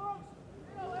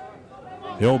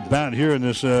 He'll bat here in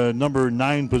this number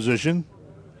 9 position.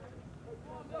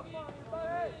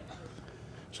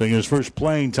 So his first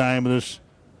playing time of this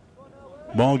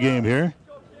ball game here.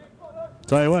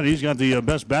 Tell you what, he's got the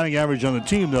best batting average on the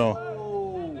team, though.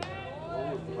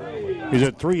 He's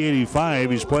at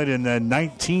 .385. He's played in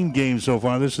 19 games so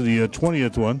far. This is the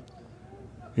 20th one.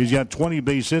 He's got 20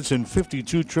 base hits and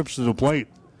 52 trips to the plate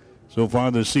so far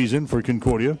this season for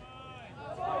Concordia.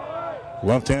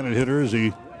 Left-handed hitter as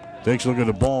he takes a look at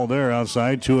the ball there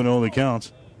outside. 2-0 the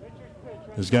count.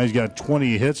 This guy's got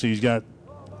 20 hits. He's got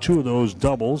 2 of those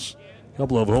doubles. A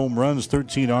couple of home runs,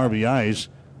 13 RBIs.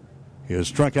 He has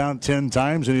struck out 10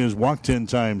 times and he has walked 10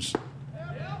 times.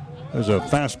 There's a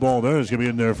fastball there. It's going to be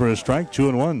in there for a strike.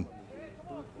 2-1.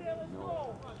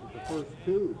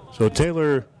 So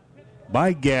Taylor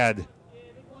Bygad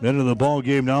into the ball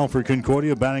game now for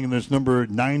Concordia, batting in this number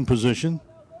 9 position.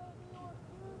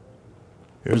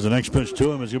 Here's the next pitch to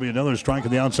him. It's going to be another strike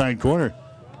in the outside corner.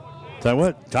 Tell you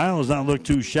what, Kyle has not looked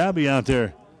too shabby out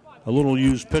there. A little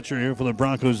used pitcher here for the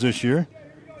Broncos this year.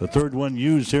 The 3rd one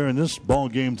used here in this ball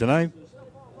game tonight.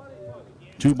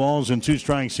 2 balls and 2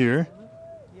 strikes here.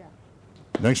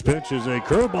 Next pitch is a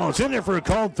curveball. It's in there for a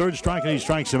called 3rd strike, and he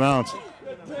strikes him out.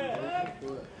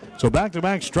 So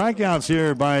back-to-back strikeouts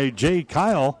here by Jay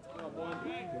Kyle.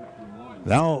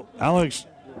 Now Alex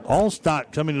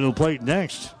Allstott coming to the plate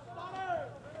next.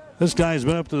 This guy's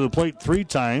been up to the plate 3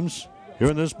 times here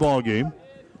in this ball game.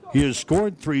 He has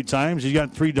scored 3 times. He's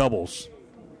got 3 doubles.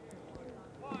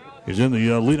 He's in the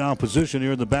leadoff position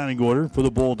here in the batting order for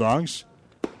the Bulldogs.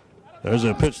 There's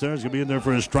a pitch there. It's going to be in there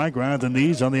for a strike right at the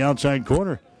knees on the outside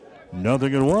corner.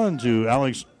 0-1 to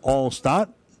Alex Allstott.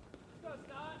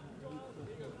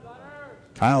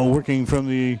 Kyle working from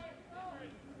the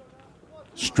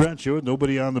stretch here with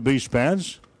nobody on the base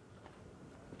pads.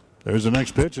 There's the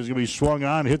next pitch. It's going to be swung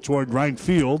on, hit toward right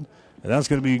field. And that's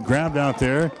going to be grabbed out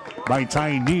there by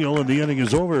Ty Neal, and the inning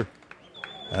is over.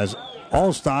 As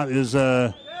Allstott is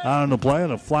out on the play,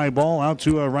 and a fly ball out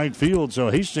to right field. So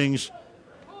Hastings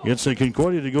gets the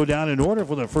Concordia to go down in order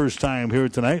for the first time here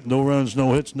tonight. No runs,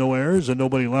 no hits, no errors, and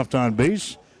nobody left on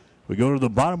base. We go to the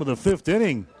bottom of the 5th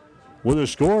inning with a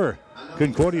score.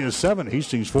 Concordia 7,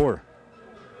 Hastings 4.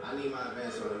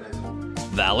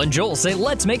 Val and Joel say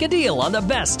let's make a deal on the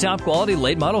best top-quality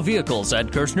late-model vehicles at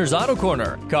Kirshner's Auto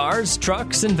Corner. Cars,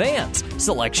 trucks, and vans.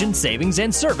 Selection, savings,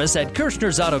 and service at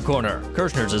Kirshner's Auto Corner.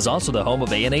 Kirshner's is also the home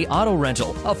of A&A Auto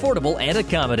Rental, affordable and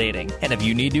accommodating. And if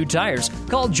you need new tires,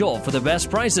 call Joel for the best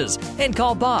prices. And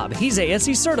call Bob. He's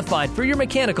ASE certified for your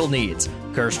mechanical needs.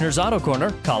 Kirshner's Auto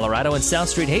Corner, Colorado and South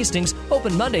Street, Hastings,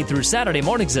 open Monday through Saturday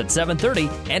mornings at 7:30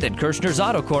 and at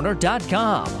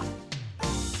Kirshner'sAutoCorner.com.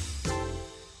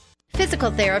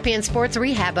 Physical Therapy and Sports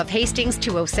Rehab of Hastings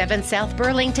 207 South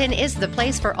Burlington is the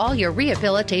place for all your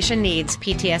rehabilitation needs.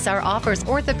 PTSR offers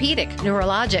orthopedic,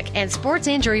 neurologic, and sports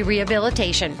injury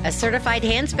rehabilitation. A certified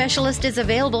hand specialist is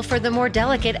available for the more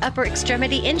delicate upper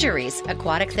extremity injuries.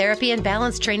 Aquatic therapy and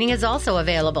balance training is also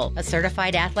available. A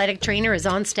certified athletic trainer is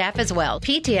on staff as well.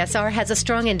 PTSR has a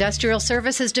strong industrial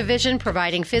services division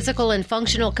providing physical and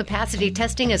functional capacity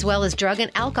testing as well as drug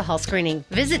and alcohol screening.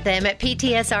 Visit them at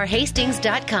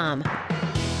ptsrhastings.com.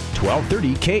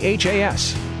 1230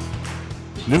 KHAS.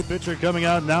 New pitcher coming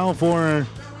out now for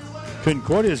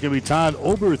Concordia is going to be Todd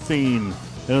Oberthien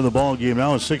into the ball game.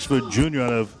 Now a 6-foot junior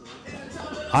out of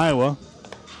Iowa.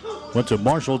 Went to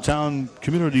Marshalltown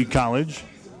Community College.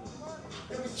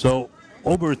 So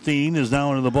Oberthien is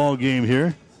now into the ball game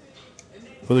here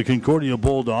for the Concordia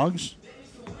Bulldogs.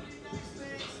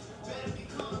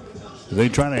 They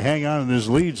try to hang on to this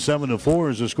lead.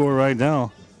 7-4 is the score right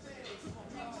now.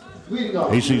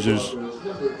 Hastings is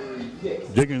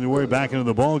digging their way back into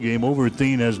the ball game.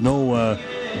 Oberthien has no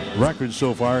record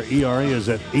so far. ERA is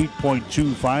at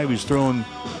 8.25. He's thrown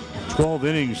 12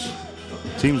 innings.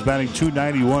 Team's batting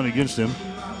 .291 against him.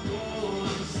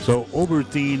 So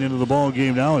Oberthien into the ball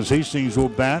game now as Hastings will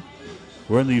bat.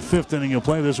 We're in the 5th inning of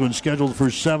play. This one's scheduled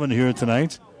for 7 here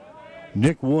tonight.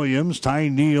 Nick Williams, Ty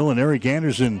Neal, and Eric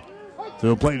Anderson to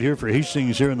the plate here for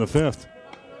Hastings here in the 5th.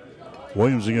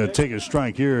 Williams is going to take a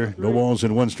strike here. No balls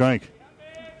and 1 strike.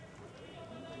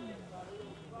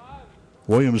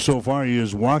 Williams so far, he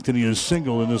has walked and he is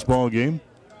single in this ball game.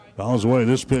 Fouls away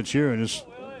this pitch here, and it's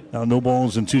now no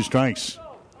balls and 2 strikes.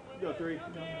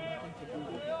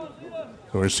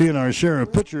 So we're seeing our share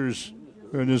of pitchers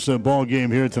in this ball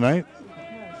game here tonight,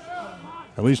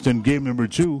 at least in game number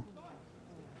 2.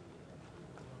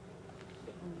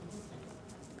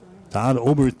 Todd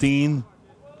Oberthien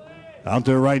out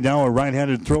there right now, a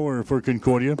right-handed thrower for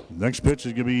Concordia. Next pitch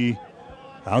is going to be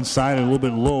outside and a little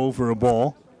bit low for a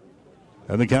ball.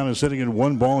 And the count is sitting at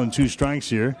 1 ball and 2 strikes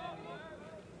here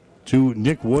to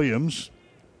Nick Williams,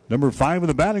 number 5 in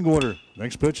the batting order.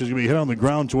 Next pitch is going to be hit on the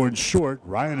ground towards short.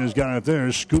 Ryan has got it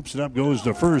there, scoops it up, goes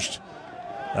to first.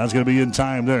 That's going to be in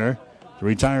time there to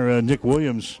retire Nick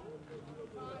Williams.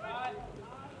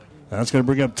 That's going to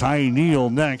bring up Ty Neal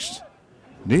next.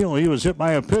 Neal, he was hit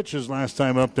by a pitch his last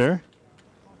time up there.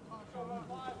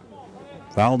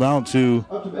 Fouled out to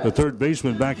the third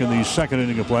baseman back in the 2nd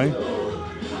inning of play.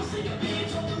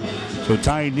 So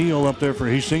Ty Neal up there for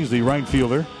Hastings, the right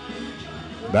fielder.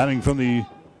 Batting from the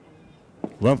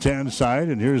left-hand side,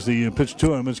 and here's the pitch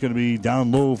to him. It's going to be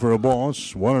down low for a ball.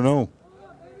 It's 1-0.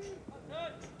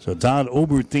 So Todd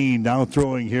Oberthien now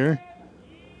throwing here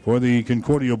for the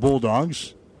Concordia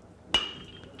Bulldogs.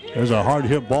 There's a hard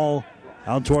hit ball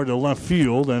out toward the left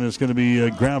field, and it's going to be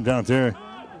grabbed out there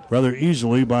rather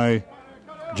easily by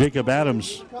Jacob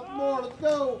Adams. Let's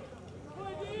go.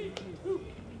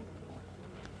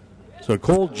 So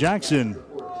Cole Jackson,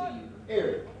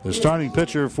 the starting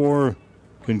pitcher for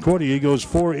Concordia, he goes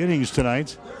 4 innings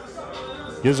tonight.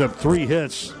 Gives up 3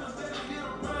 hits,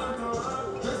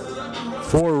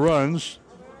 4 runs,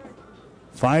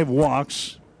 5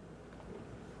 walks,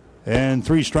 and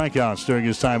 3 strikeouts during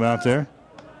his time out there.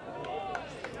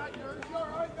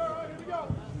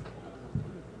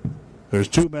 There's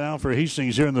 2 men out for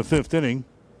Hastings here in the 5th inning.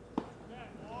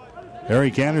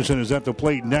 Eric Anderson is at the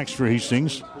plate next for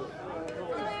Hastings.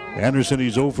 Anderson,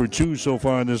 he's 0 for 2 so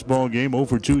far in this ball game. 0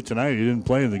 for 2 tonight. He didn't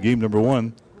play in the game number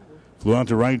 1. Flew out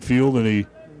to right field, and he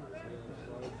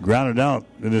grounded out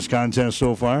in this contest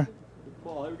so far.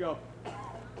 Ball, here we go.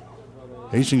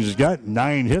 Hastings has got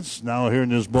 9 hits now here in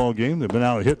this ball game. They've been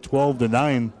out hit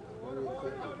 12-9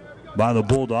 by the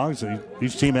Bulldogs.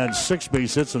 Each team had 6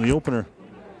 base hits in the opener.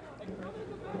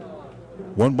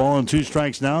 1 ball and 2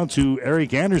 strikes now to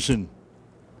Eric Anderson.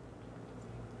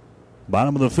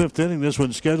 Bottom of the 5th inning. This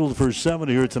one's scheduled for 7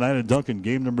 here tonight at Duncan,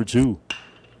 game number 2.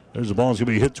 There's the ball. It's going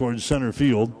to be hit towards center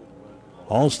field.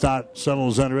 Allstott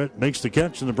settles under it, makes the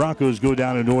catch, and the Broncos go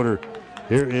down in order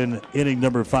here in inning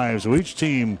number 5. So each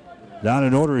team down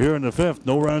in order here in the 5th.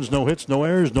 No runs, no hits, no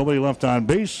errors, nobody left on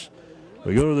base.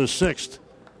 We go to the 6th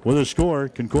with a score.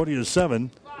 Concordia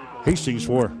 7, Hastings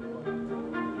 4.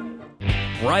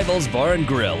 Rivals Bar and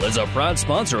Grill is a proud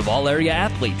sponsor of all area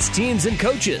athletes, teams, and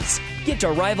coaches. Get to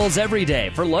Rivals every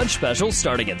day for lunch specials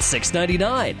starting at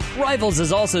 $6.99. Rivals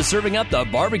is also serving up the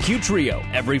barbecue trio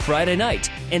every Friday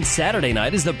night, and Saturday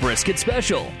night is the brisket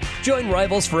special. Join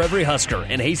Rivals for every Husker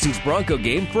and Hastings Bronco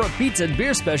game for a pizza and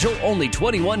beer special only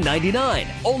 $21.99.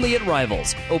 Only at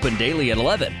Rivals. Open daily at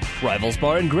 11. Rivals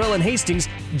Bar and Grill in Hastings.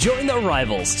 Join the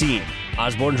Rivals team.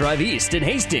 Osborne Drive East in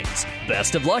Hastings.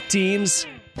 Best of luck, teams.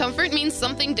 Comfort means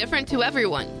something different to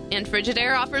everyone, and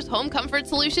Frigidaire offers home comfort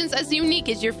solutions as unique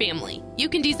as your family. You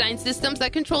can design systems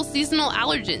that control seasonal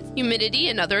allergens, humidity,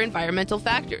 and other environmental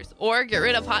factors, or get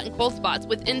rid of hot and cold spots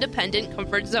with independent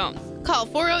comfort zones. Call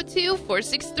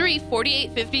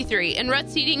 402-463-4853, and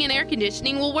Ruts Heating and Air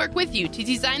Conditioning will work with you to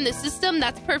design the system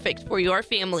that's perfect for your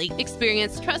family.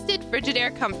 Experience trusted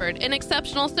Frigidaire comfort and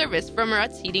exceptional service from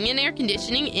Ruts Heating and Air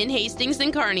Conditioning in Hastings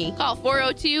and Kearney. Call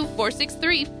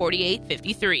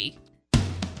 402-463-4853.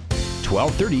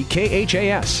 1230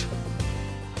 KHAS.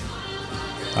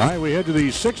 All right, we head to the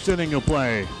 6th inning of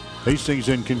play. Hastings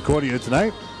and Concordia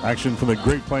tonight. Action from the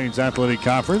Great Plains Athletic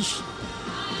Conference.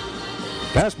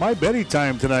 Past my bedtime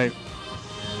time tonight.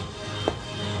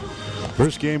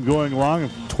 First game going along,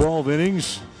 12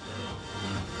 innings.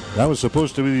 That was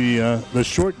supposed to be the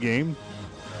short game.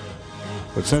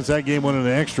 But since that game went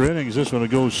into extra innings, this one will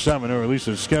go 7, or at least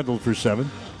it's scheduled for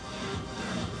 7.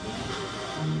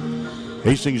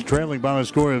 Hastings trailing by a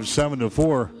score of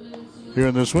 7-4 here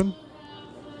in this one.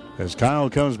 As Kyle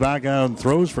comes back out and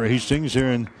throws for Hastings here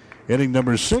in inning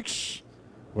number 6.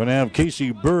 We're going to have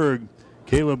Casey Berg,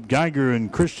 Caleb Geiger,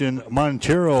 and Christian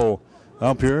Montero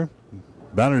up here.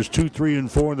 Batters 2, 3,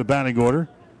 and 4 in the batting order.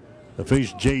 To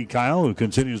face Jay Kyle, who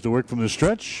continues to work from the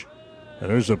stretch. And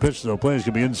there's a pitch that plays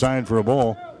going to be inside for a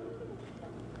ball.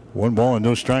 1 ball and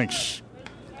no strikes.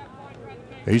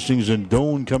 Hastings and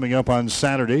Doane coming up on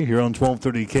Saturday here on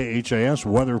 1230 KHAS,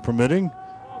 weather permitting.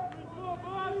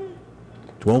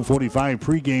 12:45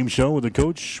 pregame show with the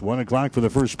coach. 1 o'clock for the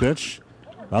first pitch.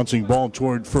 Bouncing ball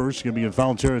toward first. Going to be in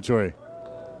foul territory.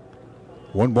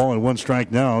 1 ball and 1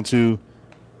 strike now to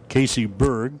Casey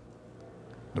Berg.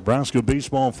 Nebraska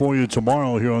baseball for you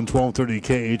tomorrow here on 1230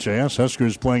 KHAS.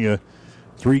 Huskers playing a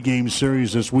 3-game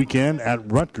series this weekend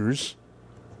at Rutgers.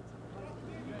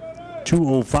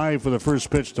 2:05 for the first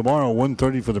pitch tomorrow.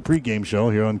 1:30 for the pregame show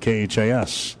here on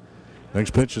KHAS.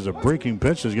 Next pitch is a breaking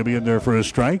pitch. It's going to be in there for a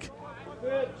strike.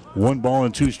 1 ball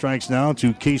and 2 strikes now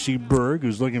to Casey Berg,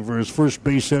 who's looking for his first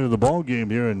base hit of the ball game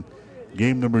here in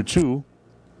game number 2.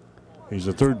 He's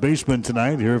the third baseman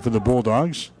tonight here for the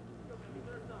Bulldogs.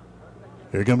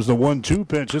 Here comes the 1-2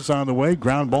 pitch. It's on the way.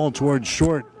 Ground ball towards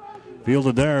short.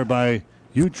 Fielded there by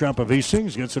Utrep of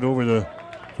Hastings. Gets it over the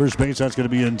first base. That's going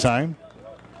to be in time.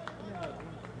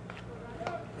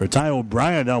 Or Ty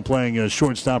O'Brien now playing a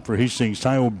shortstop for Hastings.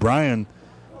 Ty O'Brien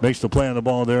makes the play on the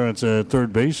ball there. It's a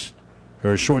third base.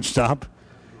 Or a shortstop.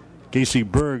 Casey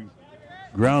Berg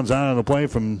grounds out of the play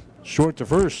from short to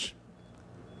first.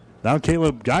 Now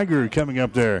Caleb Geiger coming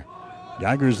up there.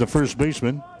 Geiger's the first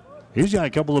baseman. He's got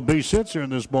a couple of base hits here in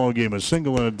this ball game. A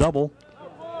single and a double.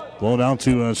 Blown out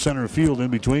to center field in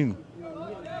between.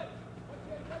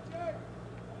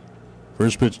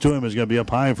 First pitch to him is going to be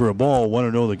up high for a ball.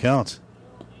 1-0 the count.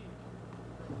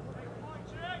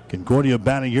 Concordia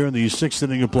batting here in the 6th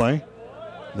inning of play.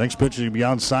 Next pitch is going to be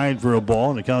outside for a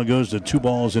ball, and the count goes to 2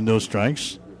 balls and no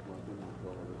strikes.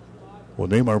 We'll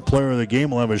name our player of the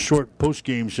game. We'll have a short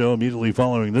post-game show immediately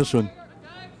following this one.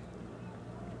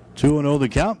 2-0 the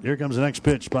count. Here comes the next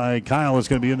pitch by Kyle. It's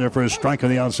going to be in there for a strike on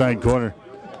the outside corner.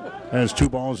 That's 2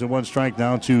 balls and 1 strike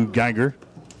now to Geiger.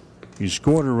 He's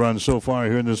scored a run so far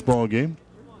here in this ball game.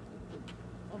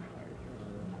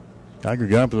 Geiger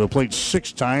got up to the plate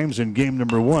 6 times in game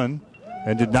number 1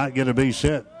 and did not get a base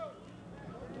hit.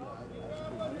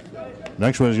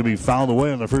 Next one is going to be fouled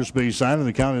away on the first base side, and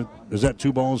the count is at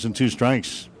 2 balls and 2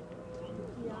 strikes.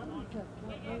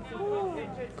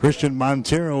 Christian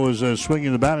Montero is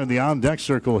swinging the bat in the on-deck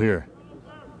circle here.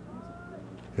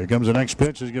 Here comes the next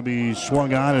pitch. It's going to be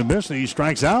swung on and missed, and he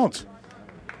strikes out.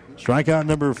 Strikeout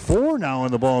number 4 now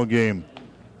in the ball game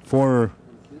for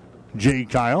Jay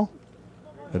Kyle.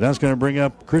 And that's going to bring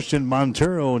up Christian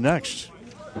Montero next.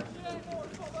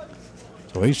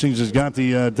 So Hastings has got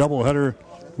the doubleheader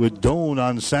with Doane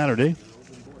on Saturday.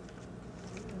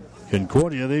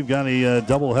 Concordia, they've got a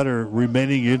doubleheader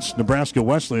remaining. It's Nebraska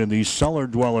Wesleyan, the cellar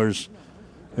dwellers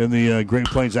in the Great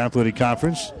Plains Athletic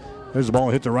Conference. There's the ball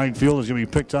hit to right field. It's going to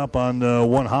be picked up on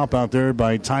 1 hop out there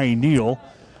by Ty Neal.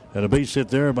 And a base hit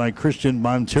there by Christian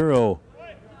Montero.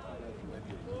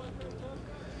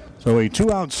 So a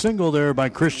 2-out single there by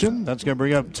Christian. That's going to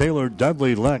bring up Taylor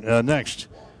Dudley next.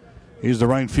 He's the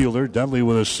right fielder. Dudley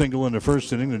with a single in the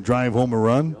first inning to drive home a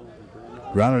run.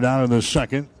 Grounded out in the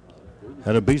second.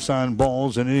 Had a base on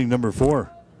balls in inning number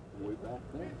 4.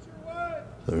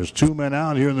 There's 2 men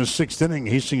out here in the 6th inning.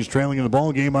 Hastings trailing in the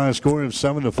ball game on a score of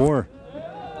 7-4.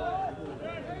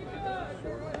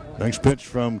 Next pitch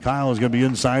from Kyle is going to be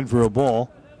inside for a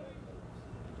ball.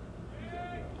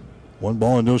 1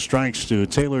 ball and no strikes to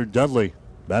Taylor Dudley.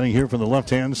 Batting here from the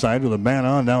left-hand side with a man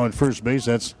on now at first base.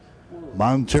 That's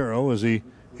Montero as he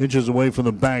inches away from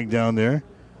the bag down there.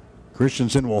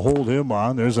 Christensen will hold him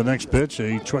on. There's the next pitch.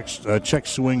 A check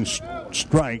swing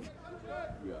strike.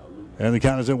 And the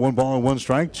count is at 1 ball and 1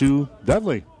 strike to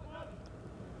Dudley.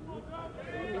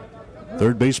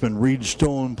 Third baseman Reed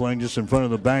Stone playing just in front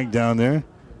of the bag down there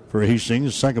for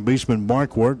Hastings. Second baseman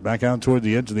Marquardt back out toward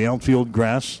the edge of the outfield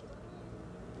grass.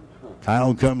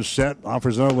 Kyle comes set,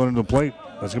 offers another one to the plate.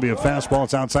 That's going to be a fastball.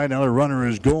 It's outside. Now the runner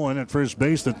is going at first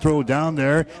base. The throw down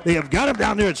there. They have got him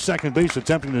down there at second base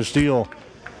attempting to steal.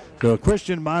 So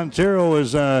Christian Montero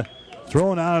is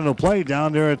thrown out on the play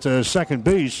down there at second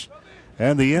base.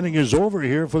 And the inning is over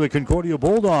here for the Concordia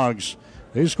Bulldogs.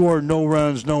 They scored no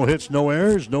runs, no hits, no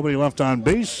errors, nobody left on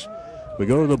base. We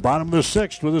go to the bottom of the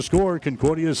sixth with a score.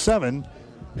 Concordia 7,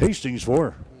 Hastings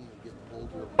 4.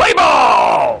 Play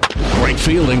ball! Great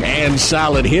fielding and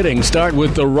solid hitting start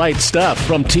with the right stuff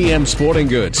from TM Sporting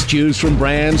Goods. Choose from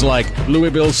brands like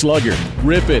Louisville Slugger,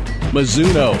 Rip It,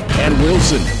 Mizuno, and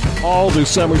Wilson. All the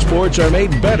summer sports are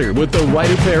made better with the right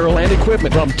apparel and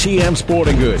equipment from TM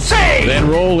Sporting Goods. Then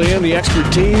roll in the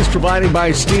expertise provided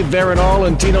by Steve Veronal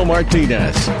and Tino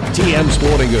Martinez. TM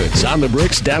Sporting Goods on the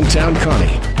Bricks, downtown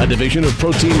Kearney, a division of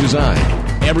Protein Design.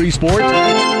 Every sport done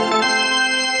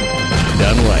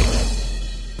right.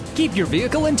 Keep your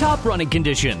vehicle in top running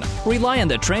condition. Rely on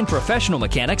the trained professional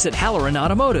mechanics at Halloran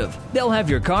Automotive. They'll have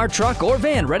your car, truck, or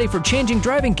van ready for changing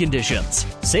driving conditions.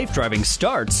 Safe driving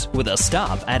starts with a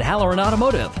stop at Halloran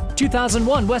Automotive,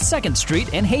 2001 West 2nd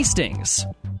Street in Hastings.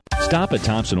 Stop at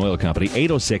Thompson Oil Company,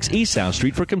 806 East South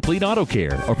Street for complete auto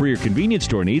care. Or for your convenience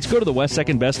store needs, go to the West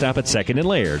 2nd Best Stop at 2nd and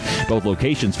Laird. Both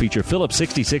locations feature Phillips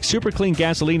 66 Super Clean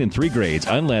gasoline in 3 grades,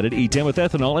 unleaded, E10 with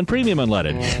ethanol, and premium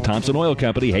unleaded. Thompson Oil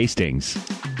Company, Hastings.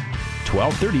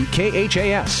 1230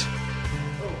 KHAS.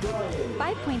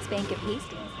 5 Points Bank of Hastings.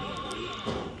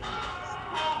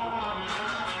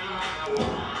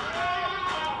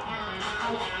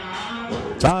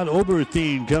 Todd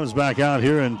Oberthien comes back out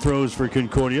here and throws for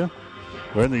Concordia.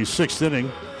 We're in the 6th inning.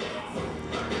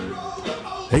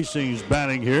 Hastings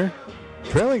batting here.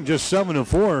 Trailing just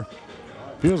 7-4.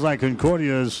 Feels like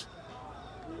Concordia's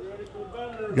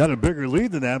got a bigger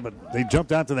lead than that, but they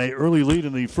jumped out to that early lead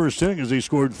in the first inning as they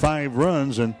scored 5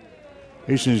 runs, and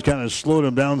Hastings kind of slowed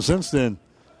them down since then.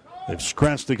 They've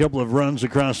scratched a couple of runs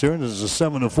across here, and this is a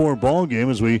 7-4 ball game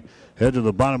as we head to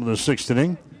the bottom of the 6th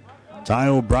inning. Ty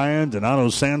O'Brien, Donato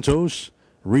Santos,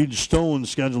 Reed Stone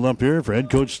scheduled up here for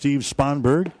head coach Steve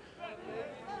Sponberg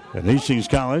at Hastings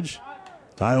College.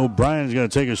 Ty O'Brien's got to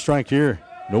take a strike here.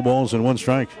 No balls and 1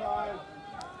 strike.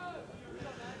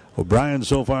 O'Brien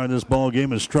so far in this ball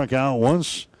game has struck out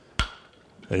once.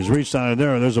 He's reached out of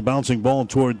there. There's a bouncing ball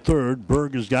toward third.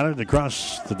 Berg has got it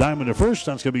across the diamond to first.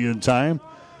 That's going to be in time.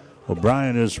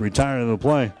 O'Brien is retired of the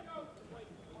play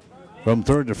from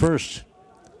third to first.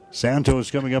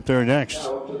 Santos coming up there next.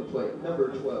 Now to the plate, number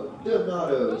 12,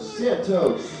 Donato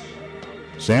Santos.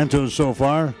 Santos so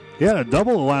far, he had a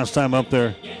double the last time up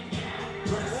there.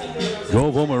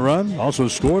 Drove home a run, also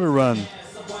scored a run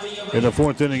in the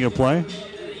 4th inning of play.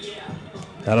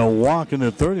 Had a walk in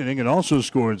the 3rd inning and also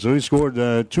scored. So he scored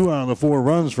 2 out of the 4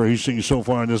 runs for Hastings so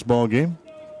far in this ball game.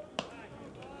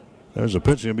 There's a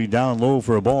pitch going to be down low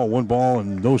for a ball. 1 ball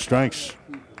and no strikes.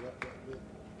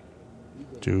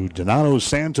 To Donato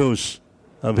Santos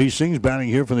of Hastings batting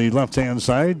here from the left-hand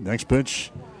side. Next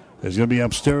pitch is going to be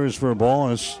upstairs for a ball.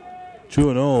 It's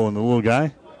 2-0 on the little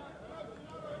guy.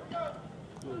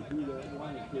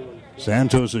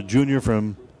 Santos, a junior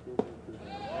from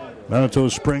Manitou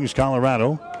Springs,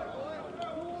 Colorado.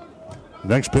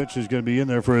 Next pitch is going to be in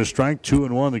there for a strike.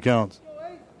 2-1 the count.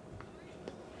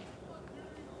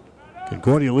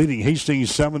 Concordia leading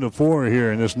Hastings 7-4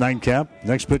 here in this nightcap.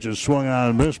 Next pitch is swung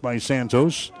on and missed by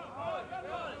Santos.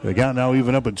 The count now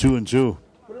even up at 2-2.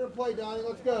 Put it in play, Donnie.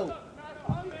 Let's go.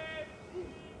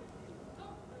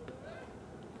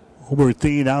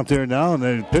 Oberthien out there now, and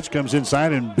the pitch comes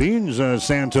inside and beans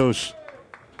Santos.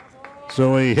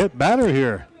 So a hit batter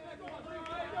here.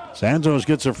 Santos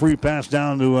gets a free pass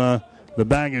down to the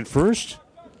bag at first.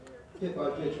 Hit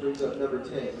by pitch brings up number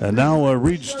 10. And now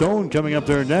Reed Stone coming up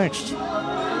there next.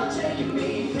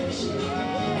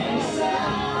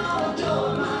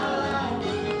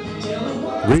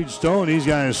 Reed Stone, he's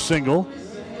got a single.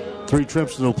 3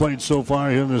 trips to the plate so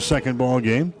far here in the 2nd ball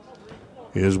game.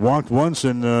 He has walked once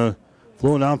and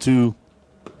flown out to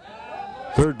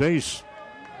third base.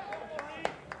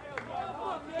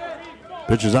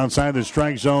 Pitch is outside the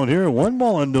strike zone here. 1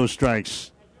 ball and no strikes.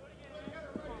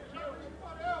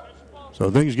 So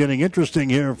things getting interesting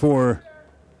here for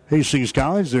Hastings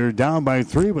College. They're down by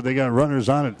 3, but they got runners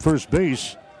on at first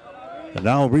base. And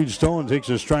now Reed Stone takes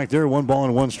a strike there. 1 ball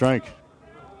and 1 strike.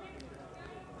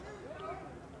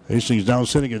 Hastings now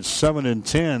sitting at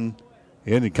 7-10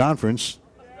 in the conference.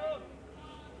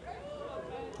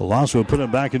 The loss will put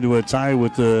them back into a tie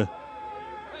with Doane,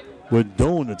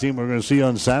 the team we're going to see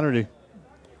on Saturday,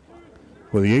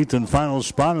 for the 8th and final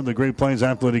spot in the Great Plains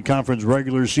Athletic Conference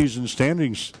regular season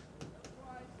standings.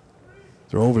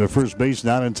 Throw over to first base,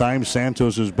 not in time.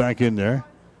 Santos is back in there.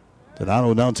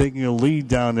 Donato now taking a lead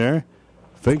down there.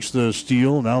 Fakes the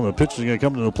steal. Now the pitch is going to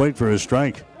come to the plate for a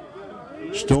strike.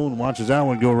 Stone watches that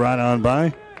one go right on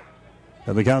by.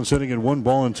 And the count sitting at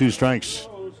 1-2 strikes.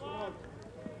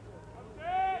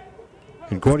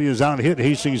 Concordia's out hit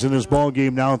Hastings in this ball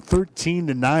game now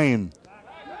 13-9.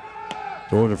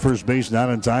 Going to first base, not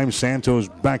in time. Santos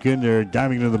back in there,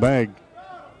 diving into the bag.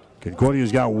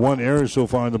 Concordia's got one error so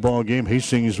far in the ball game.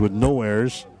 Hastings with no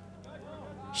errors.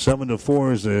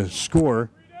 7-4 is the score.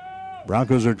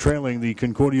 Broncos are trailing the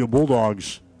Concordia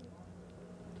Bulldogs.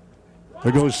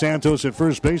 There goes Santos at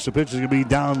first base. The pitch is going to be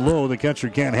down low. The catcher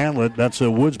can't handle it. That's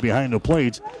Woods behind the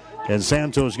plate. And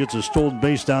Santos gets a stolen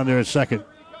base down there at second.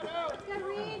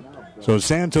 So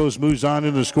Santos moves on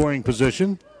into scoring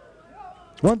position.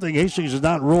 One thing, Hastings has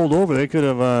not rolled over. They could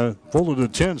have folded the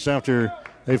tents after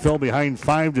they fell behind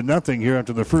 5-0 here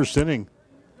after the first inning.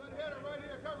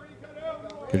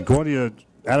 Concordia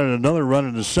added another run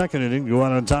in the second inning, go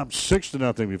out on top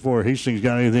 6-0 before Hastings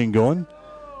got anything going.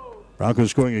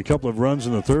 Broncos scoring a couple of runs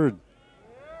in the third.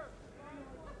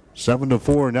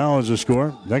 7-4 now is the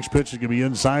score. Next pitch is going to be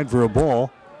inside for a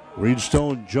ball. Reed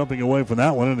Stone jumping away from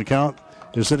that one, and the count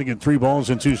is sitting at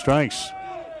 3-2 strikes.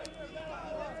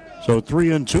 So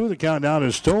 3-2, the count down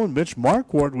is Stone. Mitch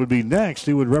Marquardt would be next.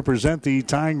 He would represent the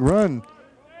tying run.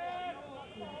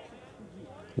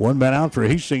 One man out for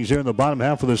Hastings here in the bottom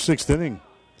half of the sixth inning.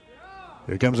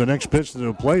 Here comes the next pitch to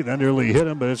the plate. That nearly hit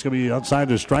him, but it's going to be outside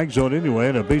the strike zone anyway.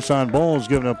 And a base on ball is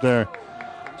given up there.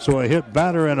 So a hit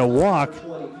batter and a walk.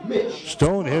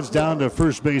 Stone heads down to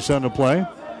first base on the play.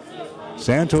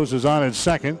 Santos is on at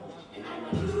second.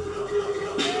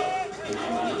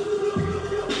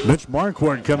 Mitch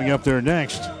Marquardt coming up there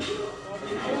next.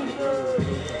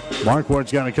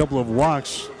 Marquardt's got a couple of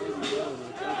walks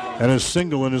and a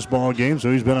single in this ball game,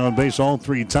 so he's been on base all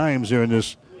three times here in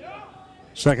this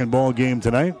second ball game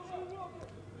tonight.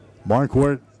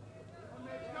 Marquardt,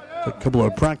 a couple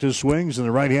of practice swings in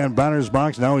the right-hand batter's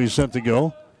box. Now he's set to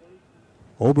go.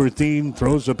 Oberthien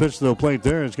throws the pitch to the plate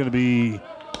there. It's going to be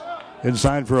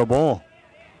inside for a ball.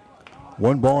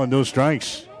 1 and no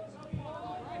strikes.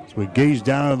 So we gaze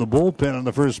down in the bullpen on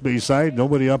the first base side.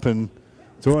 Nobody up and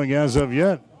throwing as of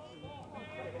yet.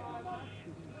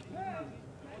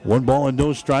 1 and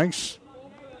no strikes.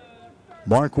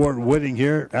 Marquardt waiting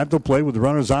here at the plate with the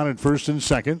runners on at first and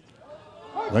second.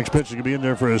 Next pitch is going to be in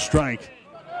there for a strike.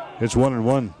 It's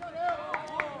 1-1.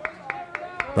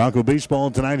 Bronco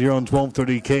baseball tonight here on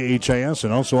 1230 KHAS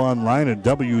and also online at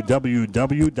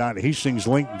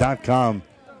www.hastingslink.com.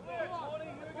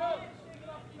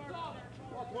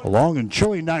 A long and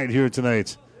chilly night here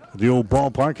tonight at the old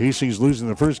ballpark. Hastings losing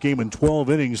the first game in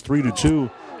 12 innings, 3-2.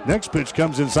 Next pitch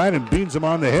comes inside and beans him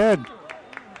on the head.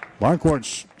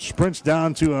 Marquardt sprints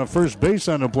down to first base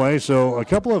on the play, so a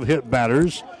couple of hit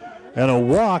batters and a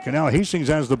walk, and now Hastings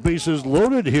has the bases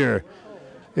loaded here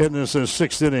in this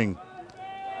sixth inning.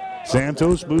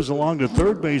 Santos moves along to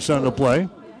third base on the play.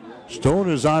 Stone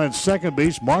is on at second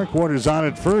base. Marquardt is on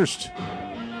at first.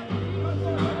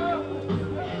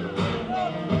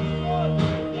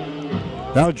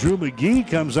 Now Drew McGee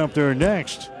comes up there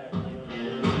next.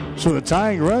 So the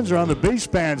tying runs are on the base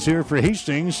pads here for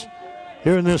Hastings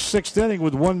here in this sixth inning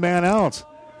with 1 man out.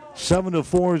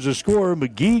 7-4 is the score.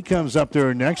 McGee comes up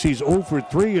there next. He's 0 for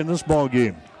 3 in this ball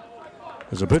game.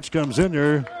 As the pitch comes in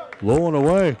there, low and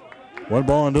away. 1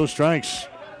 and no strikes.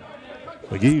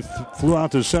 McGee flew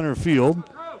out to center field.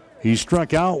 He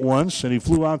struck out once, and he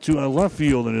flew out to left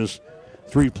field in his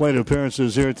 3 plate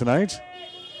appearances here tonight.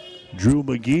 Drew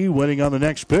McGee waiting on the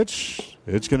next pitch.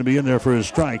 It's going to be in there for a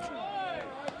strike.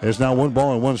 There's now 1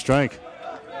 and 1 strike.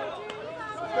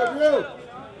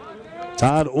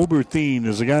 Todd Oberthien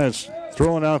is the guy that's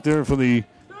throwing out there for the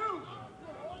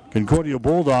Concordia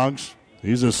Bulldogs.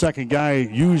 He's the second guy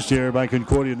used here by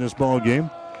Concordia in this ball game.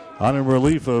 On in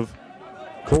relief of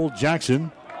Cole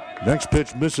Jackson. Next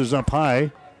pitch misses up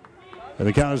high. And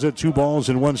the count is at 2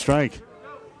 and 1 strike.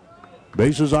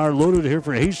 Bases are loaded here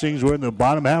for Hastings. We're in the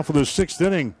bottom half of the sixth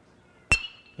inning.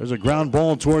 There's a ground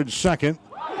ball towards second.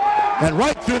 And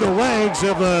right through the legs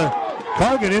of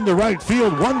Cargan into right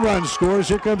field. 1 run scores.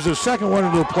 Here comes the second one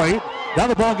into the plate. Now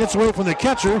the ball gets away from the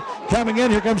catcher. Coming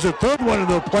in, here comes the third one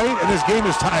into the plate. And this game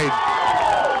is tied.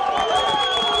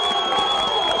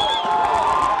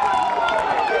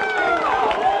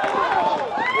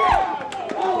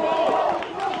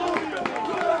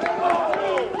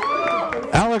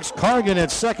 Alex Cargan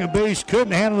at second base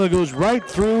couldn't handle it. Goes right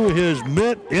through his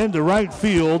mitt into right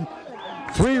field.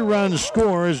 3 runs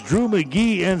scores. Drew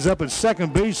McGee ends up at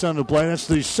second base on the play. That's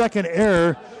the second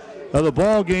error of the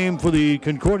ball game for the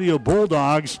Concordia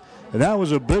Bulldogs. And that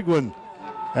was a big one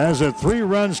as 3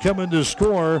 runs come in to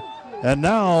score. And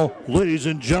now, ladies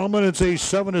and gentlemen, it's a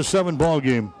 7-7 ball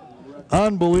game.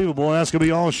 Unbelievable. That's going to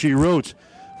be all she wrote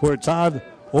for Todd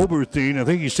Oberthien. I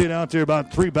think he stayed out there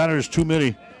about 3 batters too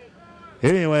many.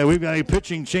 Anyway, we've got a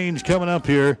pitching change coming up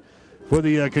here for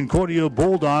the Concordia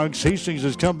Bulldogs. Hastings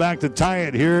has come back to tie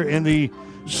it here in the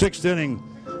 6th inning.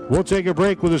 We'll take a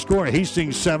break with a score.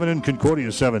 Hastings 7 and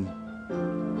Concordia 7.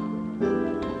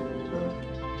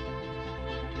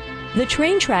 The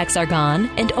train tracks are gone,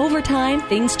 and over time,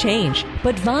 things change.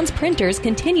 But Vaughn's Printers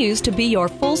continues to be your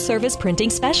full-service printing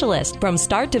specialist. From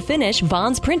start to finish,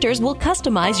 Vaughn's Printers will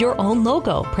customize your own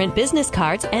logo, print business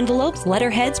cards, envelopes,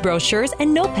 letterheads, brochures,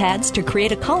 and notepads to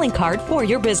create a calling card for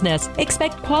your business.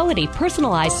 Expect quality,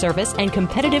 personalized service and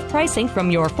competitive pricing from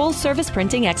your full-service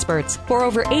printing experts. For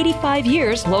over 85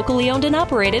 years, locally owned and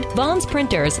operated, Vaughn's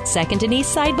Printers, 2nd and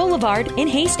East Side Boulevard in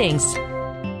Hastings.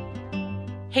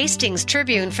 Hastings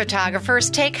Tribune photographers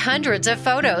take hundreds of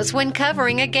photos when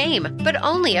covering a game, but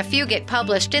only a few get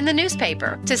published in the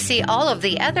newspaper. To see all of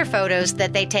the other photos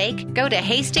that they take, go to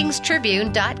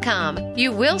hastingstribune.com.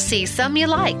 You will see some you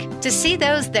like. To see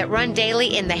those that run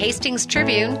daily in the Hastings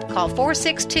Tribune, call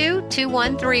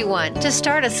 462-2131 to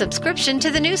start a subscription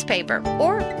to the newspaper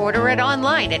or order it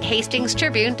online at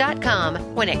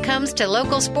hastingstribune.com. When it comes to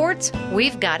local sports,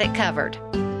 we've got it covered.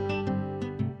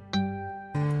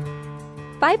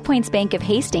 5 Points Bank of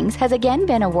Hastings has again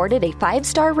been awarded a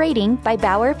 5-star rating by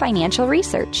Bauer Financial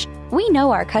Research. We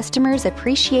know our customers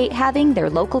appreciate having their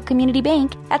local community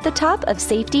bank at the top of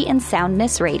safety and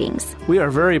soundness ratings. We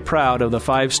are very proud of the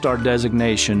 5-star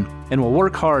designation and will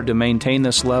work hard to maintain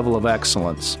this level of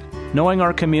excellence. Knowing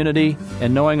our community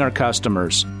and knowing our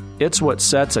customers, it's what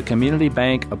sets a community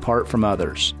bank apart from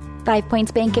others. 5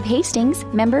 Points Bank of Hastings,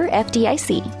 member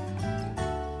FDIC.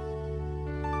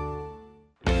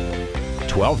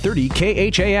 1230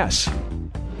 KHAS. All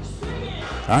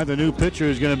right, the new pitcher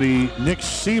is going to be Nick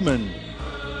Seaman.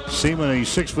 Seaman, a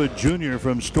 6-foot junior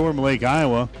from Storm Lake,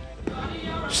 Iowa.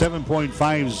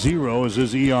 7.50 is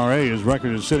his ERA. His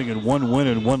record is sitting at 1 win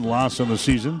and 1 loss on the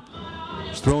season.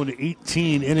 He's thrown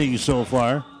 18 innings so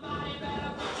far.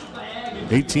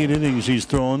 18 innings he's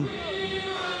thrown.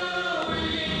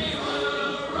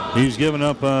 He's given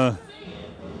up,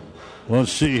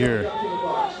 let's see here.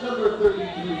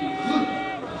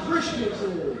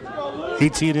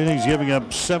 18 innings, giving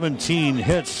up 17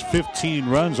 hits, 15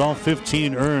 runs, all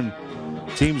 15 earned.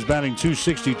 Team's batting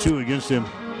 .262 against him.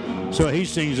 So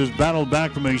Hastings has battled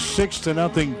back from a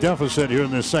 6-0 deficit here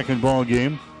in the second ball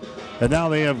game. And now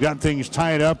they have got things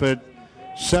tied up at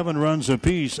 7 runs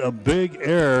apiece. A big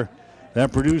error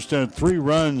that produced 3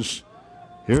 runs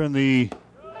here in the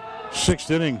 6th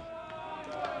inning.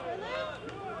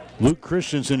 Luke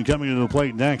Christensen coming to the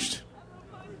plate next.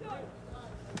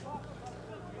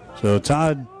 So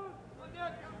Todd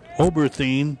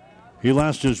Oberthien, he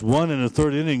lost just 1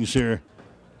 1/3 innings here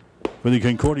for the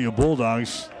Concordia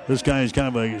Bulldogs. This guy is kind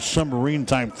of a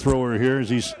submarine-type thrower here as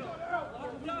he's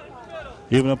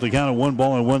giving up the count of 1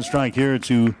 ball and 1 strike here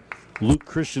to Luke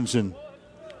Christensen,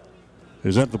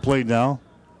 who's at the plate now.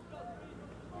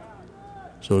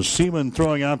 So Seaman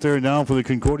throwing out there now for the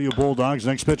Concordia Bulldogs.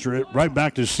 Next pitcher right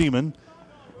back to Seaman.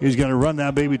 He's going to run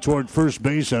that baby toward first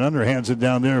base and underhands it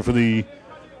down there for the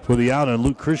out on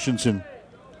Luke Christensen.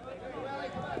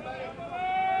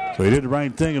 So he did the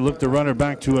right thing and looked the runner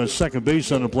back to second base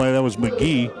on the play. That was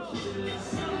McGee.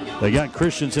 They got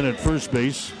Christensen at first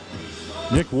base.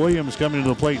 Nick Williams coming to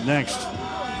the plate next.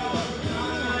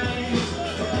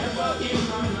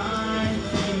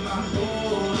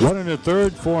 One and a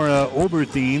third for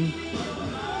Oberthien.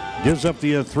 Gives up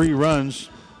the 3 runs.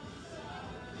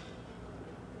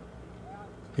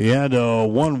 He had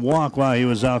 1 walk while he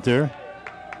was out there.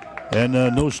 And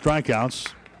no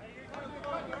strikeouts.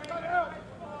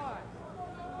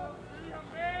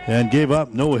 And gave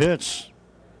up no hits.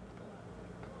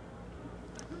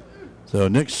 So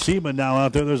Nick Seaman now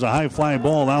out there. There's a high flying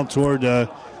ball out toward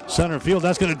center field.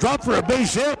 That's going to drop for a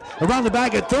base hit. Around the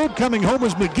bag at third. Coming home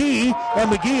is McGee.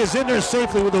 And McGee is in there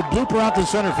safely with a blooper out to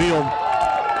center field.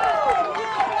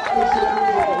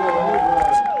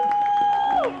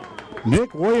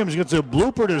 Nick Williams gets a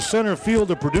blooper to center field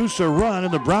to produce a run,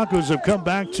 and the Broncos have come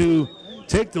back to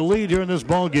take the lead here in this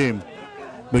ball game.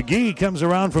 McGee comes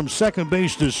around from second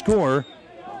base to score.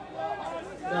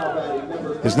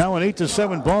 It's now an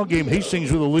 8-7 ball game.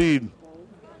 Hastings with a lead.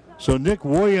 So Nick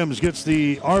Williams gets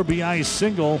the RBI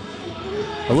single.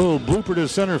 A little blooper to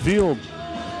center field.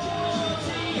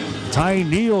 Ty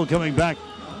Neal coming back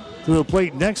to the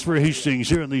plate next for Hastings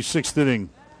here in the 6th inning.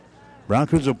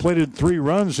 Broncos have plated 3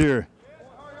 runs here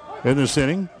in this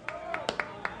inning.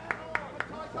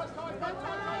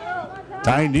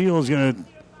 Ty Neal is going to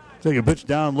take a pitch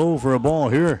down low for a ball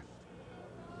here.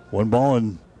 1 ball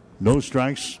and no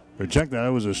strikes. Or check that,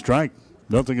 it was a strike.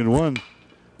 0-1.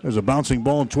 There's a bouncing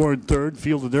ball toward third,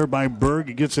 fielded there by Berg.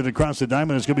 He gets it across the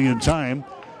diamond. It's going to be in time.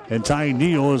 And Ty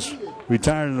Neal is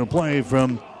retired in the play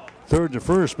from third to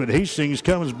first. But Hastings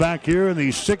comes back here in the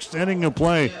 6th inning of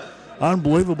play.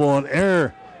 Unbelievable. An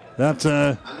error that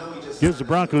gives the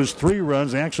Broncos 3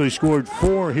 runs. They actually scored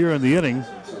 4 here in the inning.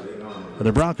 And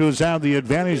the Broncos have the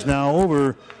advantage now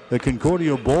over the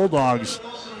Concordia Bulldogs.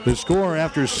 The score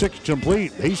after 6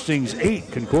 complete, Hastings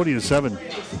 8, Concordia 7.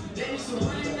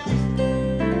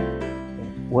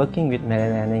 Working with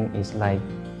Mary Lanning is like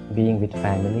being with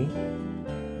family.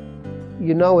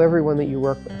 You know everyone that you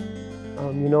work with.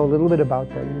 You know a little bit about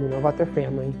them. You know about their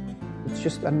family. It's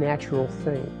just a natural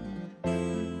thing.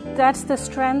 That's the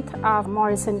strength of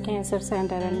Morrison Cancer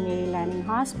Center and Mary Lanning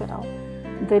Hospital,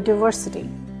 the diversity,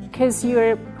 because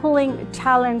you're pulling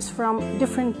talents from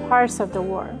different parts of the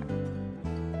world.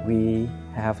 We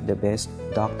have the best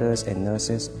doctors and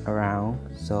nurses around,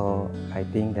 so I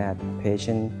think that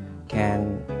patient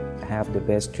can have the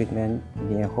best treatment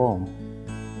near home.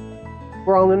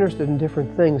 We're all interested in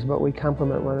different things, but we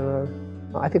complement one another.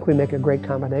 I think we make a great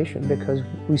combination because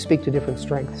we speak to different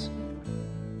strengths.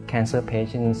 Cancer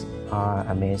patients are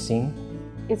amazing.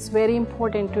 It's very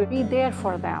important to be there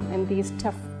for them in these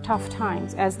tough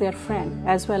times as their friend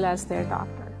as well as their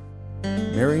doctor.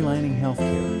 Mary Lanning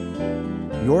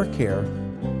Healthcare. Your care,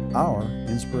 our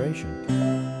inspiration.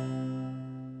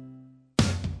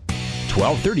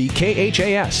 1230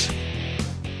 KHAS.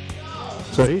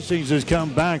 So Hastings has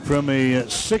come back from a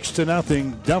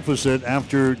 6-0 deficit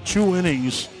after 2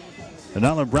 innings. And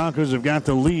now the Broncos have got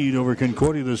the lead over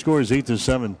Concordia. The score is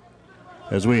 8-7.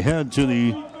 As we head to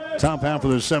the top half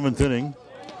of the 7th inning,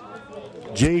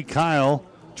 Jay Kyle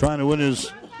trying to win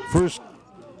his first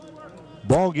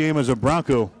ball game as a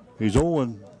Bronco. He's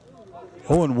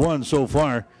 0-1 so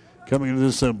far coming into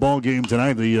this ball game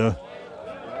tonight. The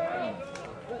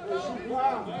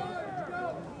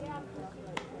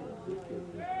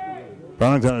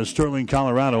product out of Sterling,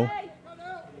 Colorado.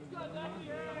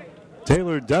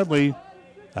 Taylor Dudley,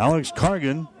 Alex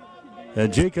Cargan,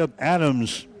 and Jacob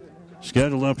Adams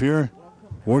scheduled up here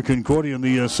for Concordia in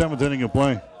the 7th inning of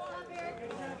play.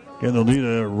 Again, they'll need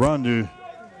a run to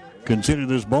continue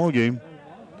this ball game.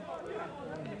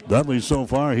 Dudley so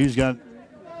far, he's got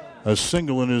a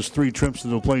single in his 3 trips to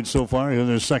the plate so far in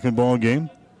his second ball game.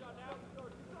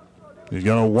 He's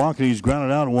got a walk and he's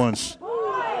grounded out once.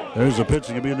 There's a pitch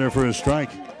that can be in there for a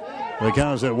strike. The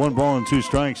count is at 1 ball and 2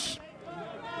 strikes.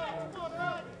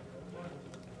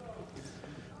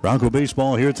 Bronco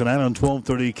baseball here tonight on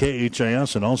 1230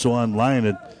 KHAS and also online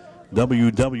at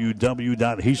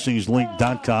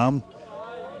www.hastingslink.com.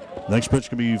 Next pitch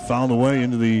can be fouled away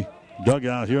into the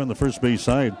dugout here on the first base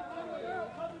side.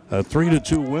 A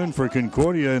 3-2 win for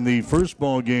Concordia in the first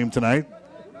ball game tonight.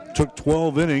 Took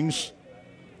 12 innings.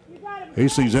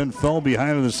 Hastings then fell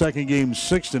behind in the second game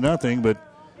 6-0, but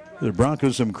the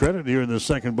Broncos some credit here in the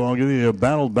second ball game. They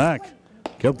battled back,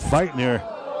 kept fighting here.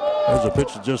 There's a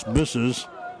pitch that just misses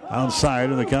outside,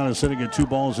 and the count is sitting at 2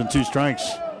 balls and 2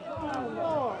 strikes.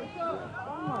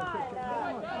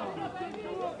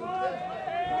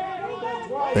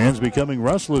 Fans becoming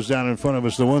rustlers down in front of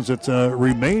us, the ones that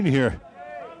remain here.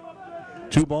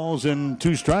 2 balls and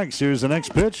 2 strikes. Here's the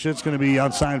next pitch. It's going to be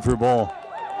outside for a ball.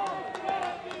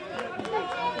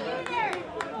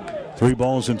 3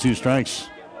 balls and 2 strikes.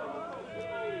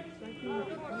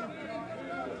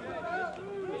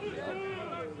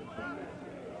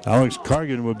 Alex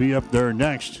Cargan would be up there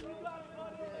next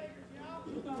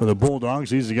for the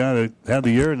Bulldogs. He's the guy that had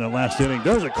the error in the last inning.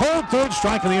 There's a cold third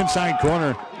strike in the inside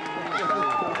corner.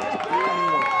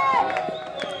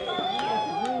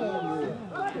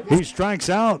 He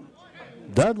strikes out.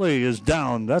 Dudley is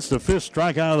down. That's the 5th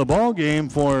strikeout of the ball game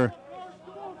for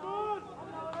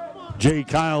Jay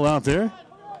Kyle out there.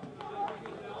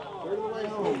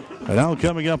 And now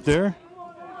coming up there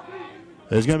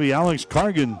is going to be Alex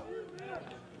Cargan.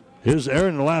 His error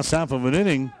in the last half of an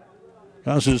inning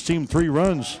cost his team 3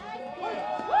 runs.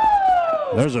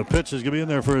 There's a pitch that's going to be in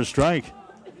there for a strike.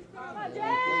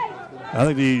 I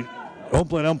think the home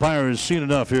plate umpire has seen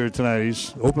enough here tonight.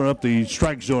 He's opening up the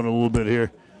strike zone a little bit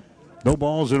here. No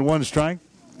balls and 1 strike.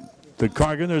 To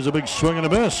Cargan, there's a big swing and a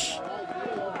miss.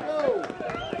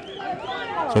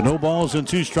 So no balls and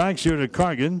 2 strikes here to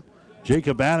Cargan.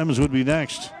 Jacob Adams would be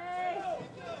next.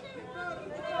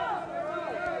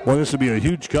 Well, this would be a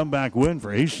huge comeback win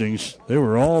for Hastings. They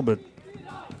were all but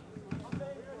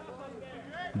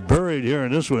buried here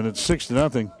in this one. It's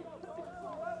 6-0.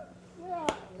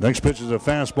 Next pitch is a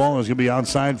fastball. It's going to be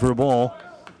outside for a ball.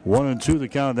 1-2 the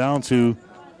count down to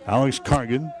Alex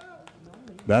Cargan.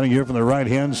 Batting here from the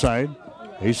right-hand side.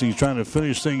 Hastings trying to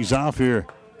finish things off here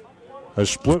A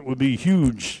split would be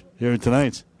huge here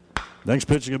tonight. Next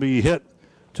pitch is going to be hit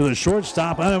to the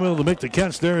shortstop. Unable to make the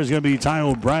catch there is going to be Ty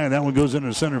O'Brien. That one goes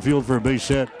into center field for a base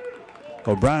hit.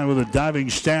 O'Brien with a diving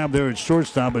stab there at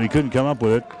shortstop, but he couldn't come up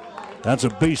with it. That's a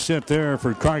base hit there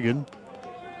for Cargan.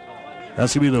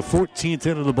 That's going to be the 14th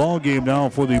hit of the ball game now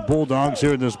for the Bulldogs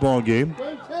here in this ball game.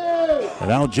 And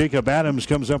now Jacob Adams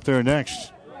comes up there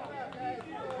next.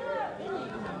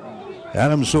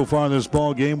 Adams so far in this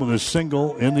ball game with a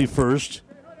single in the first.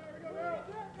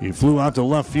 He flew out to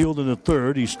left field in the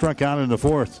third. He struck out in the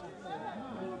fourth.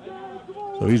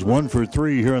 So he's 1 for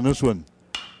 3 here on this one.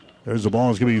 There's the ball.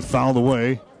 It's going to be fouled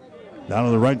away. Down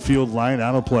to the right field line,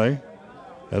 out of play.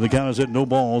 And the count is at no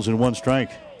balls and 1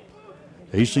 strike.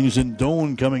 Hastings and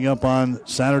Doane coming up on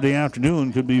Saturday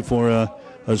afternoon. Could be for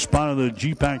a spot of the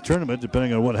GPAC tournament,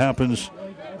 depending on what happens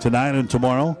tonight and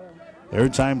tomorrow. Their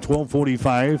time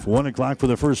 12:45, 1 o'clock for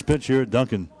the first pitch here at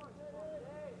Duncan.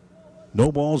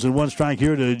 No balls and 1 strike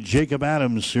here to Jacob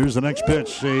Adams. Here's the next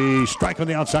pitch. A strike on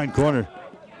the outside corner.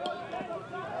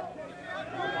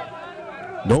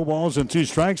 No balls and 2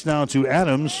 strikes now to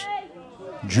Adams.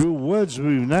 Drew Woods will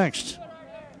be next.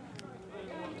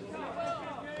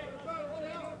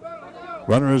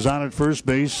 Runner is on at first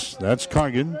base. That's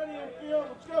Cargan.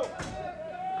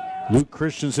 Luke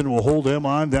Christensen will hold him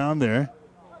on down there.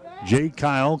 Jay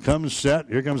Kyle comes set.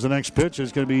 Here comes the next pitch.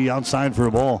 It's going to be outside for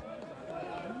a ball.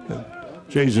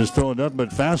 Jay's just throwing nothing but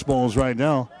fastballs right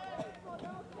now.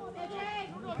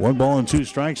 1 ball and 2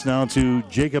 strikes now to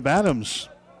Jacob Adams.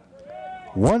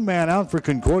 1 man out for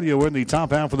Concordia. We're in the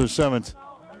top half of the 7th.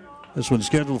 This one's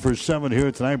scheduled for 7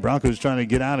 here tonight. Broncos trying to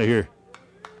get out of here.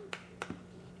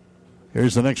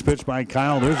 Here's the next pitch by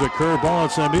Kyle. There's a curveball.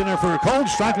 It's going to be in there for a cold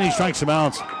strike, and he strikes him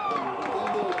out.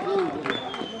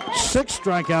 6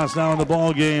 strikeouts now in the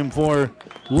ball game for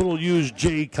Little U's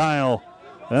Jay Kyle.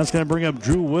 And that's going to bring up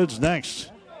Drew Woods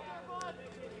next.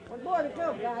 1 more to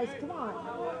go, guys. Come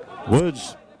on.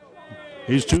 Woods,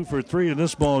 he's 2 for 3 in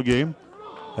this ball game.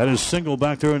 Had his single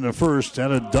back there in the first.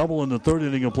 Had a double in the third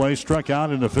inning of play. Struck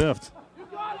out in the 5th.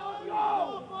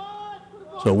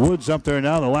 So Woods up there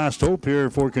now, the last hope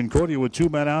here for Concordia with 2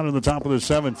 men out in the top of the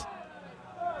 7th.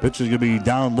 Pitch is going to be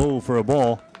down low for a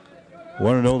ball.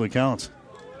 1-0 the count.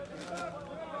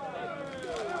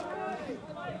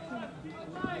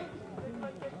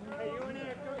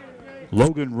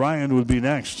 Logan Ryan would be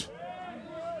next.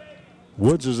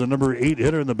 Woods is the number 8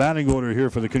 hitter in the batting order here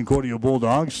for the Concordia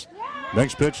Bulldogs.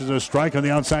 Next pitch is a strike on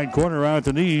the outside corner right at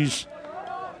the knees.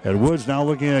 And Woods now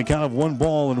looking at a count of 1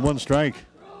 ball and 1 strike.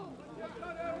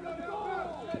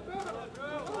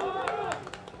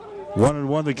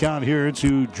 1-1 the count here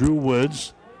to Drew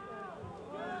Woods.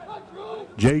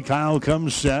 Jay Kyle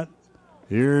comes set.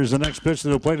 Here's the next pitch to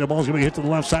the plate. The ball's going to be hit to the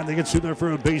left side. They get through there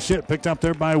for a base hit. Picked up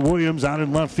there by Williams out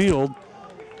in left field.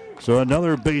 So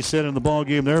another base hit in the ball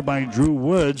game there by Drew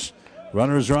Woods.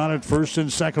 Runners are on at first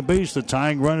and second base. The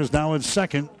tying run is now at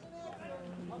second.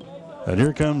 And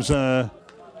here comes, let's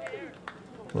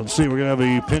see, we're going to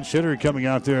have a pinch hitter coming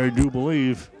out there, I do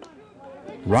believe.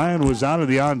 Ryan was out of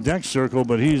the on-deck circle,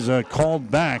 but he's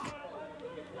called back.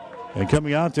 And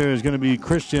coming out there is going to be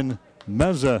Christian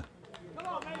Meza.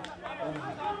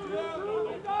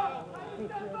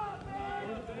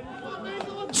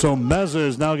 So Meza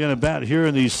is now going to bat here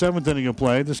in the 7th inning of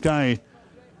play. This guy,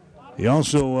 he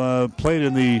also played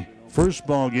in the first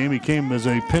ball game. He came as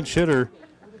a pinch hitter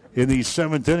in the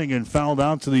 7th inning and fouled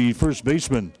out to the first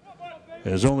baseman.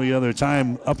 His only other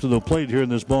time up to the plate here in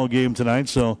this ball game tonight.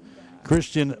 So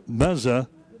Christian Meza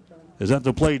is at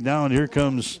the plate now, and here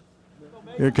comes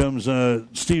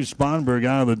Steve Sponberg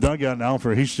out of the dugout now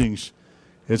for Hastings.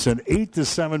 It's an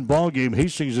 8-7 ball game.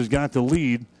 Hastings has got the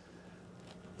lead.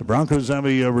 The Broncos have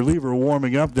a reliever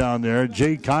warming up down there.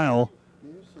 Jay Kyle,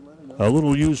 a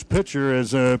Little U's pitcher,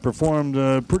 has performed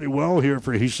pretty well here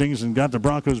for Hastings and got the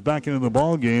Broncos back into the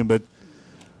ball game. But,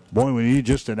 boy, we need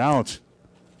just an out.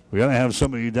 We got to have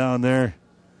somebody down there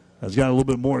that's got a little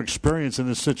bit more experience in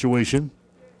this situation.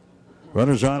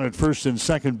 Runners on at first and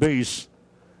second base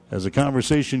as the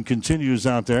conversation continues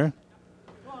out there.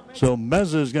 So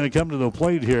Meza is going to come to the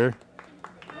plate here.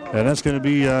 And that's going to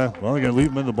be, they're going to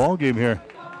leave him in the ball game here.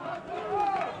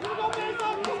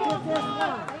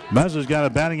 Meza's got a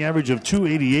batting average of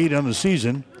 .288 on the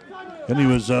season, and he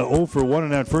was 0 for 1 in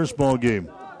that first ball game.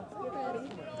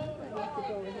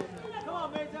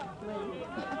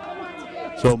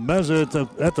 So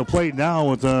Meza at the plate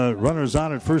now with runners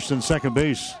on at first and second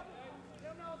base.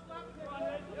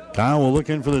 Kyle will look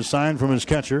in for the sign from his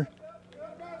catcher.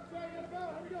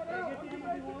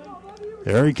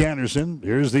 Eric Anderson.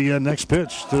 Here's the next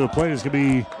pitch to the plate. It's going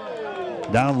to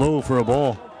be down low for a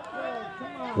ball.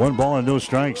 1 ball and no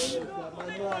strikes.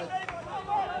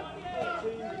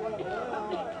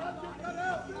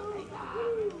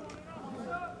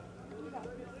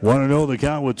 Want to know the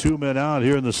count with 2 men out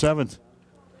here in the 7th.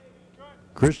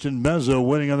 Christian Mezzo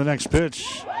winning on the next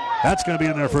pitch. That's going to be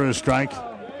in there for a strike.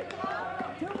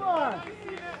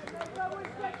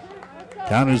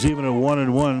 Count is even at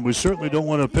 1-1. We certainly don't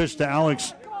want to pitch to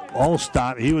Alex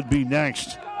Allstott. He would be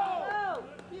next.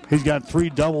 He's got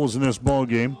 3 doubles in this ball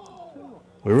game.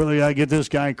 We really got to get this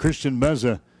guy, Christian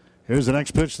Meza. Here's the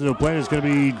next pitch to the plate. It's going to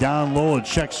be down low, a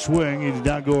check swing. He did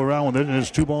not go around with it, and it's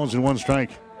 2 balls and 1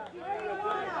 strike.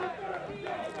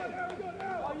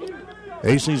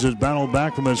 Hastings has battled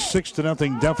back from a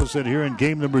 6-0 deficit here in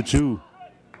game number 2.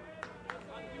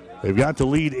 They've got the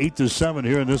lead 8-7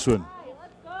 here in this one.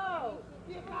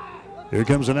 Here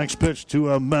comes the next pitch to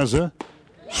Meza.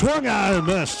 Swung out and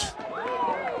missed.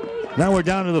 Now we're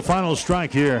down to the final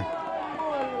strike here.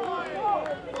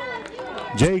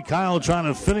 Jay Kyle trying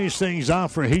to finish things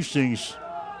off for Hastings.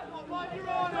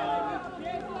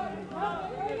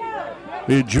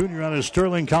 The junior out of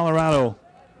Sterling, Colorado.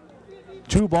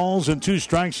 2 balls and 2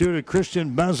 strikes here to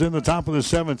Christian Meza in the top of the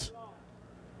 7th.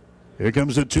 Here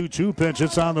comes the 2-2 pitch.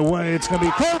 It's on the way. It's going to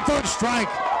be called for a strike.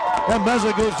 And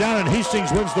Meza goes down and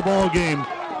Hastings wins the ball game.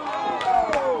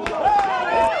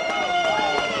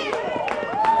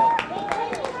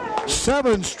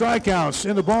 Seven strikeouts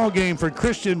in the ball game for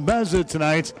Christian Meza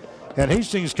tonight. And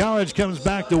Hastings College comes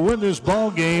back to win this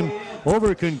ball game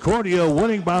over Concordia,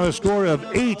 winning by the score of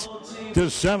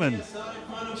 8-7.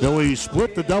 So we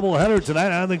split the doubleheader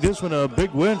tonight. I think this one a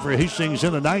big win for Hastings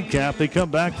in the nightcap. They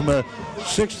come back from a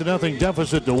 6-0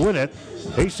 deficit to win it.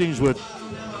 Hastings with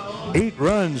 8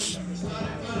 runs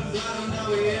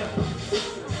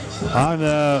on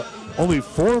only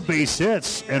 4 base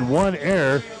hits and 1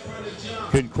 error.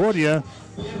 Concordia,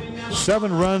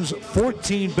 7 runs,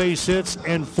 14 base hits,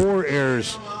 and 4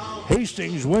 errors.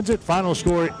 Hastings wins it. Final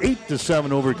score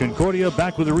 8-7 over Concordia.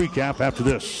 Back with a recap after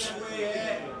this.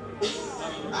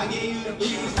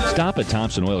 Stop at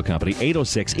Thompson Oil Company,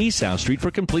 806 East South Street for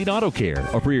complete auto care.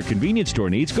 Or for your convenience store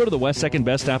needs, go to the West 2nd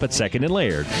Best Stop at 2nd and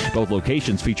Laird. Both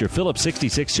locations feature Phillips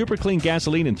 66 super clean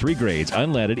gasoline in 3 grades,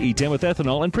 unleaded, E10 with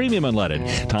ethanol, and premium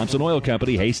unleaded. Thompson Oil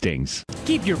Company, Hastings.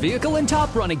 Keep your vehicle in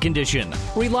top running condition.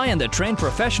 Rely on the trained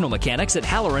professional mechanics at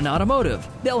Halloran Automotive.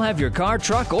 They'll have your car,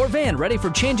 truck, or van ready for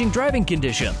changing driving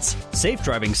conditions. Safe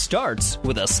driving starts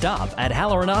with a stop at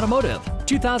Halloran Automotive,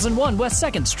 2001 West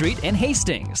 2nd Street in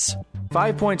Hastings.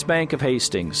 5 Points Bank of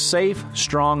Hastings, safe,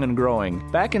 strong, and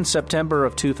growing. Back in September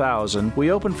of 2000,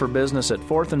 we opened for business at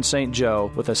 4th and St.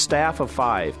 Joe with a staff of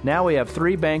 5. Now we have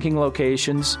 3 banking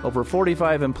locations, over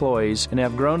 45 employees, and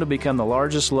have grown to become the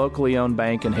largest locally owned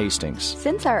bank in Hastings.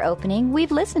 Since our opening,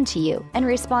 we've listened to you and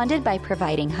responded by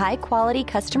providing high-quality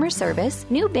customer service,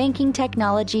 new banking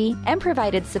technology, and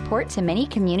provided support to many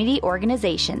community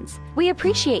organizations. We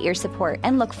appreciate your support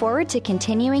and look forward to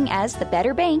continuing as the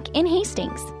better bank in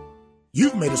Hastings.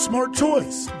 You've made a smart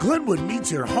choice. Glenwood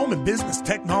meets your home and business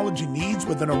technology needs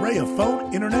with an array of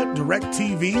phone, internet, direct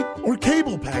TV, or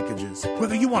cable packages.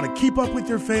 Whether you want to keep up with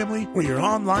your family or your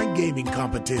online gaming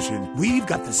competition, we've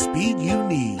got the speed you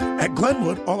need. At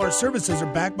Glenwood, all our services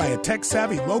are backed by a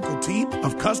tech-savvy local team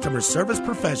of customer service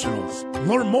professionals.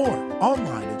 Learn more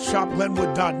online at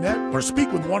shopglenwood.net or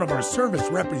speak with one of our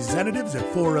service representatives at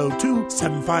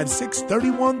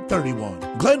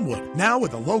 402-756-3131. Glenwood, now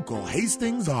with a local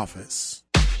Hastings office.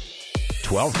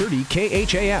 1230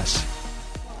 KHAS.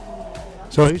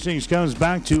 So Hastings comes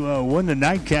back to win the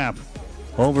nightcap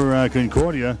over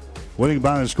Concordia, winning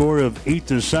by a score of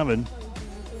 8-7.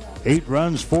 8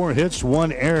 runs, 4 hits,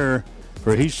 1 error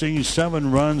for Hastings.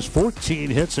 7 runs, 14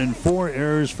 hits, and 4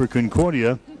 errors for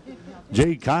Concordia.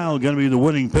 Jay Kyle going to be the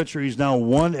winning pitcher. He's now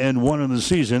 1-1 in the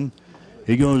season.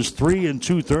 He goes 3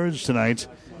 2/3 tonight.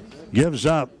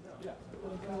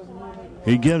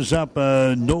 He gives up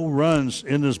no runs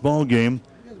in this ball game.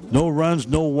 No runs,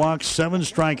 no walks, 7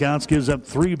 strikeouts, gives up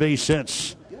 3 base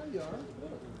hits.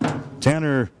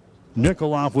 Tanner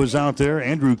Nikoloff was out there.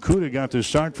 Andrew Kuda got the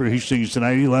start for Hastings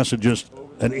tonight. He lasted just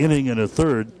an inning and a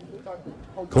third.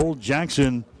 Cole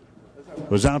Jackson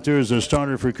was out there as a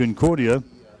starter for Concordia.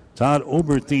 Todd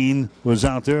Oberthien was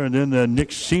out there, and then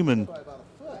Nick Seaman.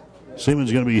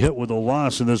 Seaman's going to be hit with a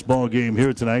loss in this ball game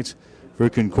here tonight for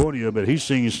Concordia, but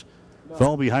Hastings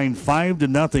fell behind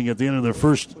 5-0 at the end of the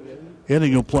first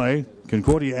inning of play.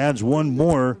 Concordia adds 1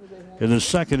 more in the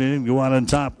second inning, go out on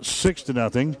top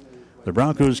 6-0. The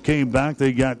Broncos came back.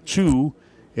 They got 2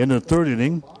 in the third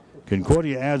inning.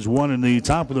 Concordia adds 1 in the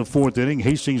top of the fourth inning.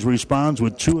 Hastings responds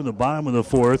with 2 in the bottom of the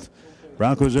fourth.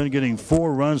 Broncos then getting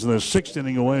 4 runs in the sixth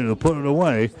inning away to put it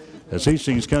away. as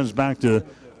Hastings comes back to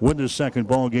win the second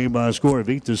ball game by a score of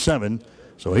 8-7.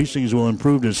 So Hastings will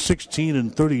improve to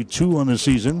 16-32 on the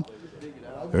season.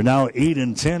 They're now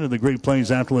 8-10 in the Great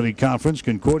Plains Athletic Conference.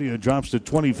 Concordia drops to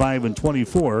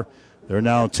 25-24. They're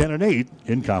now 10-8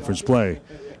 in conference play.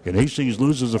 And Hastings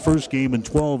loses the first game in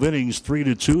 12 innings,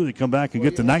 3-2. They come back and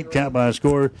get the nightcap by a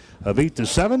score of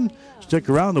 8-7. Stick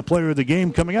around. The player of the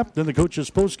game coming up. Then the coach's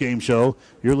post-game show.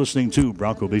 You're listening to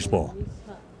Bronco Baseball.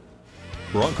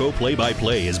 Bronco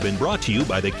Play-by-Play has been brought to you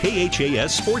by the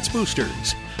KHAS Sports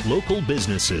Boosters. Local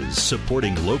businesses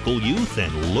supporting local youth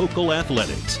and local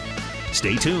athletics.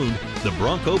 Stay tuned. The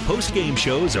Bronco post-game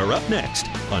shows are up next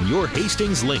on your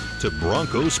Hastings link to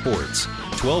Bronco Sports.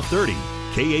 1230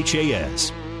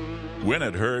 KHAS. When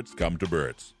it hurts, come to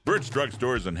Burt's. Burt's Drug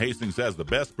Stores in Hastings has the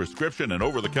best prescription and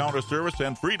over-the-counter service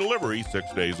and free delivery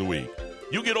 6 days a week.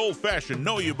 You get old-fashioned,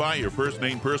 know you buy your first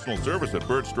name personal service at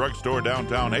Burt's Drug Store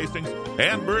downtown Hastings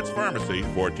and Burt's Pharmacy,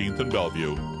 14th and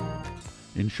Bellevue.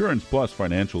 Insurance Plus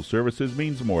Financial Services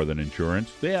means more than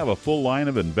insurance. They have a full line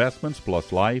of investments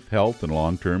plus life, health, and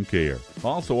long-term care.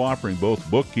 Also offering both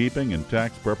bookkeeping and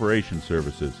tax preparation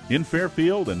services in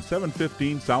Fairfield and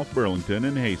 715 South Burlington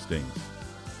in Hastings.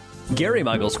 Gary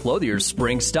Michaels Clothier's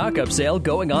spring stock-up sale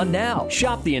going on now.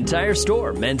 Shop the entire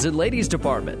store, men's and ladies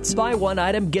departments. Buy one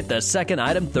item, get the second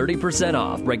item 30%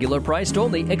 off. Regular priced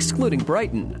only, excluding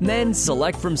Brighton. Men's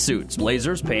select from suits,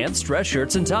 blazers, pants, dress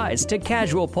shirts, and ties to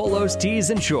casual polos, tees,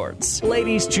 and shorts.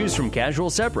 Ladies choose from casual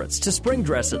separates to spring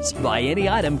dresses. Buy any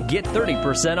item, get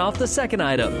 30% off the second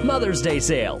item. Mother's Day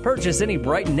sale. Purchase any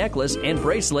Brighton necklace and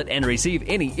bracelet and receive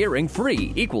any earring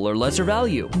free, equal or lesser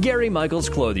value. Gary Michaels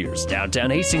Clothiers,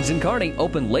 downtown Hastings and Kearney,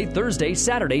 open late Thursday,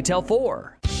 Saturday till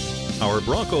 4. Our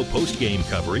Bronco post-game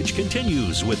coverage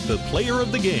continues with the player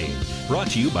of the game,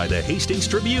 brought to you by the Hastings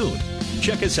Tribune.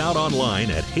 Check us out online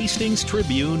at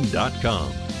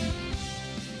hastingstribune.com.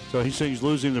 So Hastings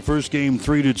losing the first game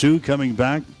 3-2, coming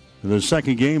back to the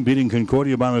second game, beating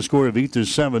Concordia by a score of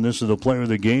 8-7. This is the player of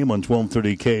the game on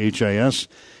 1230 KHIS.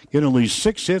 Getting only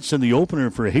 6 hits in the opener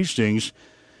for Hastings.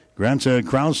 Grant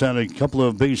Krause had a couple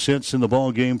of base hits in the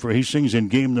ball game for Hastings in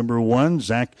game number 1.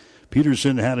 Zach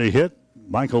Peterson had a hit.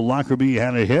 Michael Lockerbie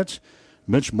had a hit.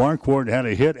 Mitch Marquardt had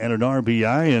a hit and an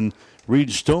RBI. And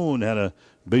Reed Stone had a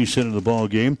base hit in the ball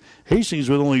game. Hastings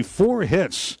with only 4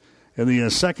 hits in the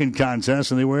second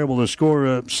contest, and they were able to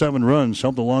score 7 runs,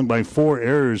 helped along by 4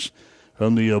 errors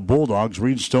from the Bulldogs.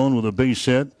 Reed Stone with a base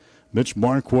hit. Mitch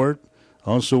Marquardt,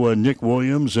 also Nick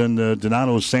Williams and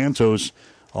Donato Santos,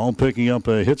 all picking up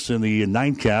hits in the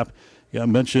nightcap. Yeah, I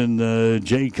mentioned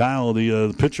Jay Kyle,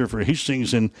 the pitcher for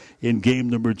Hastings in game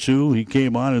number 2. He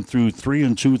came on and threw 3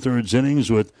 2/3 innings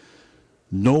with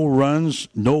no runs,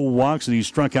 no walks, and he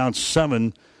struck out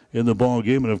 7 in the ball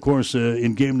game. And, of course,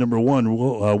 in game number 1,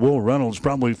 Will Reynolds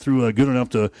probably threw good enough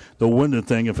to win the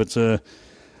thing. If it's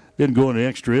didn't go into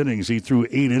extra innings, he threw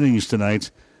 8 innings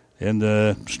tonight and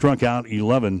struck out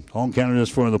 11. All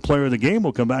candidates for the player of the game.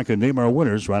 We'll come back and name our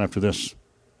winners right after this.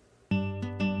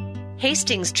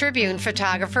 Hastings Tribune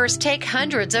photographers take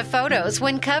hundreds of photos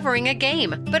when covering a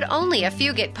game, but only a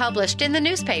few get published in the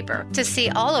newspaper. To see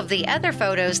all of the other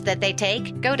photos that they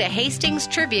take, go to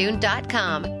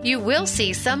hastingstribune.com. You will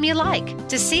see some you like.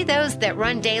 To see those that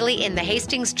run daily in the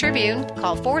Hastings Tribune,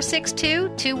 call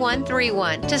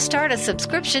 462-2131 to start a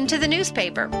subscription to the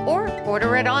newspaper, or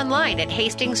order it online at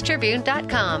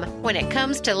hastingstribune.com. When it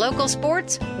comes to local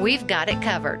sports, we've got it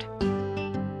covered.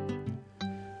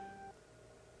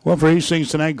 Well, for Hastings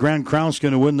tonight, Grant Krause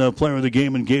going to win the player of the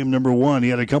game in game number 1. He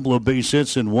had a couple of base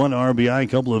hits and 1 RBI, a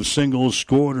couple of singles,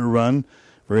 scored a run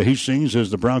for Hastings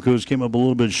as the Broncos came up a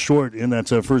little bit short in that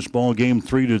first ball game,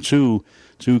 3-2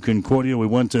 to Concordia. We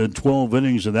went to 12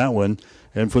 innings of that one.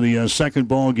 And for the second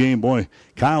ball game, boy,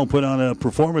 Kyle put on a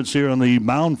performance here on the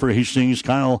mound for Hastings.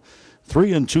 Kyle,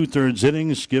 3 2/3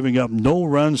 innings, giving up no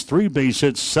runs, 3 base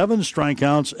hits, 7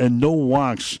 strikeouts, and no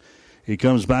walks. He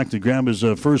comes back to grab his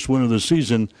first win of the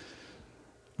season,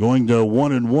 going to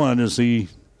 1-1 as he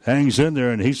hangs in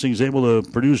there, and Hastings able to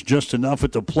produce just enough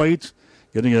at the plate,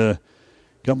 getting a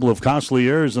couple of costly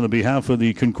errors on the behalf of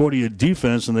the Concordia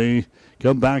defense, and they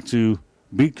come back to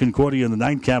beat Concordia in the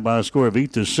nightcap by a score of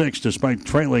 8-6, despite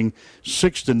trailing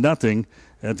 6-0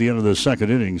 at the end of the second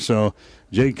inning. So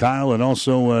Jay Kyle and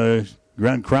also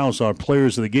Grant Krause are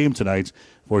players of the game tonight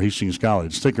for Hastings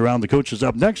College. Stick around. The coach is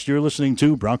up next. You're listening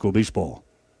to Bronco Baseball.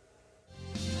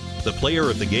 The player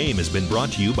of the game has been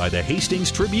brought to you by the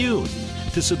Hastings Tribune.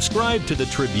 To subscribe to the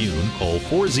Tribune, call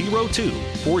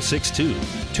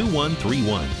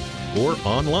 402-462-2131 or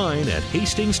online at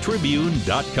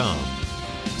hastingstribune.com.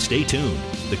 Stay tuned.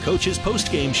 The Coach's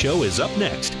Postgame Show is up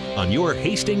next on your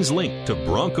Hastings link to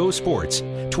Bronco Sports,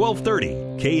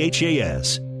 1230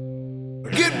 KHAS.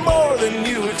 Get more than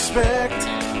you expect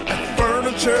at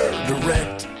Furniture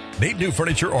Direct. Need new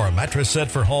furniture or a mattress set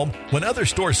for home? When other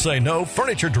stores say no,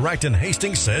 Furniture Direct in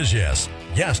Hastings says yes.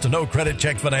 Yes to no credit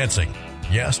check financing.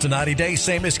 Yes to 90 days,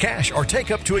 same as cash, or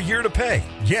take up to a year to pay.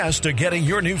 Yes to getting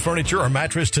your new furniture or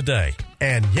mattress today.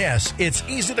 And yes, it's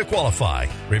easy to qualify.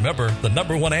 Remember, the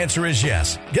number one answer is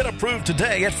yes. Get approved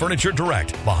today at Furniture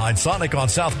Direct, behind Sonic on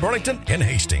South Burlington in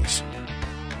Hastings.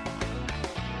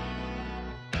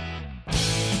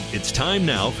 It's time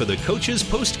now for the Coach's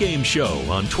Postgame Show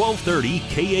on 1230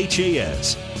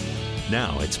 KHAS.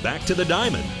 Now it's back to the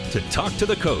Diamond to talk to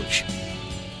the coach.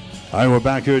 All right, we're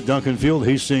back here at Duncan Field.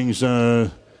 Hastings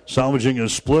salvaging a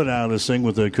split out of this thing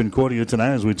with the Concordia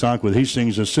tonight as we talk with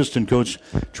Hastings assistant coach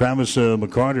Travis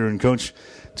McCarter. And, Coach,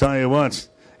 tell you what,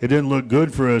 it didn't look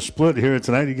good for a split here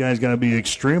tonight. You guys got to be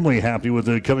extremely happy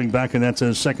with coming back in that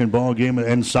second ball game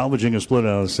and salvaging a split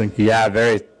out of this thing. Yeah,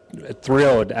 very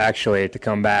thrilled, actually, to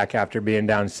come back after being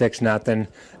down 6-0,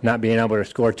 not being able to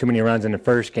score too many runs in the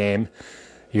first game.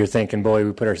 You're thinking, boy,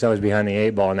 we put ourselves behind the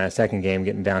 8 ball in that second game,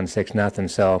 getting down 6-0.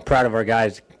 So proud of our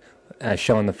guys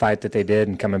showing the fight that they did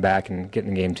and coming back and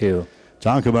getting game 2.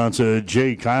 Talk about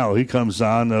Jay Kyle. He comes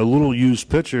on, a little used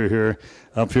pitcher here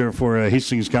up here for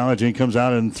Hastings College. He comes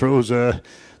out and throws 3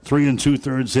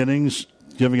 2/3 innings,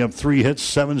 giving up 3 hits,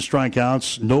 7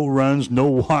 strikeouts, no runs, no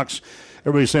walks.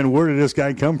 Everybody's saying, where did this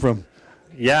guy come from?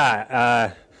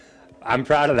 Yeah, I'm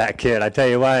proud of that kid. I tell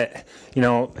you what,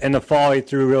 in the fall he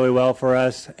threw really well for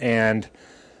us, and,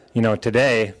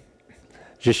 today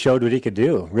just showed what he could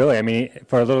do, really. I mean,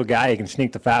 for a little guy, he can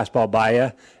sneak the fastball by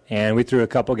you, and we threw a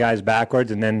couple guys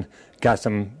backwards and then got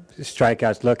some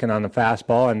strikeouts looking on the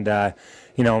fastball, and,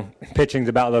 pitching's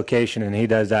about location, and he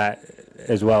does that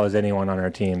as well as anyone on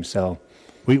our team, so...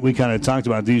 We kind of talked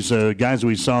about these guys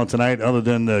we saw tonight, other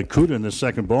than Kuda in the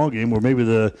second ball game, were maybe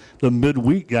the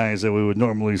midweek guys that we would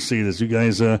normally see. This you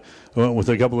guys went with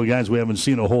a couple of guys we haven't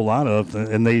seen a whole lot of,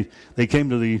 and they came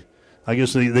to the. I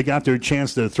guess they got their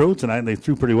chance to throw tonight, and they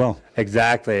threw pretty well.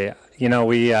 Exactly.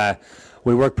 We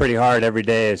work pretty hard every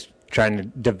day is trying to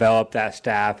develop that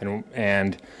staff,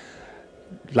 and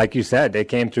like you said, they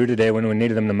came through today when we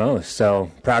needed them the most.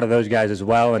 So proud of those guys as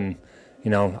well, and.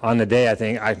 On the day,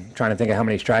 I'm trying to think of how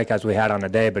many strikeouts we had on the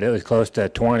day, but it was close to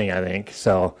 20, I think.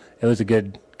 So it was a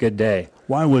good day.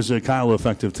 Why was Kyle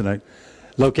effective tonight?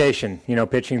 Location.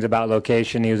 Pitching's about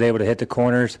location. He was able to hit the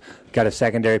corners, got a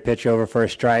secondary pitch over for a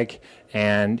strike,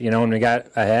 and, when we got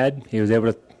ahead, he was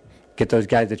able to get those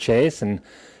guys to chase, and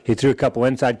he threw a couple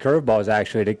inside curveballs,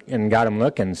 actually, and got them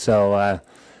looking. So,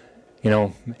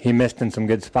 he missed in some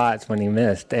good spots when he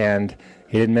missed, and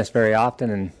he didn't miss very often,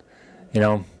 and,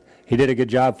 he did a good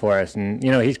job for us, and,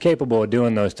 he's capable of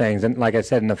doing those things. And like I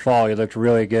said, in the fall, he looked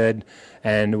really good,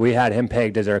 and we had him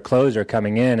pegged as our closer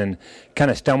coming in and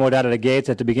kind of stumbled out of the gates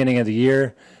at the beginning of the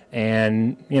year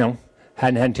and,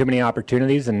 hadn't had too many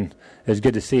opportunities, and it was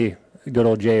good to see good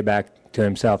old Jay back to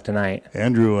himself tonight.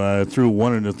 Andrew threw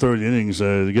 1 1/3 innings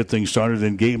to get things started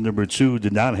in game number 2,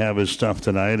 did not have his stuff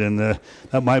tonight, and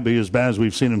that might be as bad as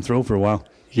we've seen him throw for a while.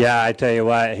 Yeah, I tell you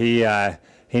what,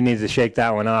 he needs to shake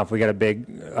that one off. We got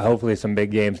hopefully some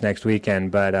big games next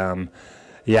weekend. But,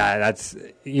 that's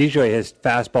usually his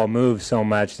fastball moves so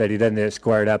much that he doesn't get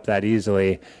squared up that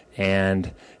easily.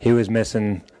 And he was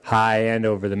missing high and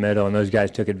over the middle, and those guys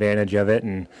took advantage of it.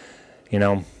 And,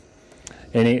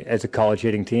 it's a college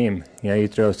hitting team. You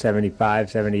throw 75,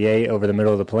 78 over the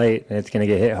middle of the plate, and it's going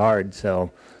to get hit hard.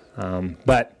 So,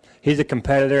 but he's a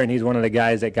competitor, and he's one of the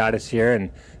guys that got us here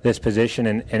in this position,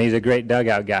 and he's a great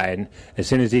dugout guy. And as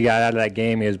soon as he got out of that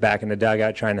game, he was back in the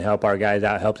dugout trying to help our guys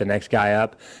out, help the next guy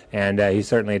up, and he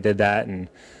certainly did that. And,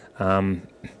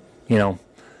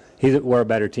 we're a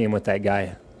better team with that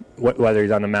guy, whether he's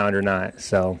on the mound or not.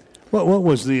 So. What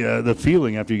was the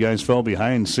feeling after you guys fell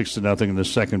behind 6-0 in the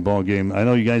second ball game? I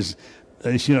know you guys,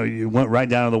 you went right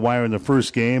down to the wire in the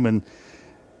first game, and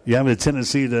you have a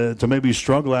tendency to maybe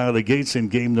struggle out of the gates in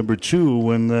game number 2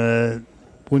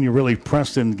 when you're really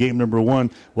pressed in game number 1.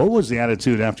 What was the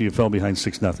attitude after you fell behind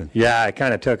 6-0? Yeah, it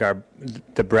kind of took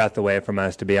the breath away from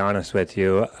us, to be honest with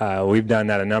you. We've done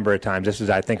that a number of times. This is,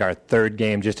 I think, our 3rd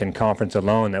game just in conference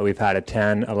alone that we've had a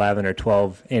 10, 11, or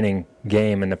 12 inning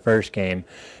game in the first game.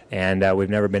 And we've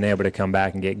never been able to come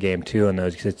back and get game 2 in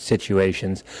those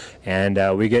situations.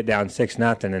 And we get down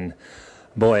 6-0, and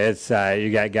boy, it's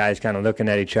you got guys kind of looking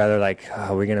at each other like,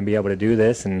 are we going to be able to do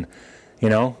this? And,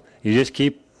 you just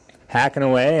keep hacking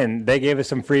away, and they gave us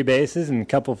some free bases and a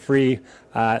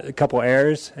couple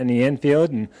errors in the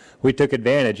infield, and we took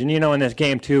advantage. And, in this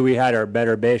game, too, we had our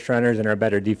better base runners and our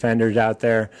better defenders out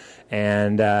there,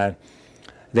 and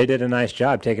they did a nice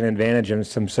job taking advantage of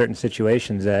some certain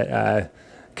situations that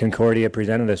Concordia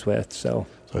presented us with. So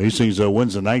Hastings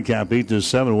wins the nightcap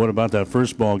 8-7. What about that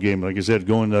first ball game? Like I said,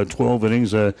 going 12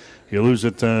 innings, you lose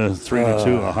it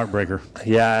 3-2, a heartbreaker.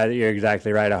 Yeah, you're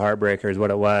exactly right. A heartbreaker is what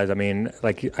it was. I mean,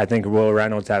 I think Will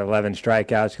Reynolds had 11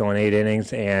 strikeouts going 8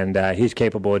 innings, and he's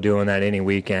capable of doing that any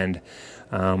weekend.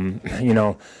 And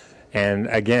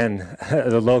again,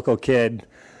 the local kid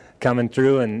coming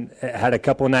through and had a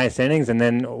couple nice innings, and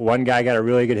then one guy got a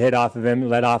really good hit off of him,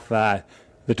 led off the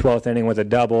 12th inning with a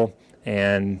double,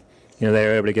 and they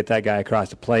were able to get that guy across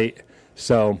the plate.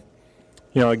 So,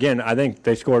 again, I think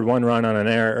they scored 1 run on an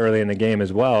error early in the game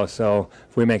as well. So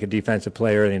if we make a defensive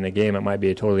play early in the game, it might be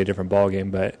a totally different ball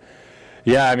game. But,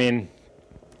 yeah, I mean,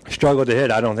 struggled to hit.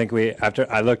 I don't think after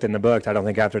I looked in the books, I don't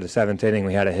think after the 7th inning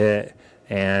we had a hit.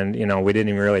 And, we didn't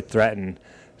even really threaten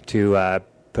to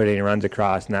put any runs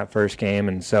across in that first game.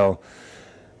 And so,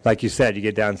 like you said, you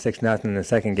get down 6-0 in the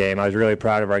second game. I was really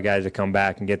proud of our guys to come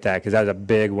back and get that because that was a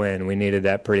big win. We needed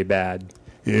that pretty bad.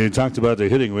 You talked about the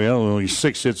hitting. We had only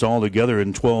 6 hits altogether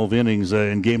in 12 innings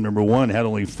in game number 1. Had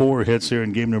only 4 hits here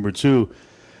in game number 2.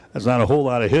 That's not a whole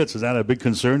lot of hits. Is that a big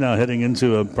concern now heading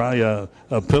into probably a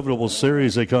pivotal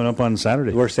series that coming up on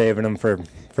Saturday? We're saving them for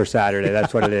Saturday.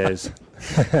 That's what it is.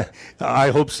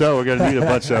 I hope so. We're going to need a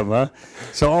bunch of them, huh?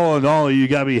 So all in all, you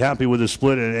got to be happy with the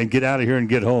split and get out of here and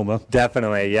get home, huh?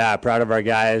 Definitely, yeah. Proud of our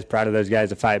guys. Proud of those guys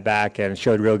to fight back and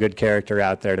showed real good character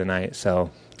out there tonight. So.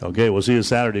 Okay, we'll see you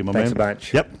Saturday, my man. Thanks a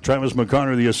bunch. Yep, Travis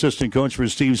McConnor, the assistant coach for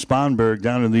Steve Sponberg,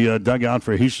 down in the dugout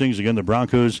for Hastings. Again, the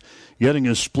Broncos getting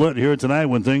a split here tonight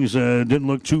when things didn't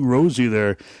look too rosy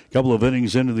there. A couple of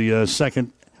innings into the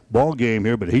second ball game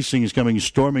here, but Hastings coming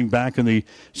storming back in the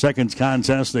second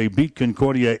contest. They beat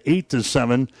Concordia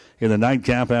 8-7 in the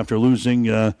nightcap after losing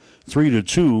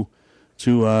 3-2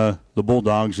 to the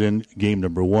Bulldogs in game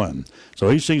number 1. So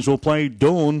Hastings will play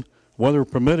Doane, weather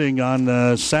permitting,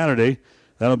 on Saturday.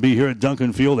 That'll be here at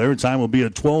Duncan Field. Airtime will be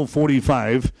at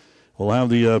 12:45. We'll have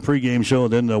the pregame show,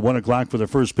 then 1 o'clock for the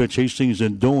first pitch. Hastings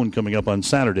and Doane coming up on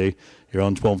Saturday here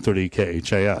on 1230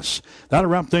 KHAS. That'll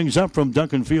wrap things up from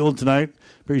Duncan Field tonight.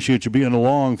 Appreciate you being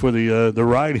along for the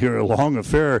ride here. A long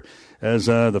affair as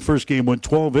the first game went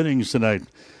 12 innings tonight.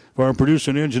 For our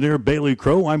producer and engineer, Bailey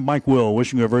Crow, I'm Mike Will,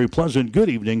 wishing you a very pleasant good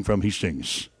evening from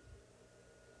Hastings.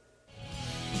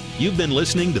 You've been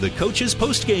listening to the Coach's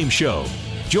Postgame Show.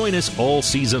 Join us all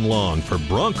season long for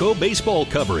Bronco baseball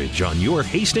coverage on your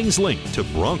Hastings link to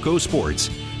Bronco Sports,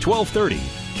 1230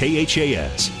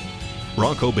 KHAS.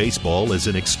 Bronco baseball is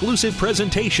an exclusive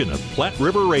presentation of Platte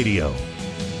River Radio.